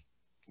should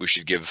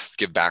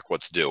give back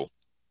what's due.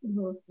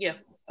 Mm-hmm. Yeah.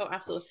 Oh,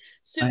 absolutely.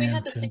 So we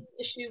had the same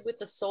issue with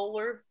the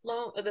solar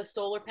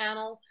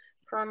panel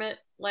permit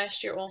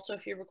last year also,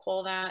 if you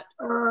recall that.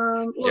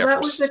 That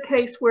was the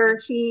case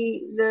where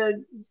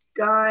the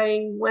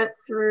guy went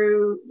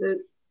through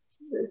the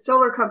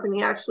solar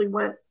company actually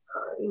went,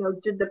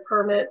 did the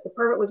permit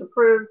was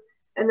approved.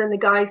 And then the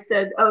guy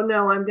said, oh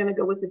no, I'm going to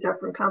go with a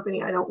different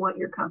company. I don't want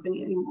your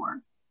company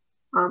anymore.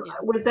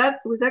 Was that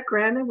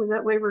granted? Was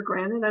that waiver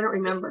granted? I don't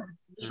remember.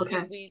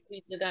 Okay. We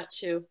did that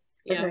too.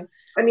 Yeah. Okay.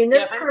 I mean,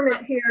 this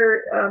permit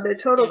here, the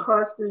total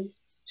cost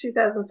is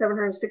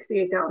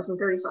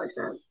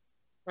 $2,768.35.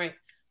 Right.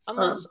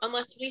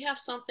 Unless we have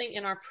something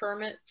in our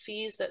permit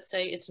fees that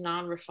say it's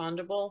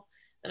non-refundable,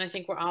 then I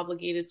think we're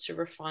obligated to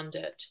refund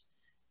it.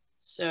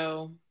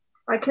 So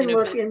I can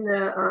look in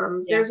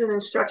the, there's an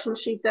instruction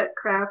sheet that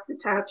Craft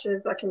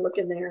attaches. I can look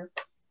in there.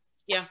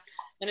 Yeah.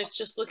 And it's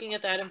just looking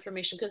at that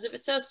information, because if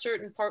it says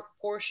certain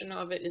portion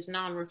of it is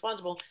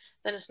non-refundable,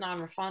 then it's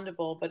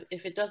non-refundable. But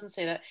if it doesn't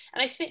say that,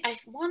 and I think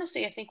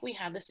we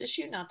had this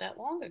issue not that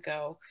long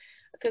ago,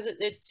 because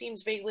it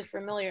seems vaguely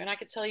familiar. And I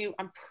could tell you,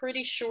 I'm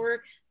pretty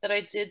sure that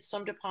I did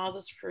some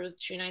deposits for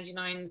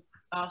 299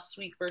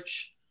 Sweet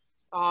Birch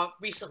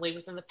recently,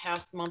 within the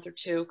past month or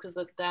two, because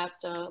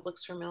that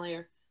looks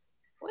familiar.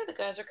 Boy, the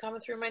guys are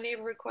coming through my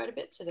neighborhood quite a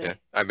bit today. Yeah,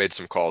 I made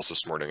some calls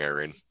this morning,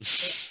 Irene.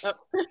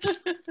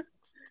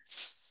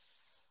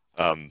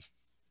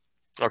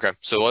 Okay,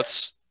 so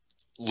let's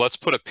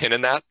put a pin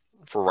in that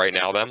for right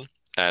now then,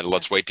 and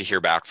let's wait to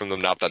hear back from them.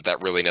 Not that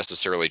that really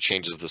necessarily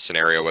changes the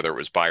scenario, whether it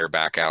was buyer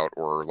back out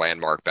or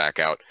landmark back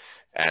out,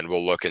 and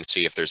we'll look and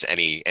see if there's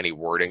any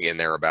wording in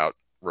there about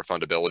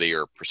refundability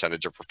or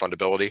percentage of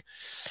refundability,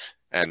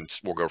 and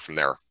we'll go from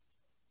there.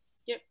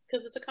 Yep,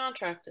 because it's a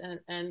contract,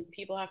 and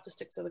people have to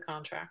stick to the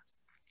contract.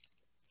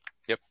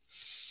 Yep.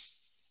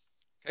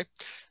 Okay.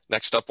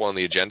 Next up on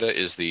the agenda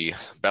is the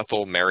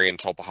Bethel, Marion,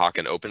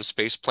 Tulpehocken Open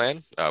Space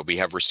Plan. We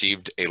have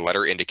received a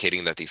letter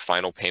indicating that the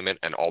final payment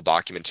and all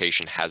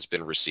documentation has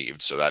been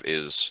received. So that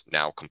is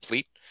now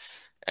complete,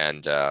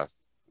 and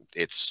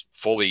it's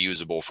fully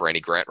usable for any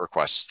grant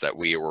requests that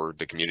we or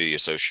the community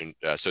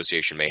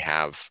association may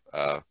have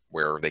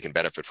where they can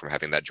benefit from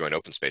having that joint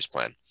open space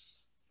plan.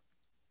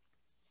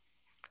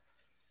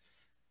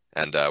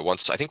 And I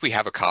think we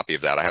have a copy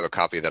of that. I have a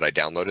copy that I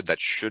downloaded that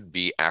should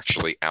be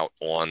actually out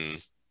on,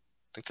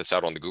 I think that's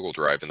out on the Google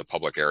Drive in the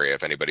public area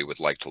if anybody would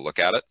like to look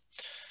at it.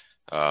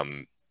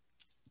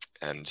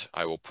 And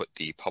I will put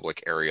the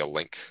public area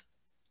link,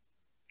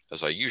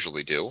 as I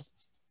usually do,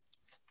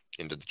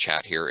 into the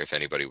chat here if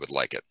anybody would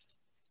like it.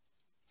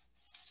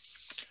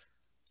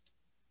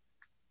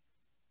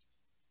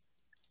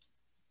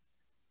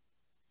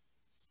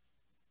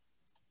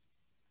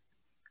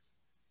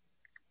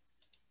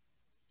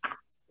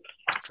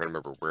 I'm trying to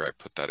remember where I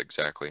put that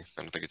exactly.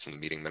 I don't think it's in the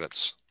meeting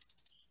minutes.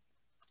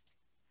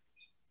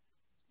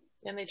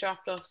 And they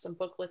dropped off some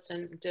booklets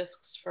and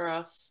discs for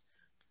us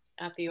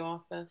at the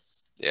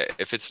office. Yeah,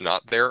 if it's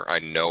not there, I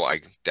know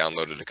I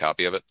downloaded a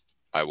copy of it.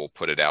 I will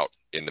put it out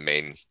in the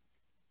main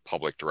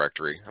public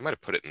directory. I might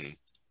have put it in.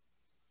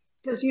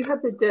 Because you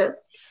have the disc.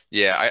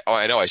 Yeah,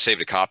 I know I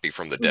saved a copy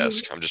from the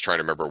disc. I'm just trying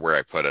to remember where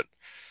I put it.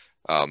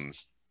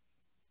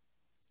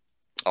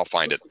 I'll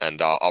find it,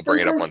 and I'll bring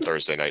it up on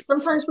Thursday night.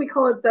 Sometimes we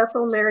call it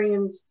Bethel,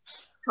 Marion,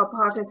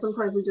 Tulpehocken.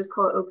 Sometimes we just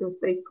call it Open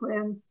Space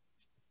Plan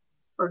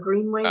or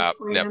Greenway Plan.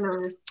 Yep.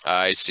 Or...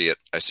 I see it.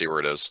 I see where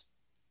it is.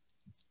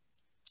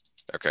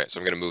 Okay, so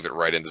I'm going to move it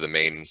right into the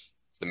main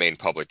the main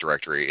public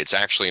directory. It's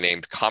actually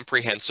named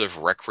Comprehensive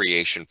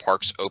Recreation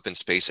Parks, Open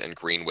Space, and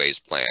Greenways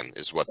Plan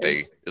is what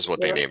they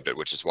named it,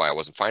 which is why I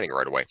wasn't finding it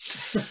right away.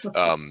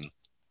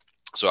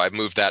 So I've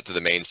moved that to the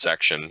main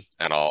section,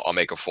 and I'll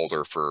make a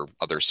folder for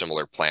other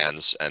similar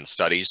plans and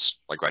studies.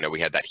 Like I know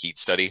we had that heat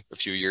study a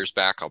few years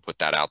back. I'll put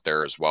that out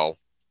there as well.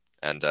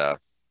 And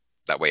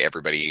that way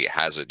everybody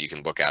has it. You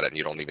can look at it and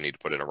you don't even need to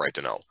put in a right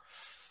to know.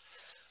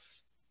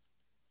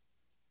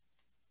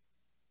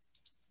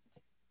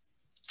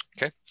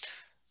 Okay.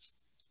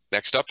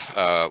 Next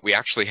up, we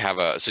actually have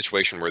a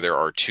situation where there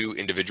are three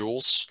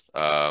individuals,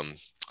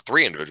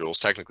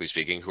 technically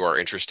speaking, who are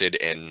interested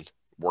in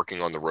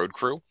working on the road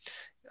crew.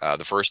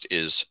 The first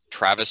is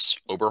Travis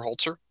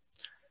Oberholzer.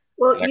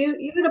 Well,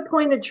 you had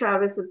appointed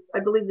Travis, I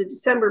believe, the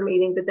December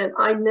meeting, but then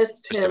I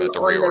missed him at the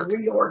on the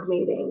reorg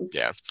meeting.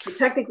 Yeah. So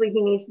technically,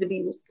 he needs to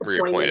be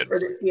appointed for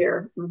this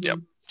year. Mm-hmm. Yep.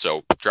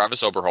 So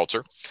Travis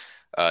Oberholzer,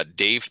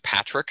 Dave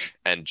Patrick,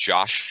 and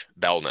Josh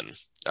Bellman.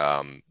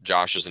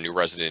 Josh is a new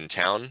resident in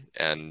town,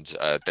 and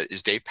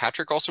is Dave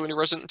Patrick also a new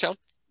resident in town?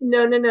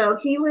 No.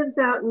 He lives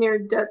out near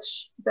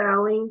Dutch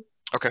Valley.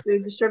 Okay.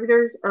 Food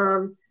distributors.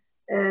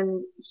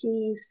 And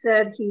he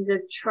said he's a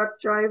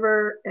truck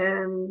driver,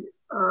 and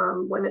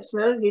when it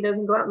snows, he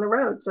doesn't go out on the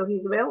road, so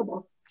he's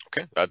available.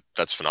 Okay,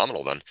 that's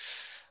phenomenal then.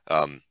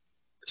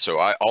 So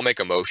I'll make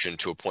a motion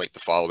to appoint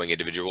the following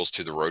individuals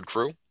to the road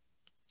crew: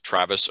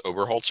 Travis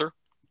Oberholzer,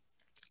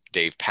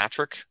 Dave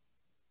Patrick,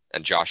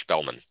 and Josh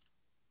Bellman.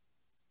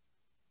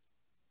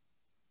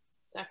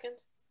 Second.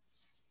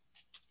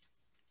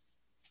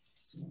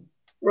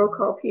 Roll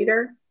call: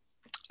 Peter.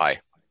 Aye.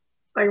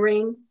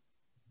 Irene.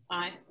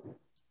 Aye.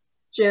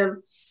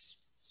 Jim.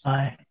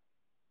 Aye.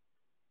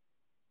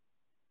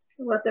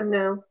 Let them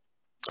know.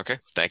 Okay,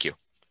 thank you.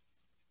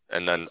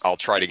 And then I'll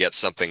try to get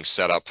something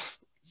set up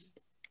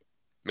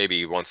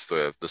maybe once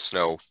the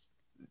snow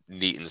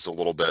neatens a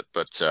little bit,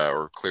 but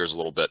or clears a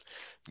little bit,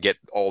 get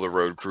all the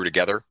road crew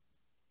together.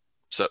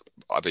 So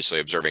obviously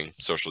observing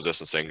social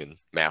distancing and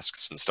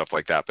masks and stuff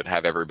like that, but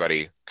have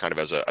everybody kind of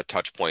as a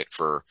touch point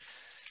for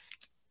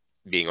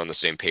being on the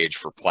same page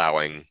for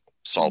plowing,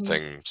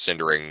 salting,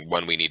 cindering,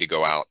 when we need to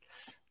go out.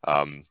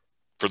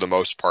 For the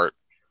most part,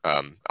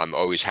 I'm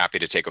always happy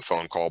to take a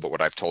phone call, but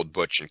what I've told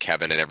Butch and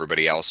Kevin and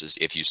everybody else is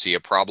if you see a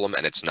problem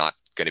and it's not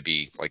going to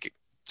be like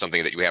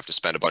something that you have to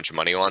spend a bunch of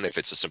money on, if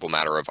it's a simple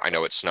matter of, I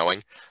know it's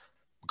snowing,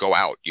 go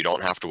out. You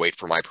don't have to wait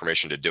for my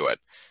permission to do it.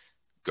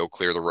 Go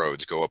clear the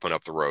roads, go open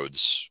up the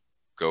roads,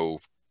 go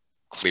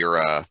clear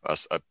a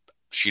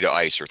sheet of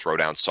ice or throw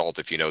down salt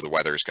if you know the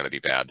weather is going to be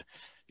bad.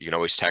 You can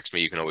always text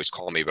me, you can always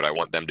call me, but I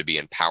want them to be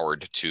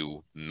empowered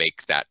to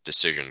make that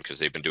decision because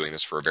they've been doing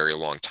this for a very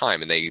long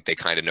time and they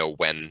kind of know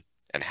when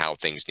and how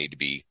things need to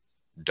be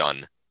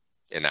done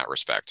in that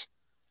respect.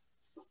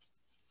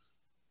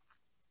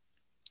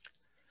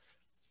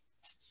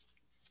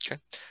 Okay.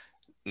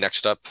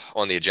 Next up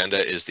on the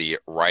agenda is the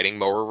riding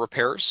mower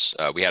repairs.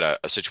 We had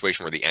a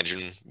situation where the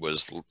engine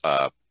was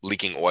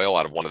leaking oil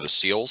out of one of the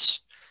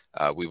seals.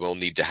 We will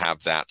need to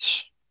have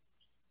that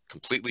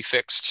completely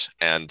fixed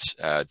and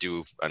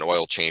do an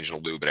oil change and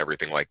a lube and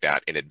everything like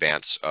that in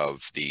advance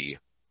of the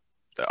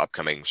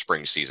upcoming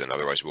spring season.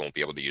 Otherwise, we won't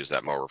be able to use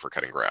that mower for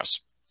cutting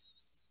grass.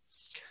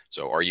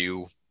 So are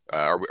you,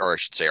 or I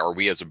should say, are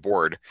we as a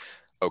board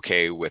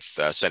okay with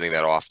sending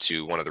that off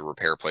to one of the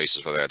repair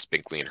places, whether that's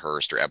Binkley and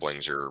Hurst or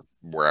Eblings or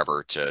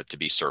wherever to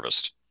be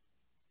serviced?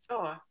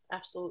 Oh,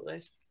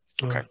 absolutely.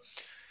 Okay.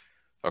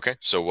 Okay.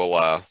 So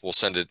we'll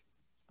send it.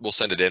 We'll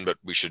send it in, but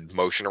we should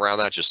motion around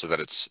that just so that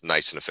it's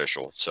nice and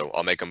official. So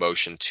I'll make a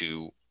motion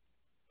to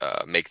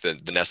make the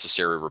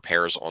necessary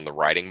repairs on the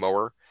riding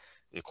mower,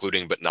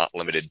 including but not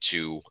limited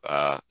to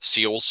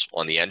seals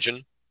on the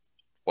engine,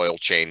 oil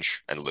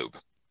change, and lube.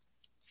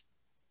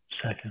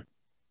 Second.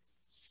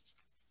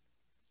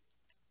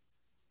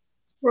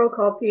 Roll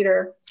call: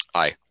 Peter.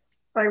 Aye.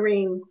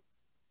 Irene.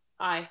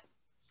 Aye.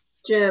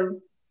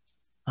 Jim.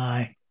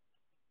 Aye.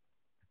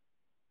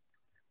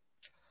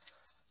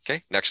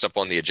 Okay, next up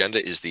on the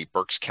agenda is the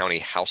Berks County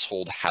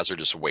Household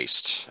Hazardous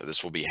Waste.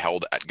 This will be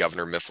held at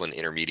Governor Mifflin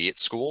Intermediate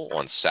School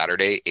on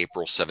Saturday,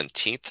 April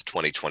 17th,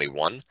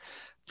 2021.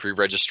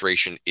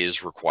 Pre-registration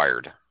is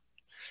required.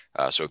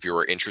 So if you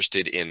are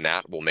interested in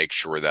that, we'll make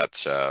sure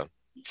that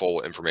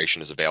full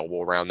information is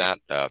available around that.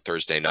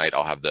 Thursday night,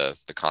 I'll have the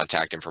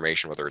contact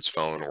information, whether it's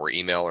phone or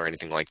email or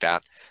anything like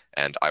that,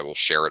 and I will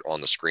share it on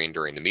the screen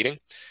during the meeting,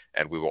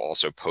 and we will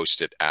also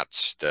post it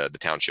at the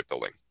township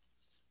building.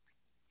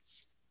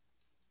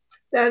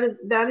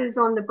 That is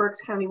on the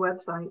Berks County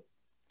website.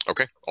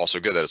 Okay. Also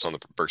good that it's on the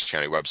Berks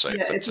County website.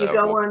 Yeah, if you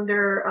go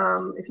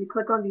under, if you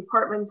click on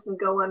departments and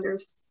go under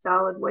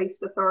Solid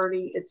Waste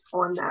Authority, it's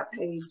on that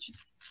page.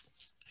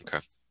 Okay.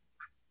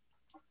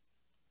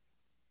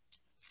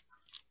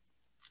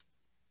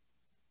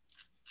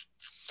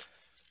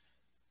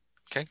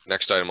 Okay.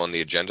 Next item on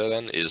the agenda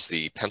then is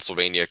the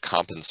Pennsylvania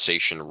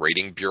Compensation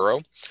Rating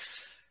Bureau.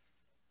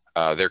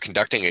 They're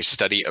conducting a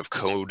study of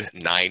Code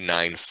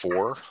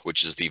 994,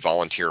 which is the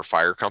volunteer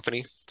fire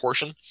company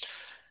portion.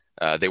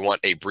 They want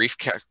a brief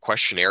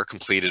questionnaire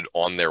completed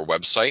on their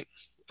website.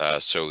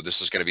 So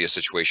this is going to be a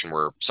situation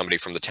where somebody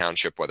from the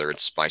township, whether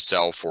it's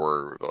myself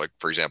or, like,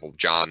 for example,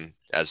 John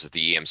as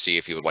the EMC,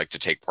 if he would like to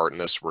take part in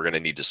this, we're going to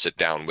need to sit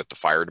down with the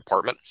fire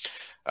department,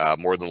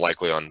 more than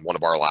likely on one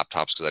of our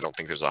laptops, because I don't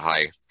think there's a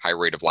high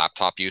rate of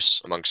laptop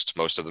use amongst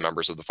most of the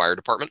members of the fire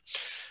department,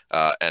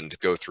 and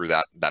go through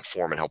that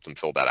form and help them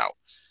fill that out.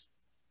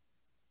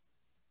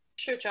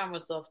 Sure, John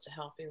would love to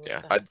help you with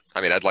Yeah, that.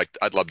 I mean,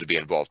 I'd love to be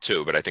involved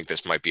too, but I think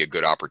this might be a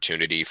good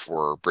opportunity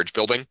for bridge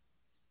building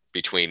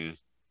between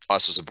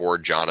us as a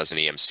board, John as an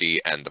EMC,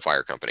 and the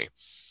fire company.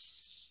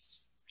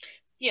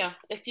 Yeah,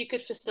 if you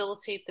could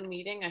facilitate the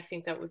meeting, I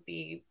think that would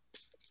be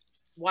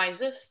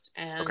wisest,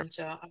 and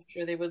okay. I'm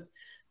sure they would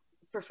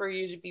prefer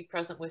you to be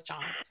present with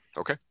John.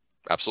 Okay,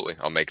 absolutely.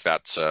 I'll make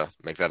that a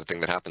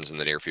thing that happens in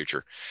the near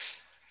future.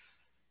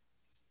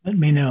 Let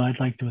me know. I'd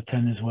like to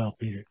attend as well,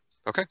 Peter.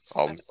 Okay,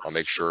 I'll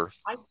make sure.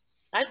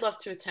 I'd love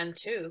to attend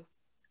too.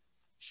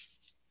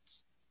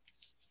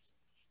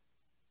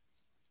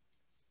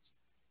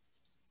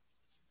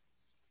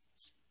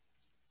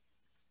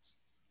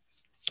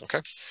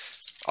 Okay,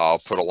 I'll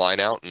put a line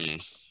out and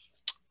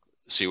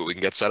see what we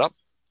can get set up.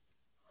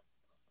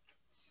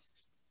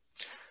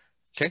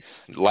 Okay,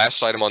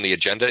 last item on the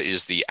agenda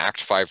is the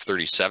Act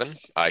 537.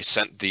 I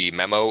sent the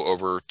memo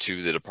over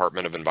to the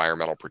Department of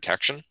Environmental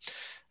Protection.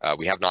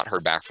 We have not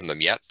heard back from them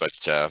yet, but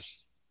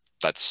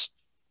that's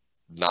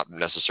not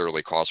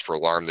necessarily cause for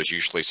alarm. There's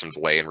usually some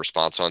delay in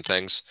response on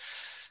things.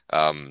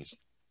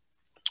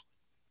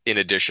 In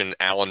addition,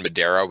 Alan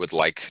Madera would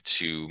like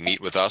to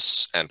meet with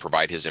us and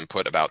provide his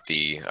input about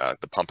the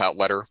pump out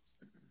letter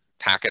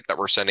packet that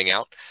we're sending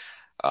out.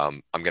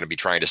 I'm going to be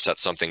trying to set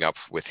something up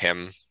with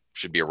him.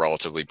 Should be a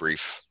relatively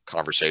brief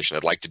conversation.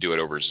 I'd like to do it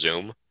over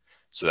Zoom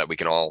so that we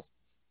can all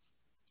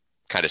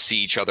kind of see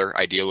each other,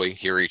 ideally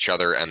hear each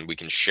other, and we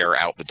can share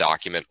out the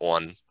document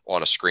on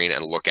a screen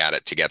and look at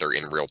it together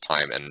in real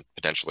time and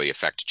potentially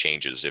affect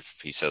changes. If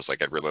he says,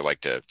 like, I'd really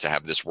like to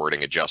have this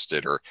wording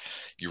adjusted, or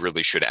you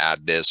really should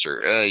add this, or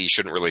you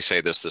shouldn't really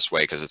say this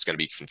way because it's going to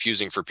be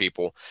confusing for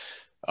people.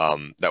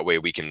 That way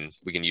we can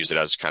use it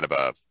as kind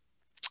of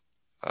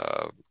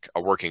a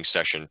working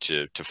session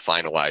to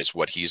finalize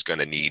what he's going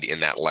to need in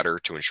that letter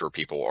to ensure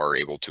people are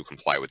able to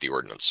comply with the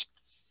ordinance.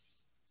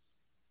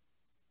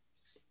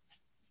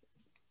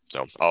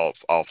 So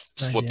I'll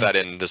slip that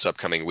in this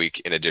upcoming week,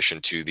 in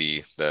addition to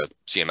the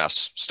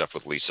CMS stuff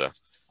with Lisa.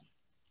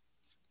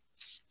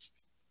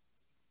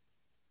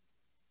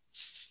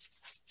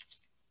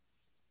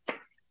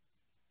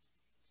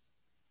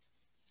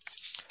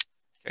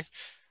 Okay,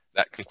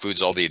 that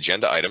concludes all the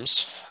agenda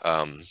items.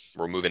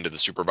 We'll move into the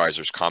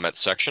supervisor's comments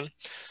section.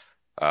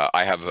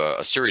 I have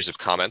a series of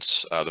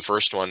comments. The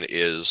first one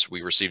is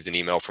we received an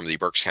email from the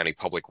Berks County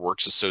Public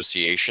Works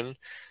Association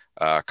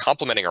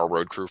complimenting our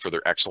road crew for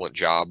their excellent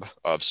job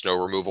of snow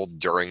removal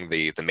during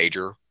the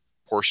major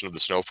portion of the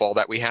snowfall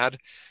that we had.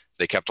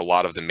 They kept a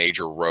lot of the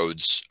major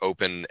roads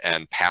open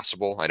and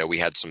passable. I know we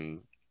had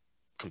some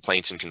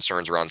complaints and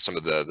concerns around some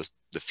of the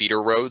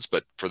feeder roads,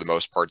 but for the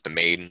most part, the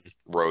main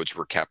roads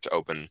were kept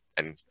open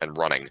and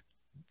running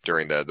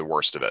during the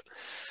worst of it.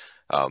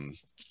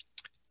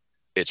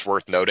 It's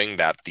worth noting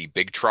that the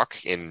big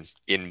truck in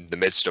the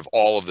midst of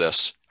all of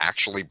this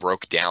actually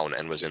broke down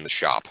and was in the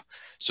shop.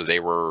 So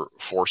they were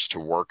forced to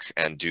work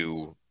and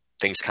do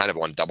things kind of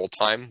on double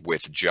time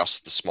with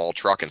just the small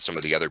truck and some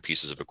of the other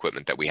pieces of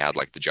equipment that we had,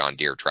 like the John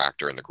Deere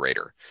tractor and the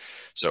grader.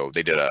 So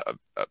they did an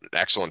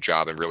excellent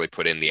job and really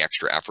put in the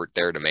extra effort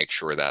there to make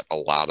sure that a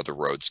lot of the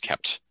roads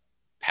kept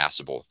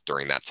passable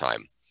during that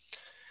time.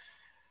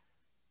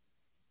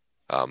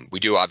 We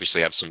do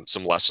obviously have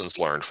some lessons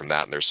learned from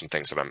that, and there's some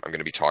things that I'm going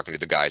to be talking to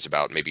the guys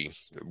about, maybe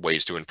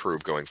ways to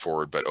improve going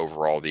forward. But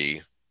overall,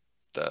 the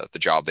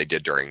job they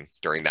did during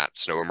that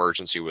snow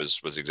emergency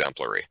was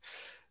exemplary.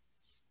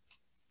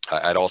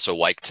 I'd also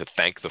like to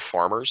thank the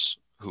farmers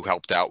who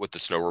helped out with the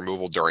snow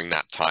removal during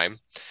that time,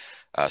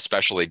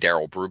 especially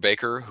Daryl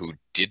Brubaker, who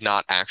did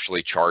not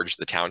actually charge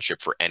the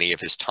township for any of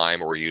his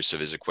time or use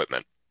of his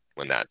equipment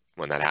when that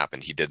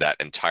happened. He did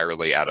that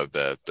entirely out of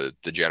the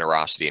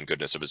generosity and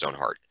goodness of his own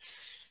heart.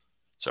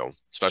 So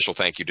special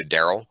thank you to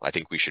Daryl. I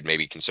think we should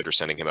maybe consider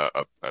sending him a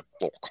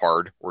little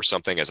card or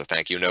something as a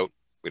thank you note.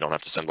 We don't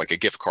have to send like a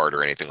gift card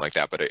or anything like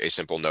that, but a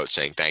simple note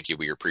saying thank you.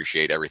 We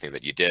appreciate everything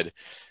that you did,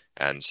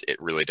 and it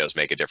really does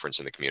make a difference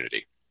in the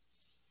community.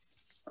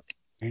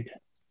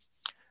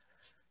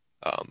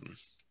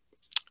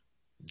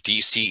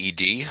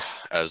 DCED,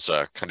 as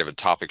a kind of a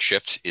topic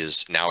shift,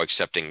 is now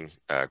accepting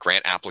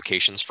grant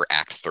applications for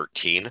Act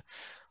 13.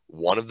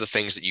 One of the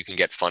things that you can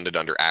get funded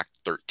under Act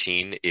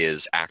 13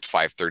 is Act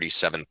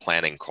 537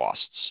 planning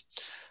costs.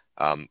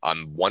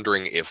 I'm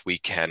wondering if we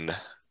can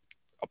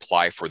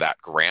apply for that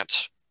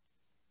grant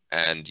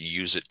and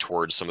use it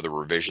towards some of the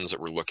revisions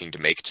that we're looking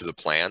to make to the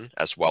plan,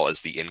 as well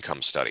as the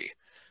income study.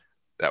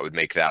 That would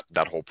make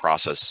that whole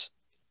process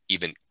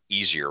even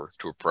easier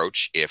to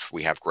approach if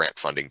we have grant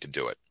funding to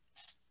do it.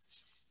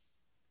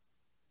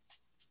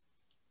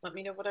 Let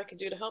me know what I can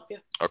do to help you.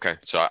 Okay,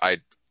 so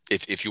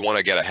if you want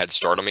to get a head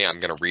start on me, I'm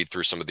going to read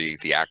through some of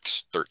the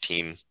Act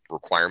 13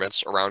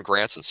 requirements around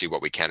grants and see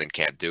what we can and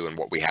can't do and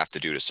what we have to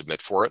do to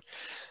submit for it.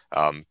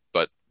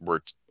 But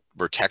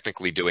we're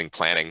technically doing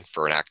planning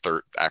for an Act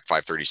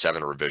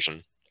 537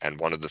 revision. And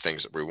one of the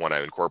things that we want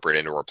to incorporate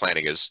into our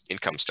planning is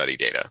income study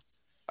data.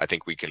 I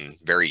think we can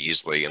very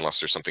easily, unless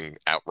there's something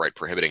outright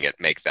prohibiting it,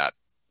 make that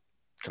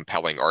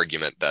compelling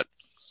argument that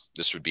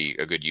this would be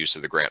a good use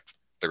of the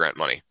grant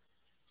money.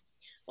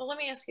 Well, let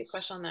me ask you a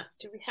question on that.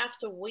 Do we have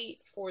to wait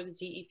for the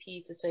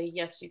DEP to say,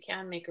 yes, you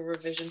can make a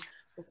revision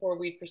before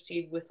we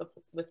proceed with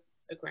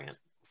a grant?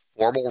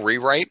 Formal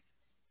rewrite,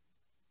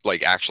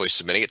 like actually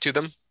submitting it to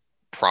them?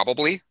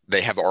 Probably.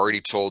 They have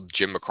already told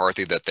Jim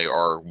McCarthy that they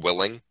are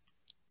willing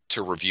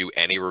to review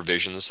any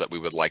revisions that we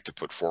would like to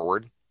put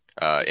forward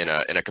in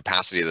a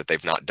capacity that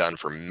they've not done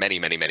for many,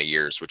 many, many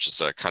years, which is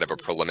a kind of a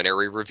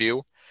preliminary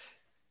review.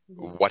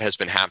 What has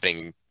been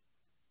happening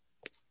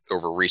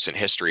over recent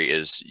history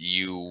is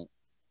you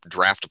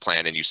draft a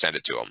plan and you send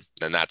it to them.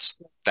 And that's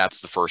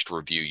the first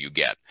review you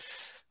get.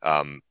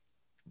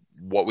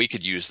 What we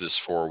could use this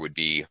for would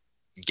be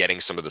getting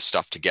some of the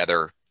stuff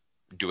together,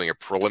 doing a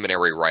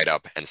preliminary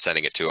write-up and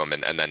sending it to them,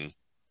 and then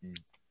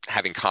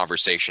having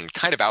conversation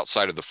kind of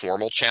outside of the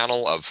formal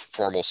channel of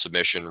formal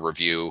submission,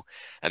 review,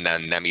 and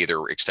then them either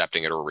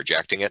accepting it or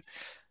rejecting it,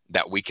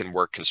 that we can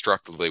work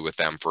constructively with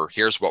them for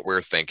here's what we're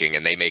thinking,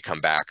 and they may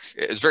come back.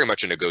 It's very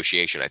much a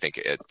negotiation, I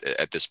think,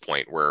 at this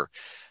point, where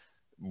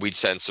we'd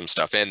send some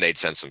stuff in, they'd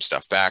send some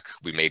stuff back.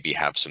 We maybe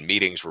have some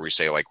meetings where we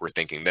say, like, we're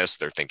thinking this,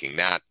 they're thinking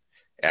that,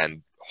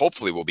 and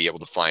hopefully we'll be able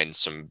to find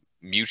some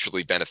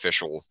mutually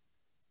beneficial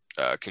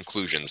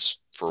conclusions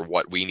for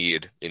what we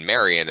need in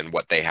Marion and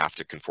what they have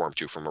to conform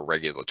to from a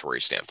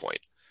regulatory standpoint.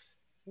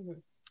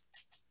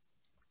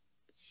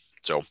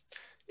 So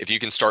if you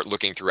can start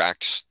looking through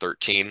Act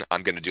 13,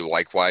 I'm going to do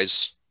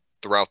likewise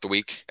throughout the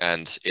week.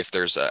 And if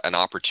there's an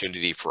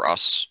opportunity for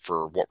us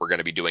for what we're going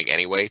to be doing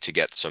anyway to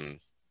get some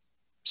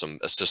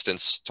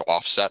assistance to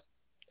offset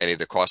any of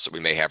the costs that we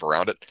may have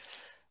around it,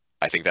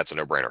 I think that's a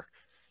no-brainer.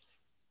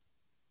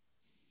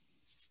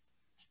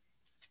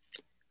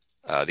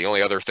 The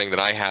only other thing that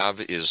I have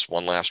is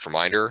one last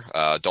reminder.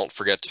 Don't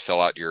forget to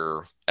fill out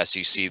your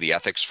SEC, the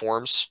ethics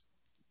forms,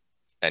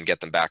 and get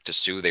them back to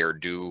Sue. They are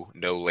due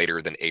no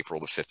later than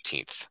April the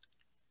 15th.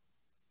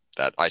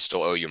 That I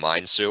still owe you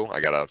mine, Sue.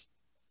 I got to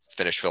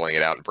finish filling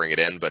it out and bring it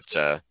in, but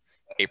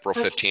April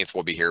 15th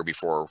will be here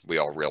before we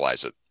all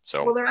realize it.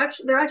 So, well,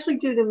 they're actually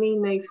due to me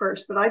May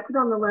 1st, but I put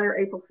on the letter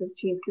April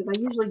 15th because I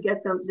usually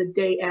get them the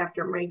day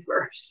after May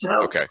 1st.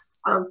 So, okay.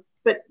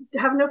 But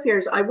have no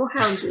fears, I will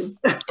hound you.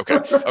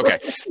 Okay,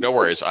 no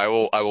worries. I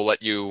will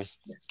let you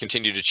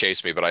continue to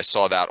chase me, but I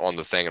saw that on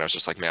the thing and I was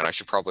just like, man, I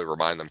should probably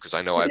remind them because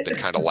I know I've been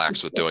kind of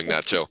lax with doing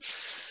that too.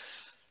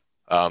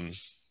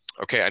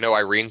 Okay, I know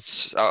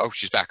Irene's, oh,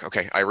 she's back.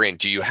 Okay, Irene,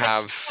 do you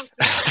have,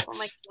 on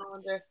my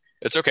calendar.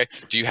 It's okay.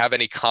 Do you have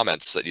any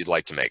comments that you'd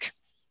like to make?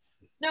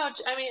 No,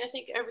 I mean, I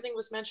think everything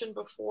was mentioned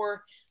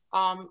before.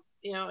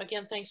 You know,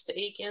 again, thanks to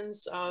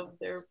Aikens,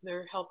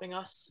 they're helping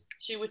us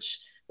too, which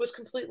was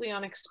completely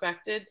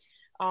unexpected,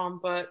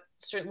 but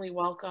certainly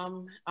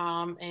welcome.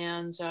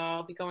 And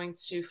I'll be going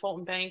to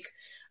Fulton Bank.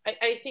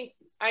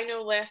 I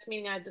know last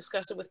meeting I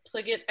discussed it with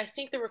Pliget. I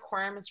think the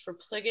requirements for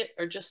Pliget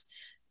are just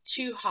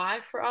too high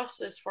for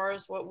us as far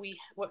as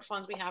what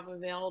funds we have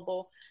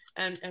available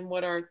and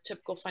what our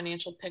typical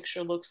financial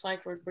picture looks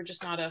like. We're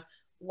just not a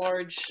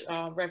large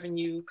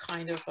revenue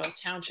kind of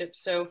township.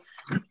 So,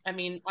 I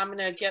mean, I'm going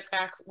to get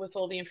back with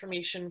all the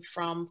information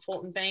from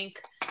Fulton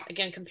Bank,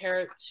 again,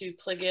 compare it to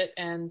Pliget,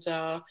 and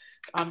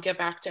get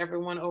back to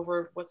everyone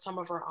over what some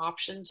of our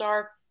options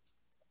are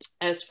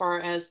as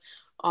far as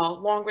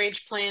long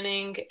range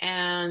planning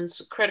and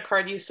credit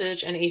card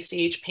usage and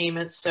ACH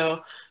payments.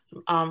 So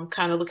I'm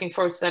kind of looking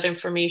forward to that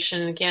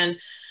information. Again,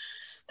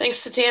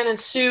 thanks to Dan and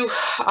Sue,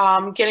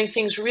 getting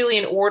things really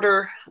in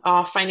order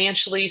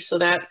financially so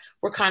that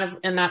we're kind of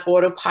in that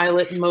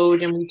autopilot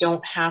mode and we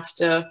don't have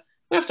to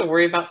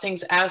worry about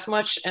things as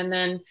much, and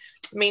then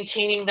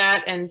maintaining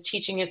that and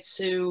teaching it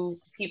to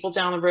people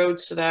down the road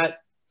so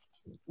that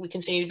we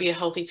continue to be a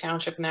healthy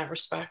township in that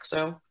respect.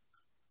 So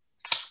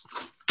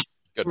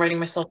good. I'm writing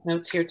myself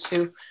notes here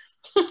too.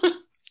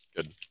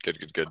 Good.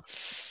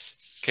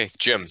 Okay,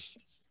 Jim,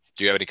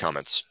 do you have any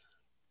comments?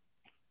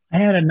 I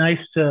had a nice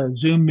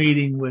Zoom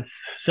meeting with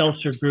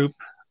Seltzer Group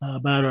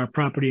about our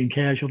property and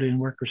casualty and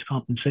workers'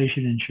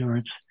 compensation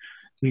insurance.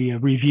 We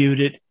reviewed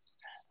it.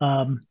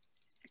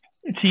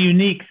 It's a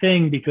unique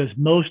thing because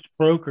most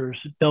brokers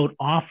don't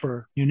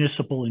offer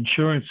municipal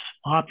insurance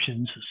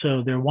options,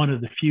 so they're one of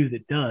the few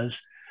that does.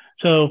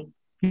 So,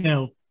 you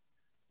know,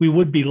 we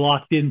would be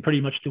locked in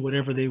pretty much to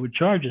whatever they would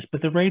charge us,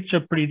 but the rates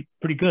are pretty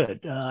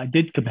good. I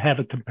did have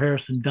a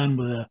comparison done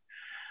with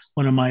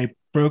one of my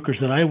brokers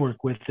that I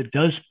work with that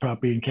does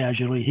property and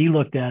casualty. He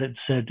looked at it and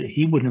said that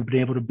he wouldn't have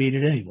been able to beat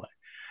it anyway.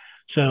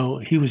 So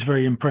he was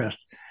very impressed.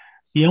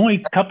 The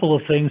only couple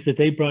of things that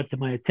they brought to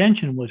my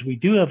attention was we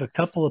do have a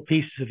couple of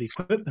pieces of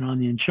equipment on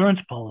the insurance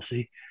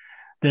policy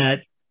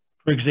that,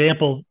 for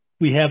example,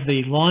 we have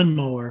the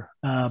lawnmower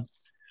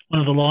one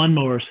of the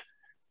lawnmowers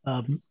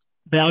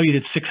valued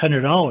at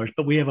 $600,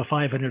 but we have a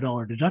 $500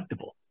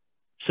 deductible.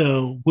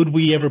 So would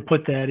we ever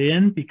put that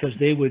in? Because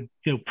they would,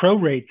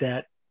 prorate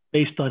that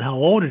based on how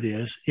old it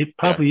is. It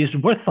probably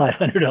isn't worth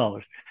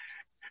 $500.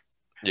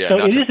 Yeah. So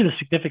it isn't a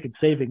significant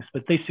savings,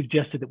 but they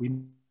suggested that we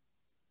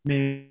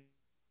may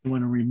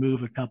want to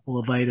remove a couple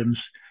of items,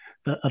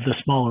 of the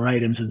smaller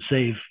items, and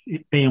save.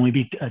 It may only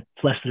be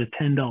less than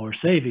a $10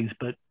 savings,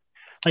 but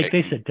like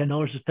they said,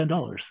 $10 is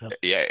 $10. So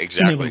yeah,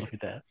 exactly. Look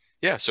at that.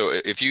 Yeah. So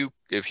if you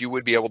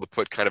would be able to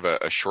put kind of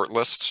a short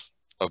list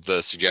of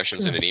the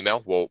suggestions in an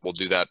email, we'll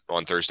do that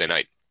on Thursday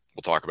night.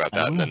 We'll talk about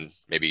that and then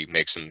maybe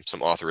make some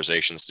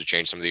authorizations to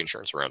change some of the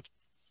insurance around.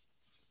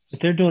 But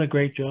they're doing a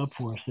great job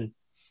for us. It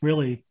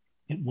really,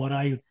 what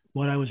I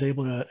was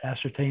able to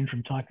ascertain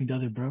from talking to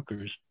other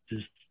brokers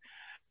is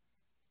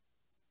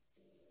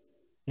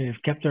they've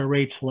kept our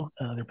rates low.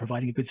 They're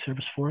providing a good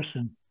service for us,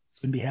 and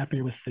couldn't be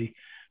happier with the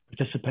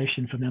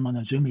participation from them on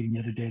the Zoom meeting the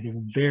other day. They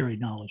were very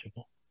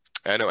knowledgeable.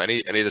 I know any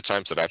of the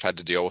times that I've had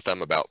to deal with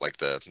them about like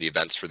the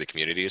events for the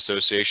community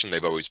association,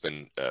 they've always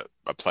been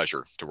a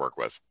pleasure to work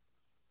with.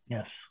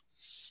 Yes.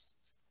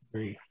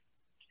 Agree.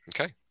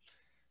 Okay.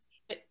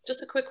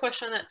 Just a quick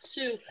question on that,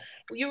 Sue.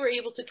 Were you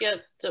able to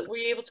get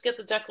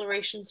the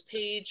declarations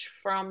page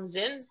from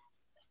Zinn?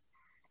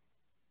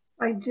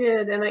 I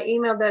did, and I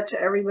emailed that to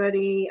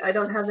everybody. I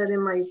don't have that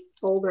in my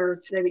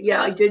folder today, but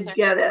yeah, I did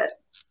get it.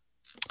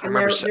 I do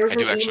actually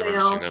remember seeing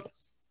that.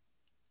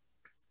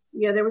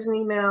 Yeah, there was an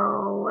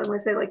email, I want to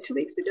say like 2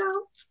 weeks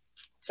ago.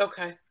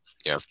 Okay.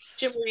 Yeah.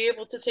 Jim, were you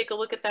able to take a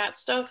look at that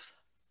stuff?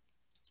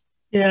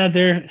 Yeah,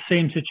 they're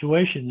same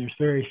situation. There's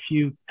very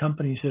few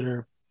companies that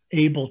are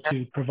able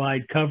to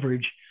provide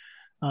coverage.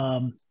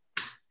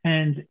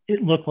 And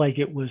it looked like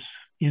it was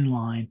in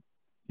line.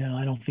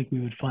 I don't think we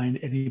would find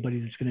anybody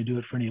that's going to do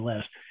it for any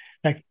less.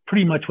 In fact,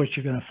 pretty much what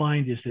you're going to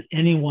find is that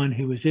anyone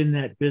who is in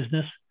that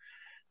business,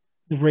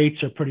 the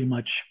rates are pretty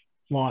much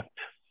locked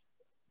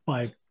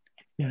by,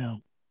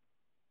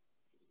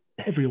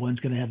 everyone's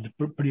going to have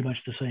pretty much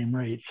the same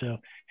rate. So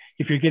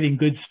if you're getting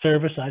good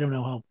service, I don't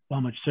know how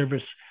much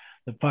service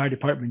the fire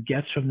department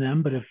gets from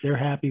them, but if they're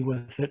happy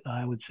with it,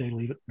 I would say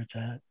leave it where it's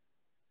at.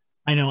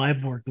 I know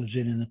I've worked with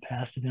Zinn in the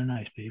past, and they're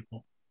nice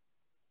people.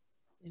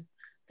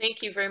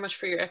 Thank you very much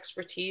for your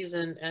expertise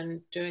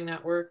and doing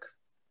that work.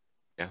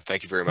 Yeah,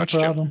 thank you very much,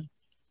 Jim.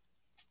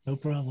 No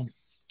problem.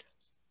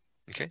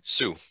 Okay,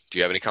 Sue, do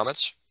you have any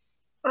comments?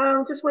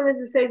 Just wanted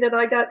to say that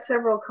I got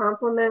several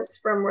compliments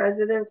from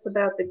residents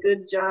about the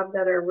good job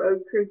that our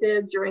road crew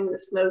did during the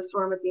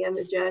snowstorm at the end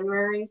of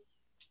January.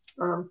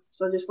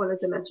 So I just wanted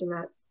to mention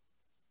that.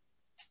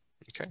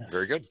 Okay,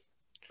 very good.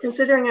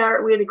 Considering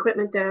we had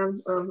equipment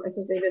down, I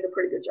think they did a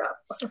pretty good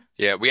job.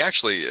 Yeah, we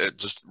actually,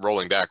 just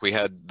rolling back, we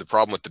had the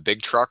problem with the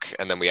big truck,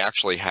 and then we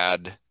actually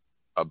had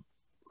a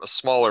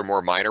smaller,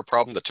 more minor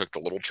problem that took the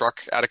little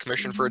truck out of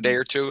commission for a day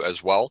or two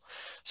as well.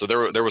 So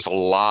there was a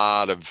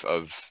lot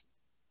of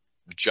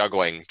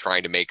juggling,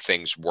 trying to make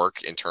things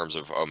work in terms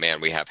of, oh man,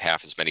 we have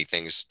half as many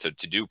things to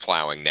do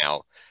plowing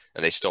now,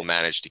 and they still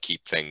managed to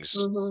keep things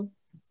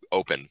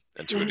open,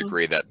 and to a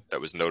degree that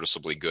was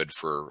noticeably good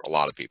for a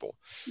lot of people.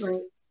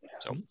 Right.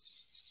 So,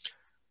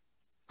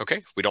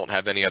 okay, we don't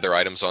have any other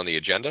items on the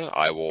agenda.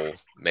 I will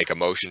make a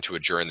motion to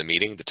adjourn the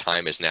meeting. The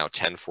time is now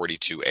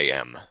 10:42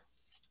 a.m.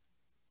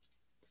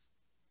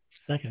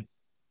 Second.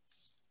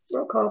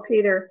 Roll call,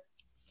 Peter.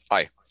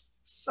 Aye.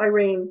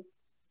 Irene.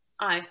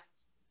 Aye.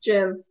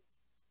 Jim.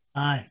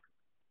 Aye.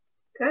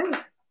 Okay.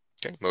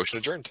 Okay, motion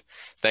adjourned.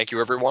 Thank you,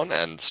 everyone,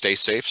 and stay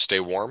safe, stay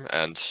warm,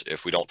 and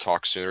if we don't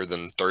talk sooner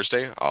than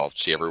Thursday, I'll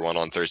see everyone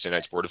on Thursday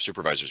night's Board of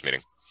Supervisors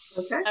meeting.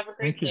 Okay. Have a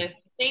great day.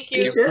 Thank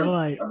you. You too.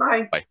 Bye.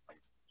 Bye-bye. Bye.